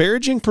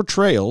disparaging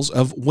portrayals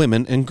of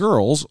women and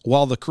girls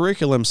while the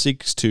curriculum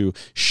seeks to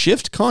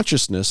shift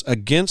consciousness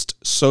against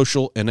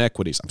social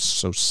inequities. I'm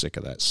so sick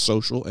of that.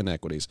 Social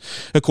inequities,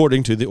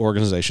 according to the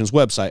organization's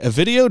website. A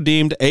video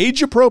deemed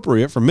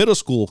age-appropriate for middle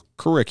school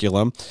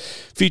curriculum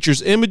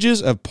features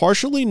images of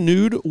partially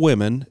nude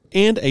women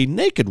and a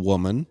naked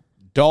woman,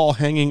 doll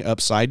hanging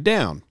upside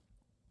down.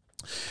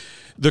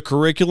 The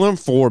curriculum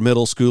for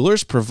middle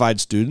schoolers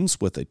provides students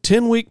with a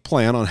 10-week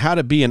plan on how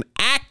to be an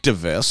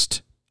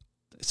activist.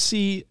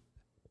 See,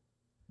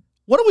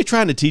 what are we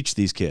trying to teach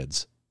these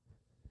kids?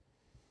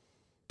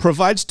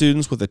 Provide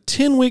students with a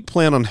 10-week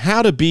plan on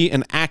how to be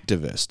an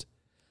activist.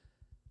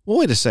 Well,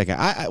 wait a second.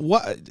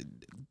 What?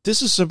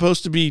 This is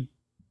supposed to be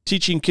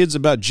teaching kids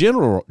about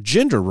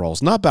gender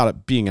roles, not about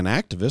it being an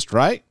activist,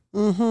 right?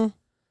 Mm-hmm.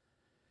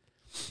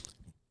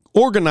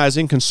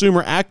 Organizing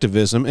consumer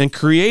activism and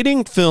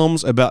creating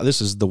films about,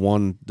 this is the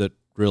one that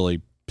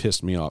really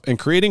pissed me off, and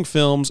creating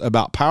films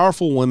about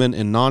powerful women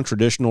in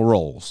non-traditional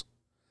roles.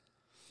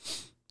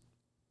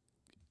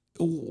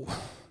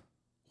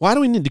 Why do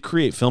we need to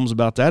create films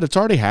about that? It's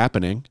already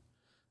happening.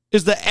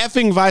 Is the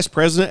effing vice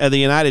president of the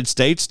United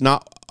States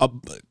not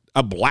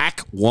a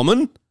black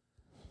woman?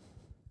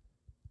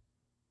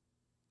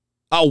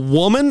 A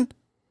woman?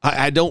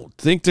 I don't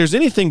think there's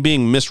anything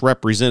being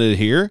misrepresented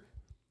here.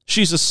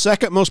 She's the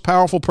second most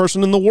powerful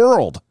person in the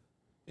world,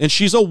 and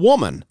she's a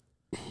woman.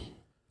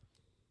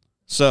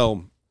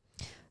 So,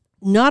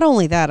 not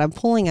only that, I'm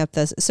pulling up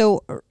this.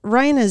 So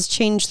Ryan has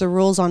changed the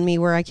rules on me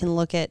where I can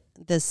look at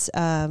this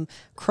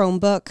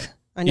Chromebook.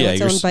 I know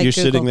it's owned by you're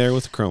Google, sitting there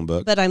with a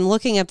Chromebook. but I'm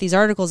looking up these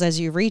articles as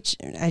you read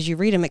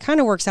them. It kind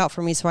of works out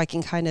for me, so I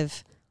can kind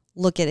of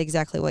look at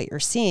exactly what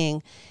you're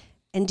seeing.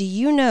 And do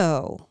you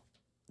know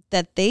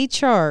that they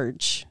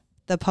charge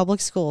the public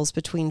schools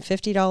between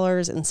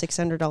 $50 and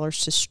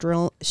 $600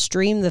 to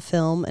stream the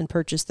film and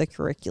purchase the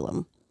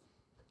curriculum?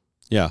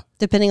 Yeah.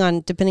 Depending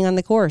on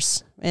the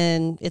course.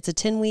 And it's a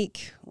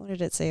 10-week, what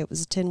did it say? It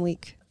was a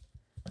 10-week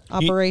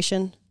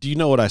operation. Do you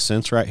know what I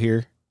sense right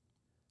here?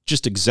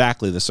 Just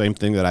exactly the same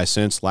thing that I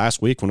sensed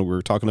last week when we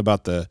were talking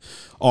about the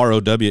ROW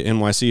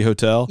NYC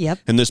hotel. Yep.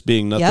 And this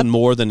being nothing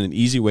more than an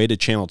easy way to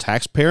channel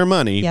taxpayer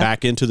money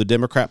back into the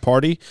Democrat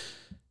Party.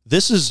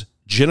 This is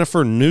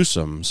Jennifer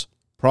Newsom's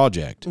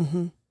project.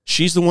 Mm-hmm.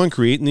 She's the one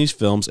creating these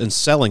films and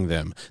selling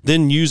them,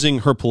 then using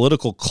her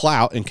political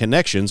clout and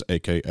connections,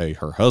 a.k.a.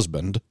 her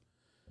husband,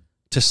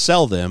 to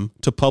sell them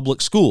to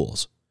public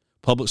schools.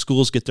 Public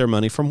schools get their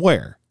money from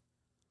where?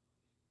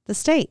 The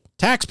state.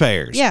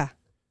 Taxpayers. Yeah.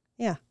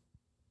 Yeah.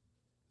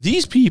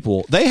 These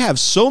people, they have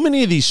so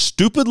many of these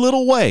stupid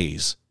little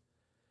ways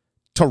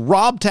to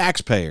rob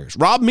taxpayers,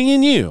 rob me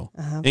and you,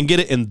 and get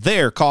it in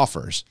their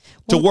coffers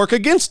to work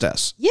against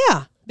us.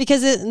 Yeah.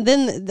 Because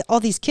then all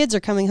these kids are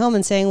coming home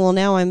and saying, well,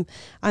 now I'm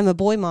a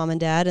boy mom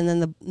and dad. And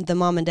then the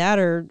mom and dad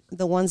are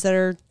the ones that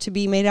are to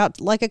be made out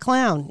like a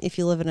clown if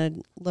you live in a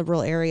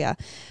liberal area.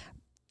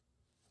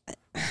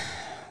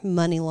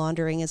 Money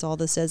laundering is all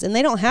this is. And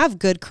they don't have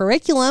good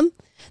curriculum.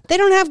 It's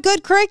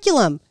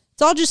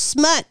all just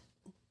smut.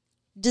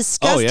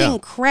 Disgusting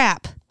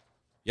crap.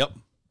 Yep.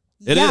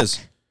 It is.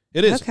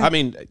 Okay. I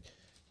mean,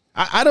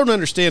 I don't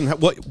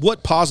understand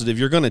what positive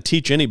you're going to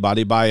teach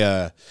anybody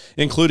by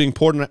including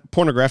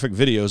pornographic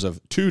videos of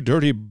two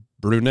dirty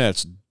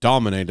brunettes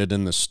dominated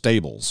in the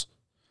stables.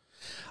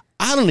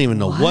 I don't even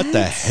know what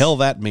the hell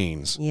that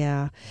means.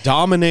 Yeah.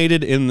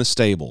 Dominated in the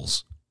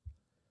stables.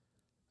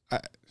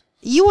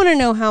 You want to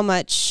know how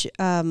much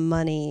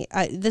money,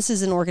 this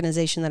is an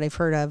organization that I've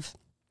heard of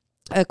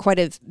quite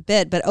a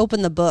bit, but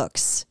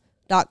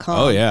openthebooks.com.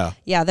 Oh, yeah.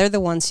 Yeah, they're the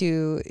ones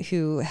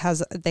who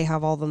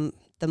have all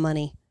the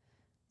money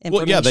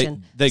information. Well, yeah,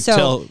 they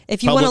tell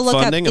if you want to look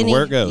up funding and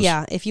where it goes.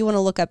 Yeah, if you want to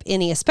look up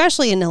any,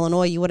 especially in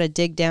Illinois, you want to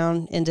dig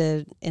down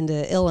into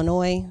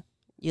Illinois,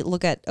 you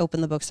look at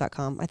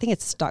openthebooks.com. I think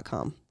it's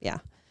 .com. Yeah.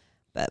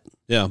 But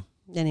yeah.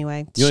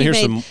 Anyway,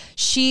 Newsom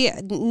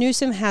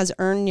has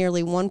earned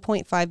nearly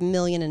 $1.5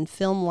 million in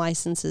film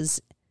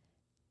licenses,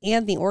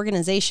 and the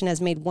organization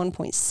has made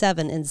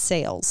 $1.7 in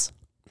sales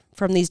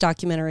from these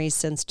documentaries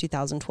since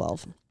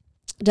 2012.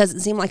 It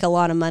doesn't seem like a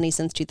lot of money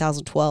since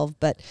 2012,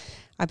 but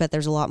I bet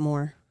there's a lot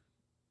more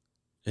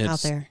out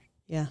there.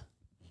 Yeah.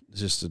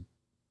 It's just a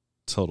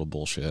total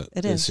bullshit.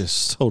 It is. It's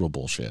just total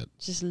bullshit.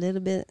 Just a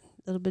little bit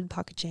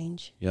pocket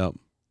change. Yep.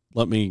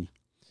 Let me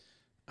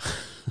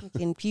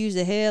confuse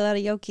the hell out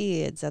of your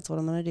kids. That's what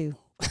I'm going to do.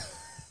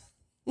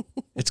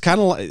 It's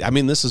kind of like, I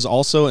mean, this is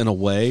also in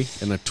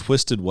a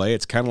twisted way,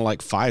 it's kind of like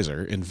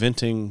Pfizer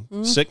inventing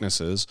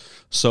sicknesses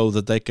so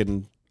that they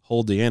can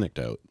hold the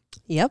anecdote.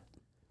 Yep.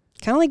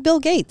 Kind of like Bill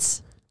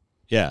Gates.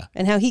 Yeah.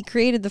 And how he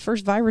created the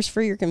first virus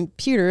for your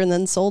computer and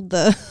then sold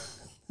the...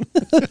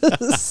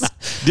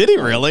 Did he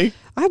really?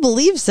 I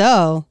believe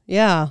so.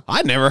 Yeah.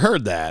 I never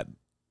heard that.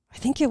 I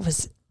think it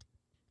was,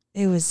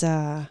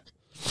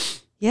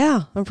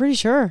 yeah, I'm pretty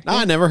sure. No,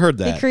 I never heard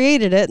that. He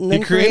created it and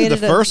then he created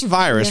the first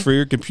virus for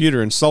your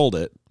computer and sold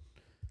it.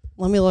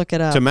 Let me look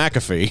it up. To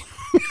McAfee.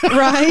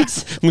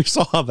 Right. We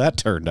saw how that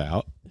turned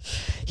out.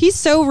 He's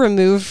so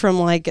removed from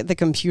like the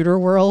computer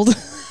world.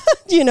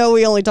 We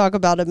only talk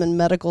about him in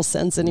medical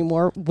sense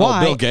anymore.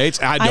 Why? Oh, Bill Gates?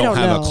 I don't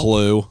have a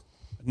clue.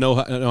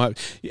 No.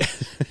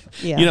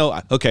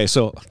 Yeah. Okay,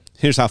 so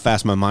here's how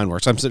fast my mind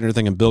works. I'm sitting here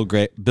thinking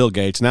Bill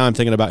Gates. Now I'm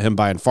thinking about him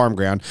buying farm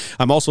ground.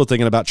 I'm also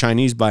thinking about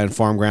Chinese buying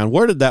farm ground.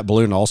 Where did that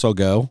balloon also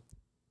go?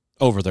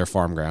 Over their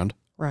farm ground.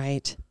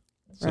 Right.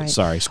 So,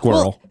 sorry,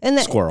 squirrel.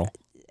 Squirrel.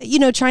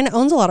 China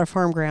owns a lot of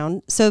farm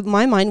ground. So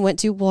my mind went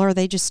to, well, are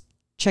they just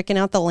checking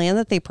out the land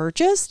that they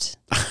purchased?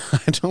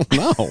 I don't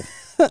know.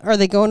 Are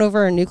they going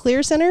over our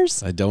nuclear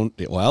centers?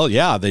 Well,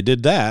 yeah, they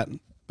did that.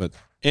 But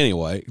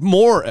anyway,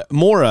 more.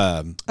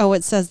 Oh,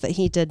 it says that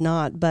he did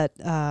not, but.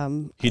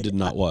 He did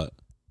not what?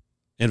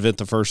 invent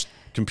the first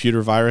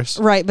computer virus.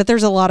 Right, but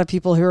there's a lot of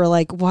people who are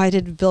like, why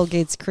did Bill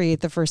Gates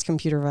create the first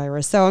computer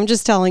virus? So I'm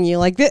just telling you,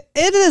 like, it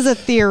is a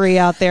theory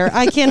out there.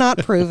 I cannot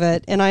prove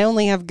it, and I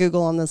only have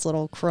Google on this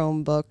little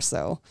Chrome book,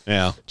 so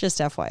yeah. Just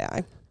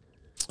FYI.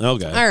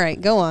 Okay. All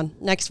right, go on.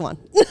 Next one.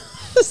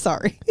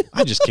 Sorry.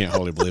 I just can't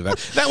hardly believe that.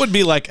 That would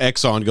be like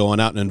Exxon going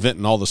out and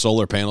inventing all the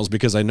solar panels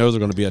because I know they're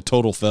going to be a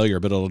total failure,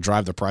 but it'll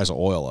drive the price of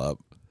oil up.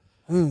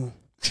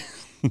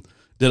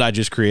 Did I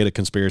just create a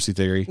conspiracy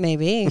theory?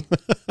 Maybe.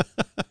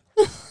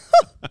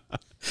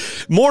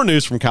 More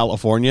news from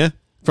California,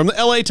 from the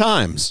LA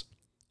Times.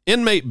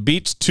 Inmate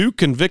beats 2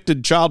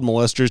 convicted child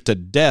molesters to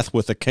death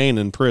with a cane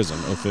in prison,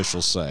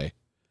 officials say.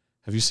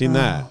 Have you seen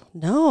that?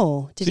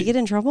 No. Did he get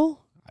in trouble?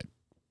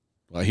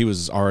 Well, he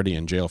was already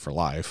in jail for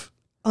life.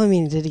 Oh, I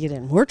mean, did he get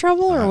in more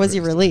trouble or was he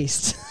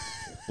released?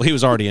 Well, he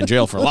was already in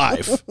jail for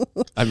life.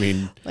 I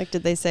mean. Like,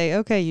 did they say,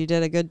 okay, you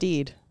did a good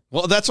deed?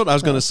 Well, that's what I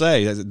was going to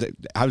say.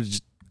 I was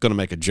just going to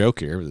make a joke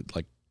here.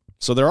 Like,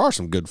 so there are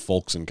some good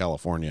folks in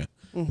California.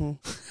 Mm-hmm.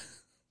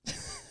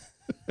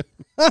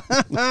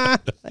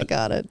 I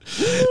got it.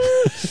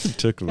 It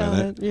took a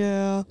minute.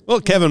 Yeah. Well,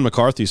 Kevin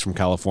McCarthy's from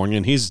California,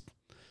 and he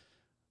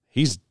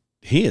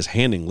is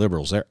handing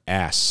liberals their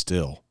ass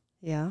still.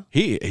 Yeah.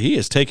 He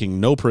is taking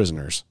no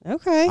prisoners.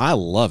 Okay. I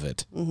love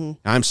it. Mm-hmm.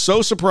 I'm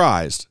so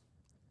surprised.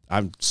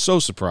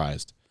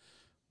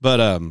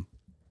 But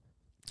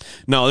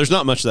no, there's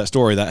not much to that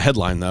story, that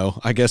headline though.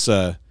 I guess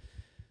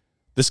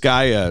this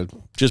guy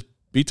just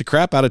beat the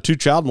crap out of 2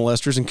 child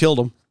molesters and killed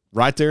them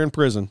right there in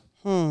prison.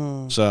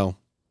 So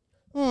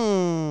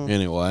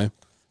anyway,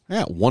 I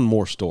got one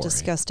more story.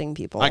 Disgusting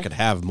people. I could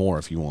have more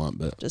if you want,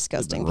 but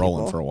Disgusting we've been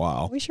rolling people. for a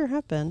while. We sure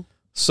have been.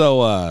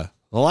 So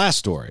the last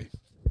story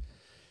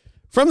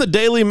from the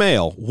Daily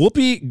Mail,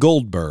 Whoopi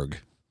Goldberg.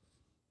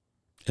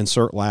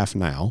 Insert laugh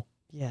now.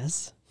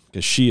 Yes.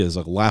 Because she is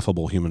a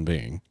laughable human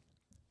being.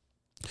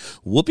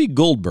 Whoopi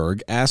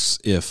Goldberg asks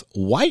if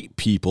white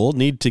people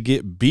need to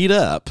get beat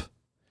up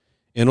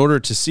in order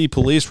to see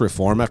police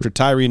reform after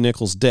Tyree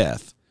Nichols'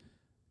 death.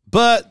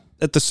 But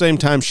at the same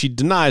time, she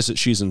denies that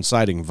she's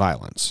inciting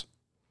violence.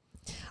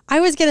 I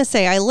was going to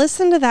say, I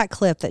listened to that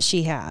clip that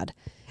she had,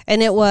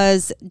 and it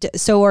was,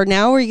 so are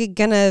now we're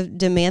going to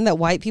demand that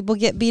white people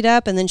get beat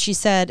up? And then she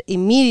said,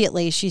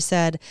 immediately,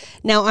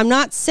 now I'm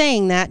not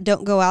saying that.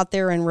 Don't go out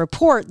there and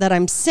report that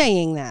I'm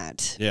saying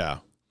that. Yeah.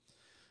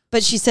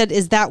 But she said,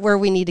 is that where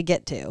we need to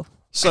get to?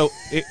 So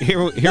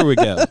here we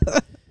go.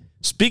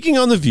 Speaking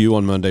on The View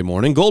on Monday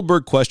morning,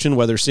 Goldberg questioned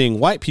whether seeing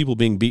white people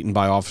being beaten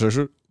by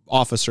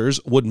officers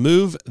would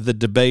move the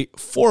debate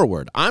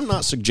forward. I'm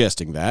not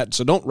suggesting that,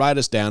 so don't write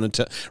this down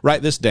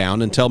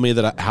and tell me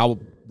that how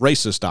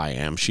racist I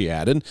am, she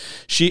added.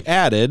 She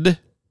added,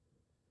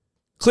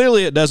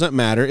 clearly it doesn't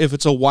matter if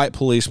it's a white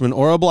policeman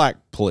or a black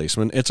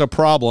policeman. It's a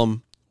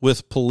problem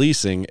with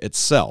policing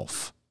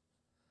itself.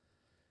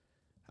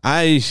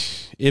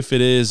 If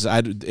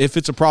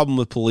it's a problem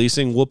with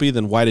policing, Whoopi,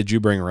 then why did you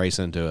bring race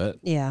into it?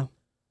 Yeah.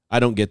 I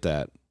don't get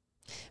that.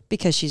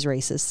 Because she's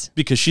racist.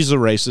 Because she's a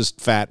racist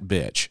fat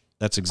bitch.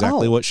 That's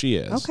exactly what she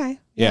is. Okay.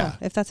 Yeah.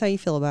 If that's how you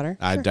feel about her.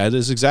 Sure. That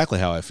is exactly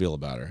how I feel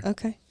about her.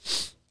 Okay.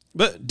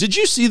 But did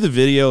you see the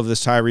video of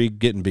this Tyree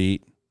getting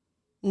beat?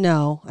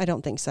 No, I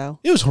don't think so.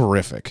 It was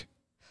horrific.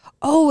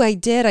 Oh, I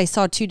did. I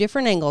saw 2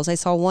 different angles. I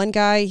saw one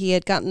guy, he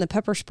had gotten the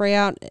pepper spray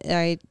out.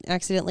 I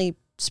accidentally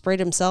sprayed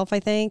himself, I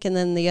think. And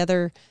then the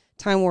other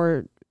time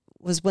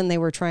was when they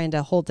were trying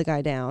to hold the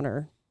guy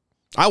down.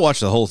 I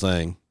watched the whole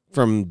thing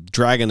from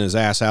dragging his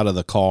ass out of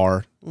the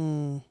car.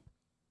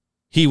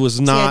 He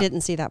was not. I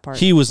didn't see that part.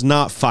 He was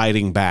not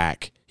fighting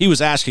back. He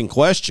was asking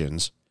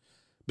questions,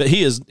 but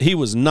he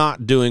was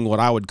not doing what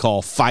I would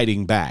call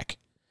fighting back.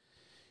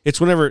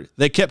 It's whenever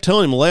they kept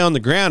telling him to lay on the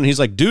ground, and he's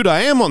like, dude,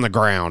 I am on the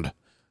ground.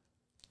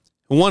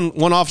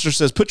 One officer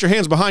says, put your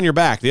hands behind your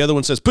back. The other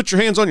one says, put your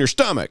hands on your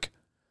stomach.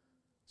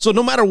 So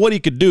no matter what he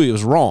could do, he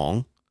was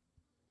wrong.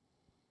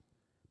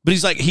 But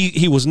he's like,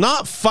 he was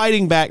not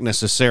fighting back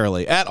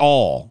necessarily at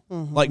all.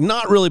 Mm-hmm. Like,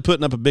 not really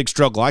putting up a big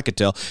struggle, I could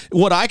tell.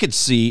 What I could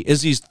see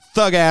is these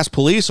thug-ass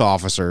police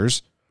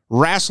officers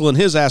wrestling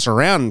his ass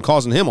around and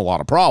causing him a lot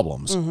of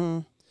problems. Mm-hmm.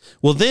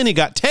 Well, then he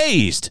got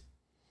tased.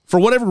 For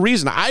whatever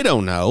reason, I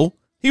don't know.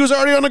 He was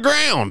already on the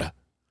ground.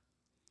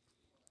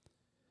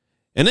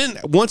 And then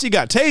once he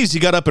got tased, he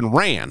got up and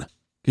ran.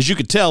 Because you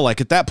could tell, like,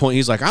 at that point,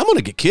 he's like, I'm going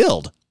to get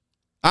killed.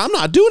 I'm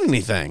not doing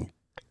anything.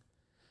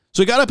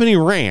 So he got up and he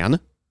ran.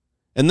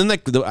 And then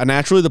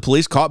naturally the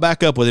police caught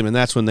back up with him, and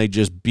that's when they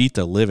just beat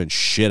the living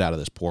shit out of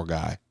this poor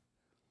guy.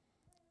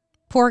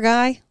 Poor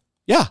guy?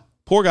 Yeah,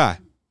 poor guy.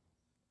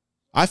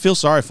 I feel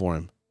sorry for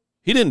him.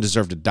 He didn't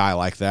deserve to die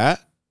like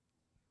that.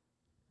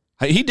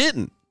 He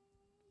didn't.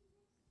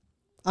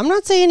 I'm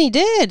not saying he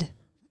did.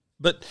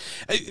 But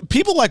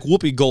people like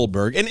Whoopi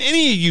Goldberg and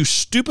any of you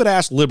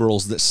stupid-ass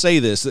liberals that say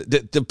this,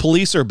 that the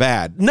police are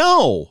bad.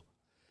 No.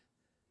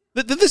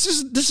 This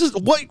is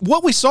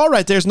what we saw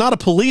right there is not a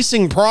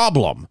policing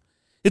problem.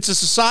 It's a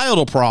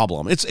societal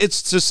problem. It's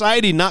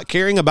society not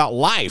caring about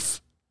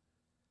life.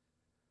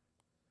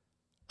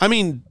 I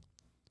mean,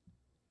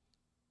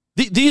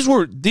 These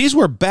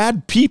were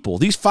bad people.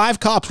 These 5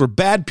 cops were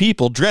bad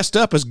people dressed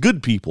up as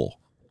good people.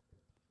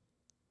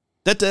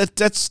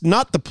 That's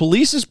not the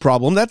police's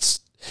problem. That's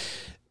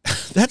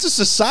a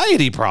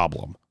society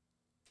problem.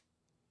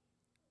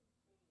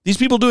 These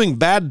people doing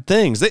bad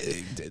things.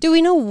 Do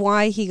we know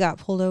why he got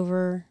pulled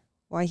over?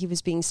 Why he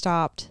was being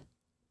stopped?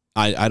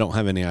 I don't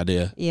have any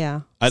idea.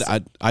 Yeah.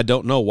 I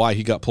don't know why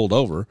he got pulled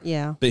over.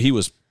 Yeah. But he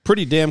was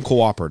pretty damn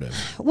cooperative.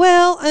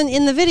 Well, and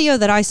in the video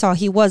that I saw,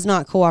 he was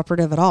not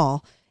cooperative at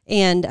all.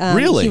 And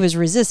really? He was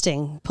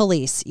resisting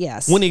police,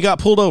 yes. When he got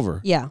pulled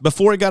over? Yeah.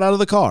 Before he got out of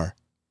the car?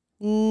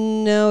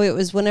 No, it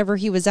was whenever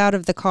he was out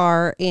of the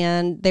car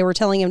and they were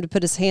telling him to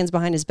put his hands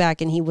behind his back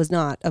and he was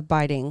not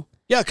abiding.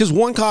 Yeah, because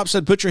one cop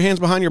said, put your hands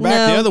behind your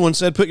back. No. The other one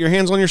said, put your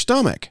hands on your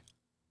stomach.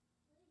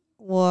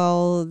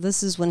 Well,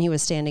 this is when he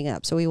was standing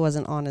up, so he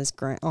wasn't on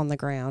the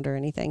ground or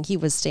anything. He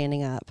was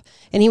standing up,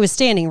 and he was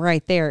standing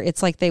right there.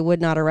 It's like they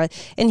would not arrest,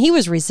 and he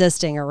was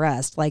resisting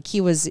arrest. Like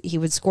he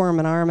would squirm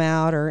an arm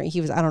out, or I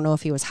don't know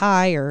if he was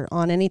high or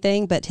on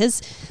anything, but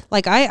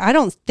I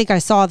don't think I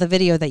saw the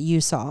video that you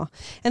saw.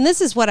 And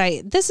this is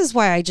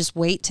why I just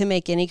wait to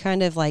make any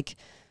kind of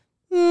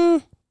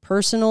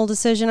personal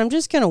decision. I'm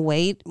just going to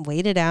wait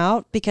it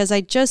out because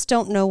I just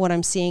don't know what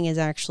I'm seeing is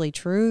actually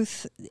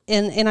truth.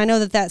 And I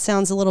know that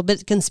sounds a little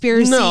bit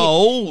conspiracy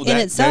No, in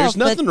itself. There's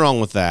nothing wrong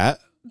with that.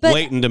 but-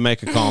 Waiting to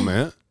make a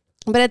comment.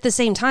 But at the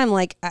same time,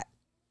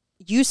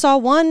 you saw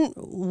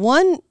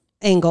one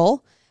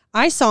angle,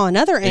 I saw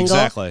another angle,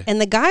 Exactly.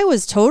 and the guy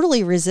was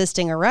totally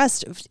resisting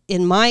arrest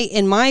in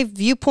my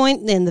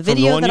viewpoint in the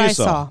video one that you I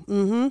saw. saw.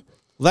 Mm-hmm.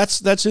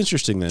 That's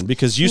interesting then,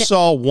 because you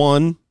saw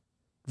one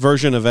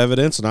version of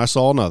evidence and I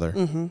saw another.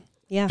 Mm-hmm.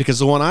 Yeah. Because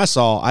the one I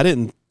saw, I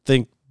didn't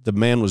think the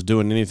man was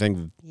doing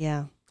anything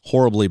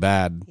horribly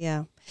bad.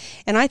 Yeah.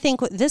 And I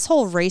think this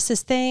whole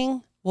racist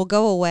thing will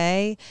go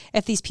away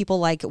if these people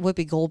like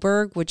Whoopi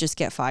Goldberg would just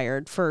get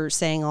fired for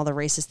saying all the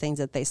racist things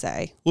that they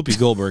say. Whoopi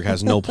Goldberg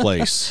has no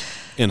place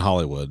in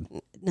Hollywood.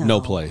 No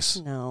place.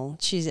 No.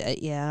 She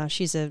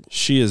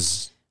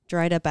is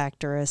dried up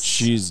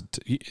actress.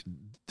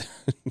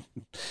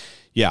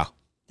 Yeah.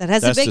 That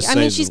has That's a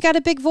big, she's got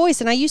a big voice,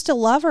 and I used to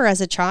love her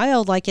as a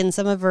child, like in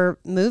some of her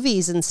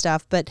movies and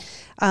stuff. But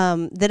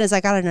then as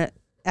I got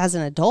as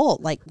an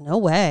adult, like, no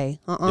way.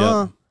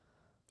 Yep.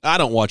 I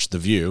don't watch The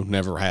View,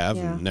 never have,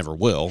 and never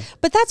will.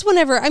 But that's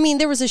whenever,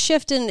 there was a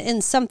shift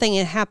in something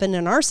that happened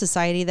in our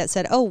society that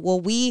said, oh,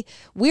 well,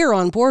 we're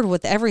on board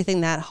with everything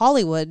that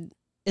Hollywood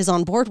is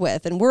on board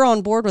with, and we're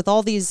on board with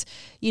all these,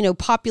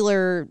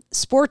 popular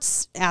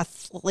sports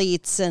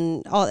athletes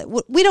and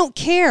all. We don't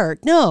care.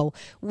 No,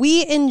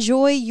 we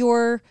enjoy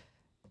your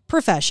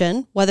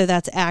profession, whether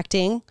that's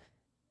acting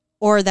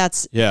or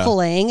that's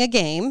playing a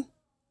game.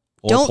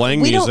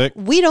 Playing music.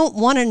 We don't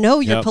want to know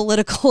your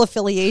political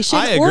affiliation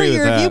or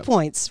your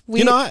viewpoints.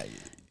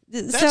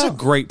 That's a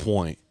great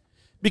point.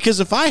 Because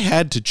if I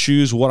had to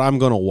choose what I'm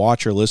going to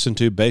watch or listen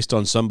to based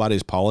on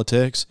somebody's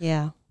politics,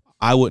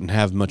 I wouldn't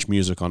have much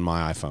music on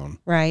my iPhone.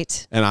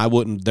 Right.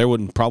 And there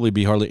wouldn't probably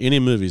be hardly any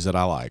movies that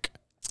I like.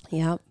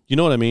 Yep. You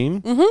know what I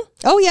mean? Mm-hmm.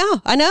 Oh, yeah,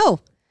 I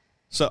know.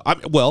 So,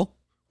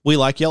 we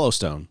like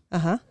Yellowstone.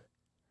 Uh-huh.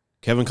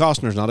 Kevin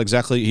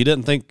Costner's he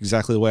didn't think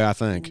exactly the way I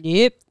think.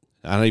 Yep.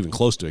 Not even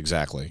close to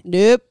exactly.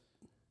 Nope.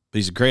 But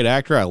he's a great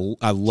actor.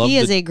 He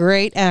is a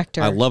great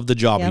actor. I love the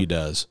job he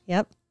does.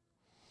 Yep.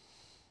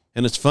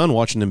 And it's fun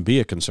watching him be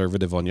a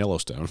conservative on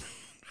Yellowstone.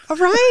 All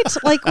right.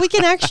 Like, we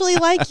can actually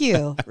like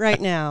you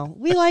right now.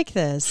 We like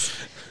this.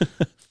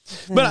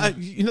 But,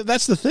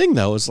 that's the thing,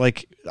 though. It's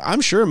like, I'm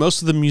sure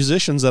most of the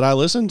musicians that I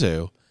listen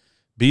to,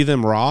 be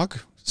them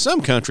rock,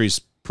 some countries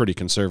pretty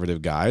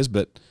conservative guys,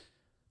 but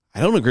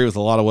I don't agree with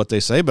a lot of what they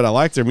say, but I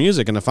like their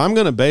music. And if I'm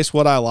going to base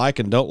what I like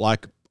and don't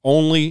like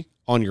only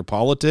on your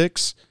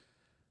politics,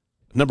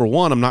 number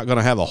one, I'm not going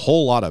to have a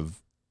whole lot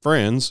of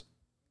friends,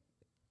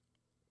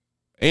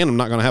 and I'm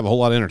not going to have a whole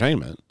lot of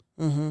entertainment.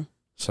 Mm-hmm.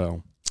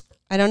 So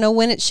I don't know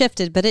when it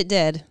shifted, but it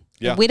did.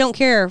 Yeah. We don't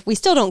care. We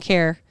still don't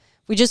care.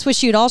 We just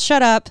wish you'd all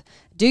shut up,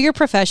 do your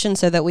profession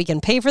so that we can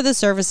pay for the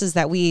services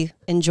that we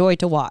enjoy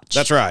to watch.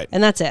 That's right.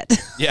 And that's it.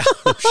 Yeah.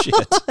 Shit.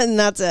 And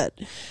that's it.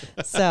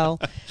 So,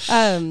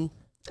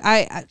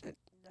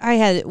 I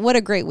had, what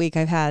a great week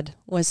I've had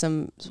with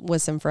some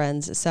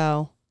friends.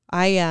 So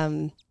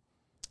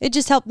it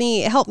just helped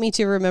me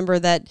to remember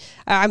that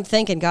I'm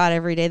thanking God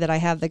every day that I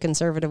have the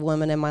conservative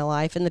women in my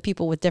life, and the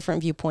people with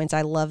different viewpoints.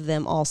 I love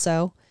them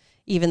also,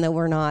 even though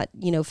we're not,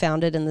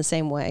 founded in the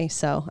same way.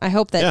 So I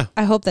hope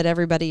that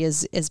everybody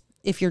is,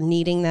 if you're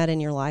needing that in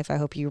your life, I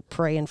hope you're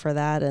praying for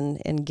that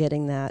and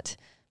getting that,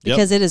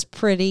 because it is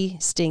pretty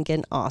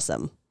stinking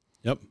awesome.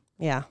 Yep.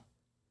 Yeah.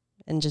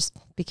 And just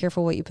be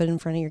careful what you put in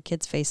front of your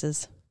kids'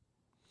 faces.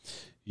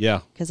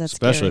 Yeah. Because that's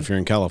especially scary. if you're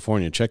in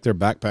California. Check their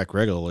backpack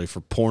regularly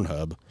for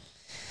Pornhub.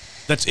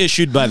 That's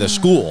issued by the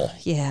school.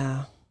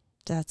 Yeah.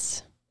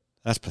 That's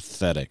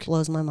pathetic.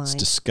 Blows my mind. It's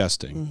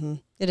disgusting. Mm-hmm.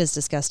 It is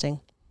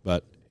disgusting.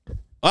 But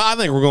I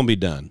think we're going to be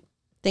done.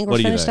 Think we're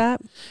finished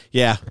up?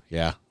 Yeah.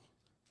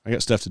 I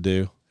got stuff to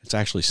do. It's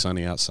actually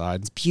sunny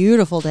outside.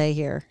 Beautiful day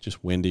here.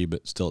 Just windy,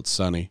 but still it's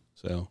sunny.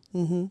 So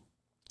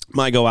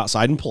might go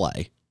outside and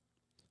play.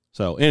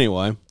 So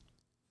anyway,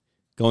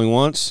 going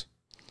once.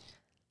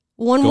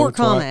 One more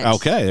comment.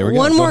 Okay, there we go.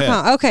 One more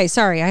comment. Okay,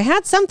 sorry. I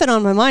had something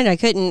on my mind. I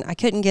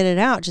couldn't get it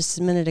out just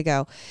a minute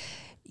ago.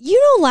 You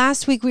know,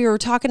 last week we were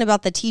talking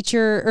about the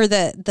teacher or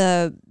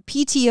the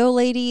PTO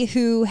lady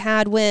who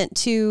had went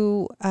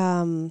to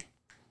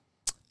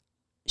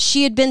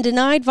she had been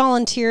denied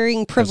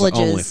volunteering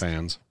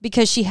privileges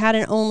because she had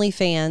an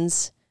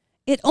OnlyFans.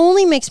 It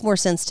only makes more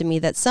sense to me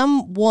that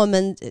some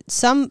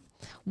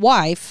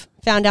wife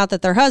found out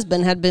that their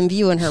husband had been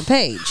viewing her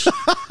page.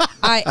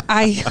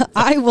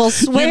 I will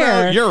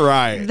swear, you're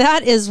right.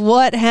 That is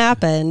what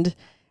happened.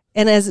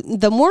 And as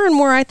the more and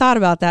more I thought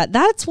about that,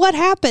 that's what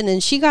happened.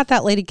 And she got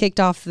that lady kicked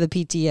off the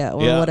PTO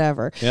or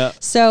whatever. Yeah.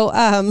 So,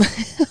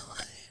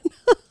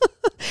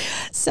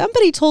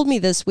 somebody told me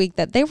this week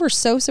that they were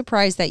so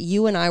surprised that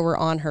you and I were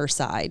on her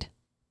side.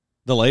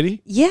 The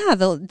lady? Yeah,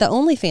 the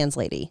OnlyFans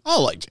lady.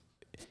 Oh,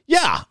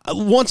 yeah.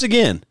 Once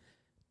again,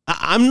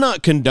 I'm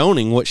not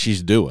condoning what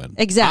she's doing.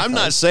 Exactly. I'm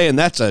not saying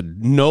that's a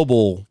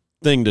noble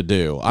thing to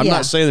do. I'm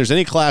not saying there's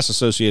any class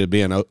associated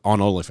being on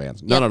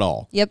OnlyFans. None at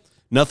all. Yep.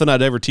 Nothing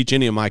I'd ever teach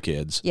any of my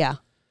kids. Yeah.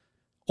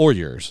 Or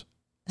yours.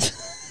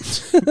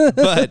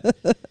 But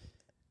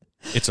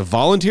it's a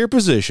volunteer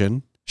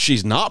position.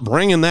 She's not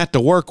bringing that to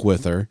work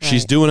with her. Right.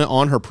 She's doing it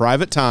on her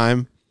private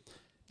time.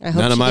 I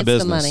hope None of my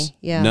business. The money.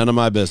 Yeah. None of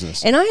my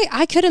business. And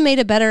I could have made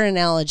a better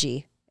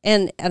analogy.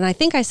 And I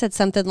think I said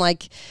something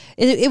like,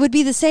 it would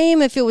be the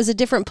same if it was a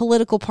different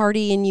political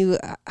party and you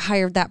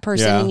hired that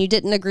person and you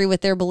didn't agree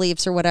with their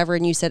beliefs or whatever.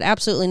 And you said,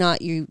 absolutely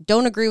not. You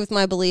don't agree with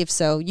my beliefs,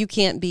 so you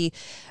can't be.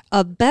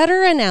 A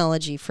better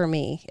analogy for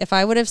me, if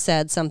I would have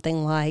said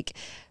something like,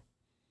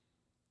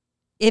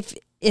 if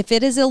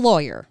it is a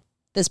lawyer,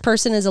 this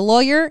person is a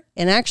lawyer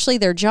and actually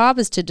their job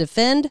is to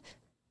defend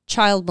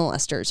child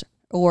molesters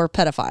or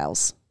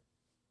pedophiles.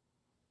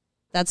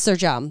 That's their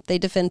job. They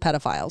defend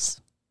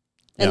pedophiles.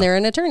 And they're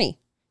an attorney.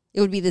 It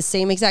would be the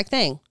same exact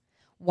thing.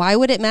 Why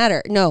would it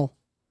matter? No.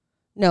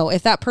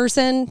 If that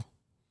person,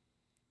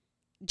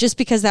 just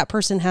because that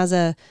person has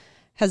an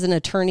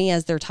attorney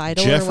as their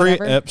title Jeffrey or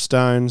whatever.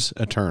 Epstein's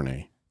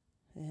attorney.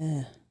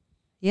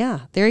 Yeah,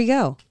 there you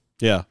go.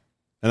 Yeah.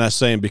 And that's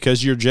saying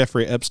because you're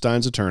Jeffrey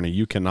Epstein's attorney,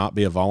 you cannot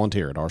be a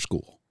volunteer at our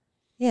school.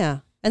 Yeah.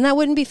 And that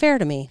wouldn't be fair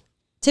to me.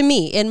 To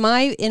me, in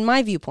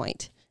my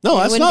viewpoint. No,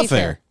 that's not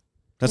fair.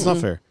 That's not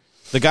fair.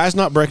 The guy's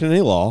not breaking any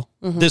law.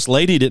 This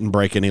lady didn't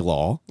break any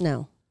law.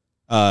 No.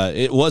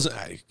 It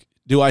wasn't.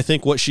 Do I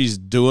think what she's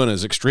doing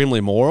is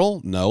extremely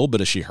moral? No.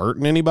 But is she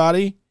hurting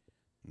anybody?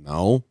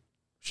 No.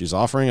 She's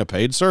offering a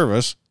paid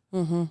service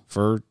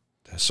for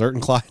a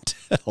certain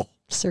clientele.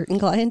 Certain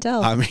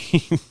clientele. I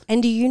mean.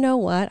 And do you know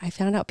what? I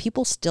found out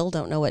people still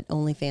don't know what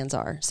OnlyFans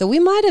are. So we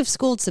might have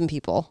schooled some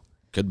people.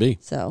 Could be.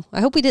 So I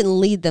hope we didn't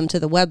lead them to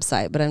the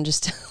website, but I'm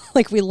just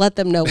like, we let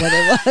them know what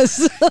it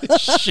was.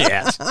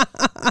 Shit.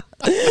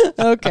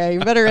 Okay,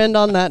 better end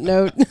on that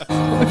note.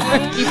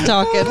 Keep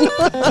talking.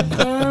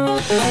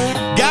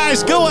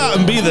 Guys, go out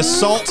and be the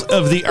salt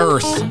of the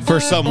earth for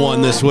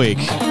someone this week.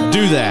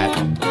 Do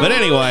that. But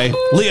anyway,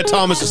 Leah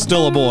Thomas is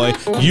still a boy.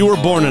 You were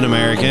born an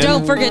American.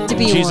 Don't forget to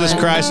be Jesus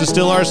one. Christ is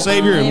still our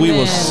Savior, and we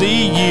will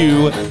see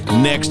you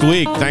next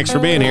week. Thanks for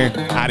being here.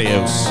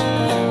 Adios.